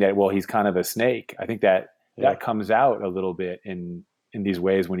thing that he's kind of a snake. I think that Yeah. that comes out a little bit in these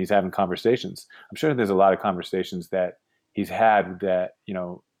ways when he's having conversations. I'm sure there's a lot of conversations that he's had that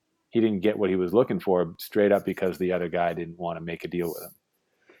he didn't get what he was looking for straight up because the other guy didn't want to make a deal with him.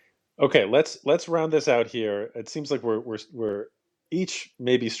 Okay, let's round this out here. It seems like we're each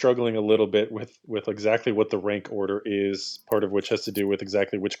maybe struggling a little bit with exactly what the rank order is, part of which has to do with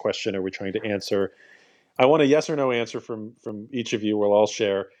exactly which question are we trying to answer. I want a yes or no answer from each of you. We'll all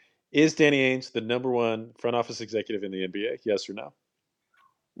share. Is Danny Ainge the number one front office executive in the NBA? Yes or no?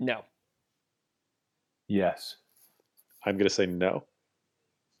 No. Yes. I'm going to say no.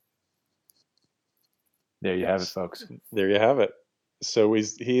 There you have it, folks. There you have it. So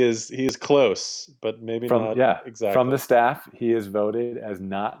he is close, but maybe not From exactly. the staff, he is voted as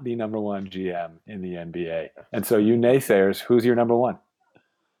not the number one GM in the NBA. And so you naysayers, who's your number one?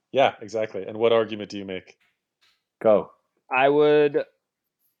 Yeah, exactly. And what argument do you make? Go. I would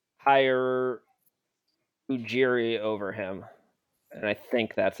hire Ujiri over him, and I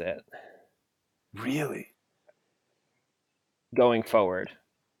think that's it. Really? Going forward.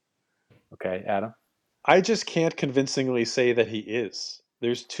 Okay, Adam. I just can't convincingly say that he is.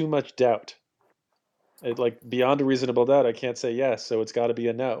 There's too much doubt. Like beyond a reasonable doubt, I can't say yes, so it's got to be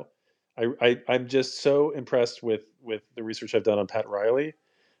a no. I'm just so impressed with the research I've done on Pat Riley.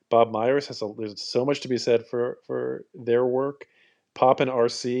 Bob Myers there's so much to be said for their work. Pop and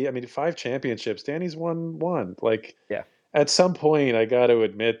RC, I mean, 5 championships. Danny's won one. Like Yeah. at some point, I got to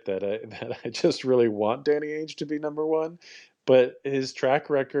admit that I just really want Danny Ainge to be number one, but his track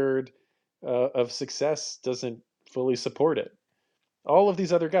record of success doesn't fully support it. All of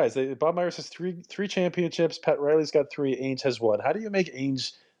these other guys, Bob Myers has three championships. Pat Riley's got three. Ainge has one. How do you make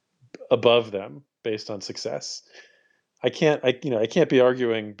Ainge above them based on success? I can't be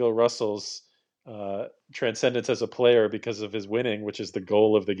arguing Bill Russell's transcendence as a player because of his winning, which is the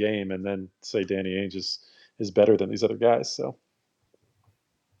goal of the game, and then say Danny Ainge is better than these other guys. So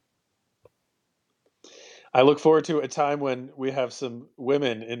I look forward to a time when we have some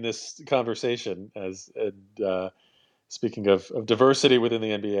women in this conversation. Speaking of diversity within the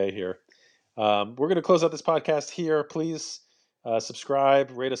NBA here, we're going to close out this podcast here. Please subscribe,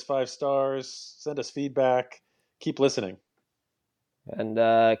 rate us 5 stars, send us feedback, keep listening. And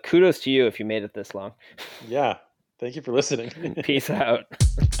kudos to you if you made it this long. Yeah. Thank you for listening. Peace out.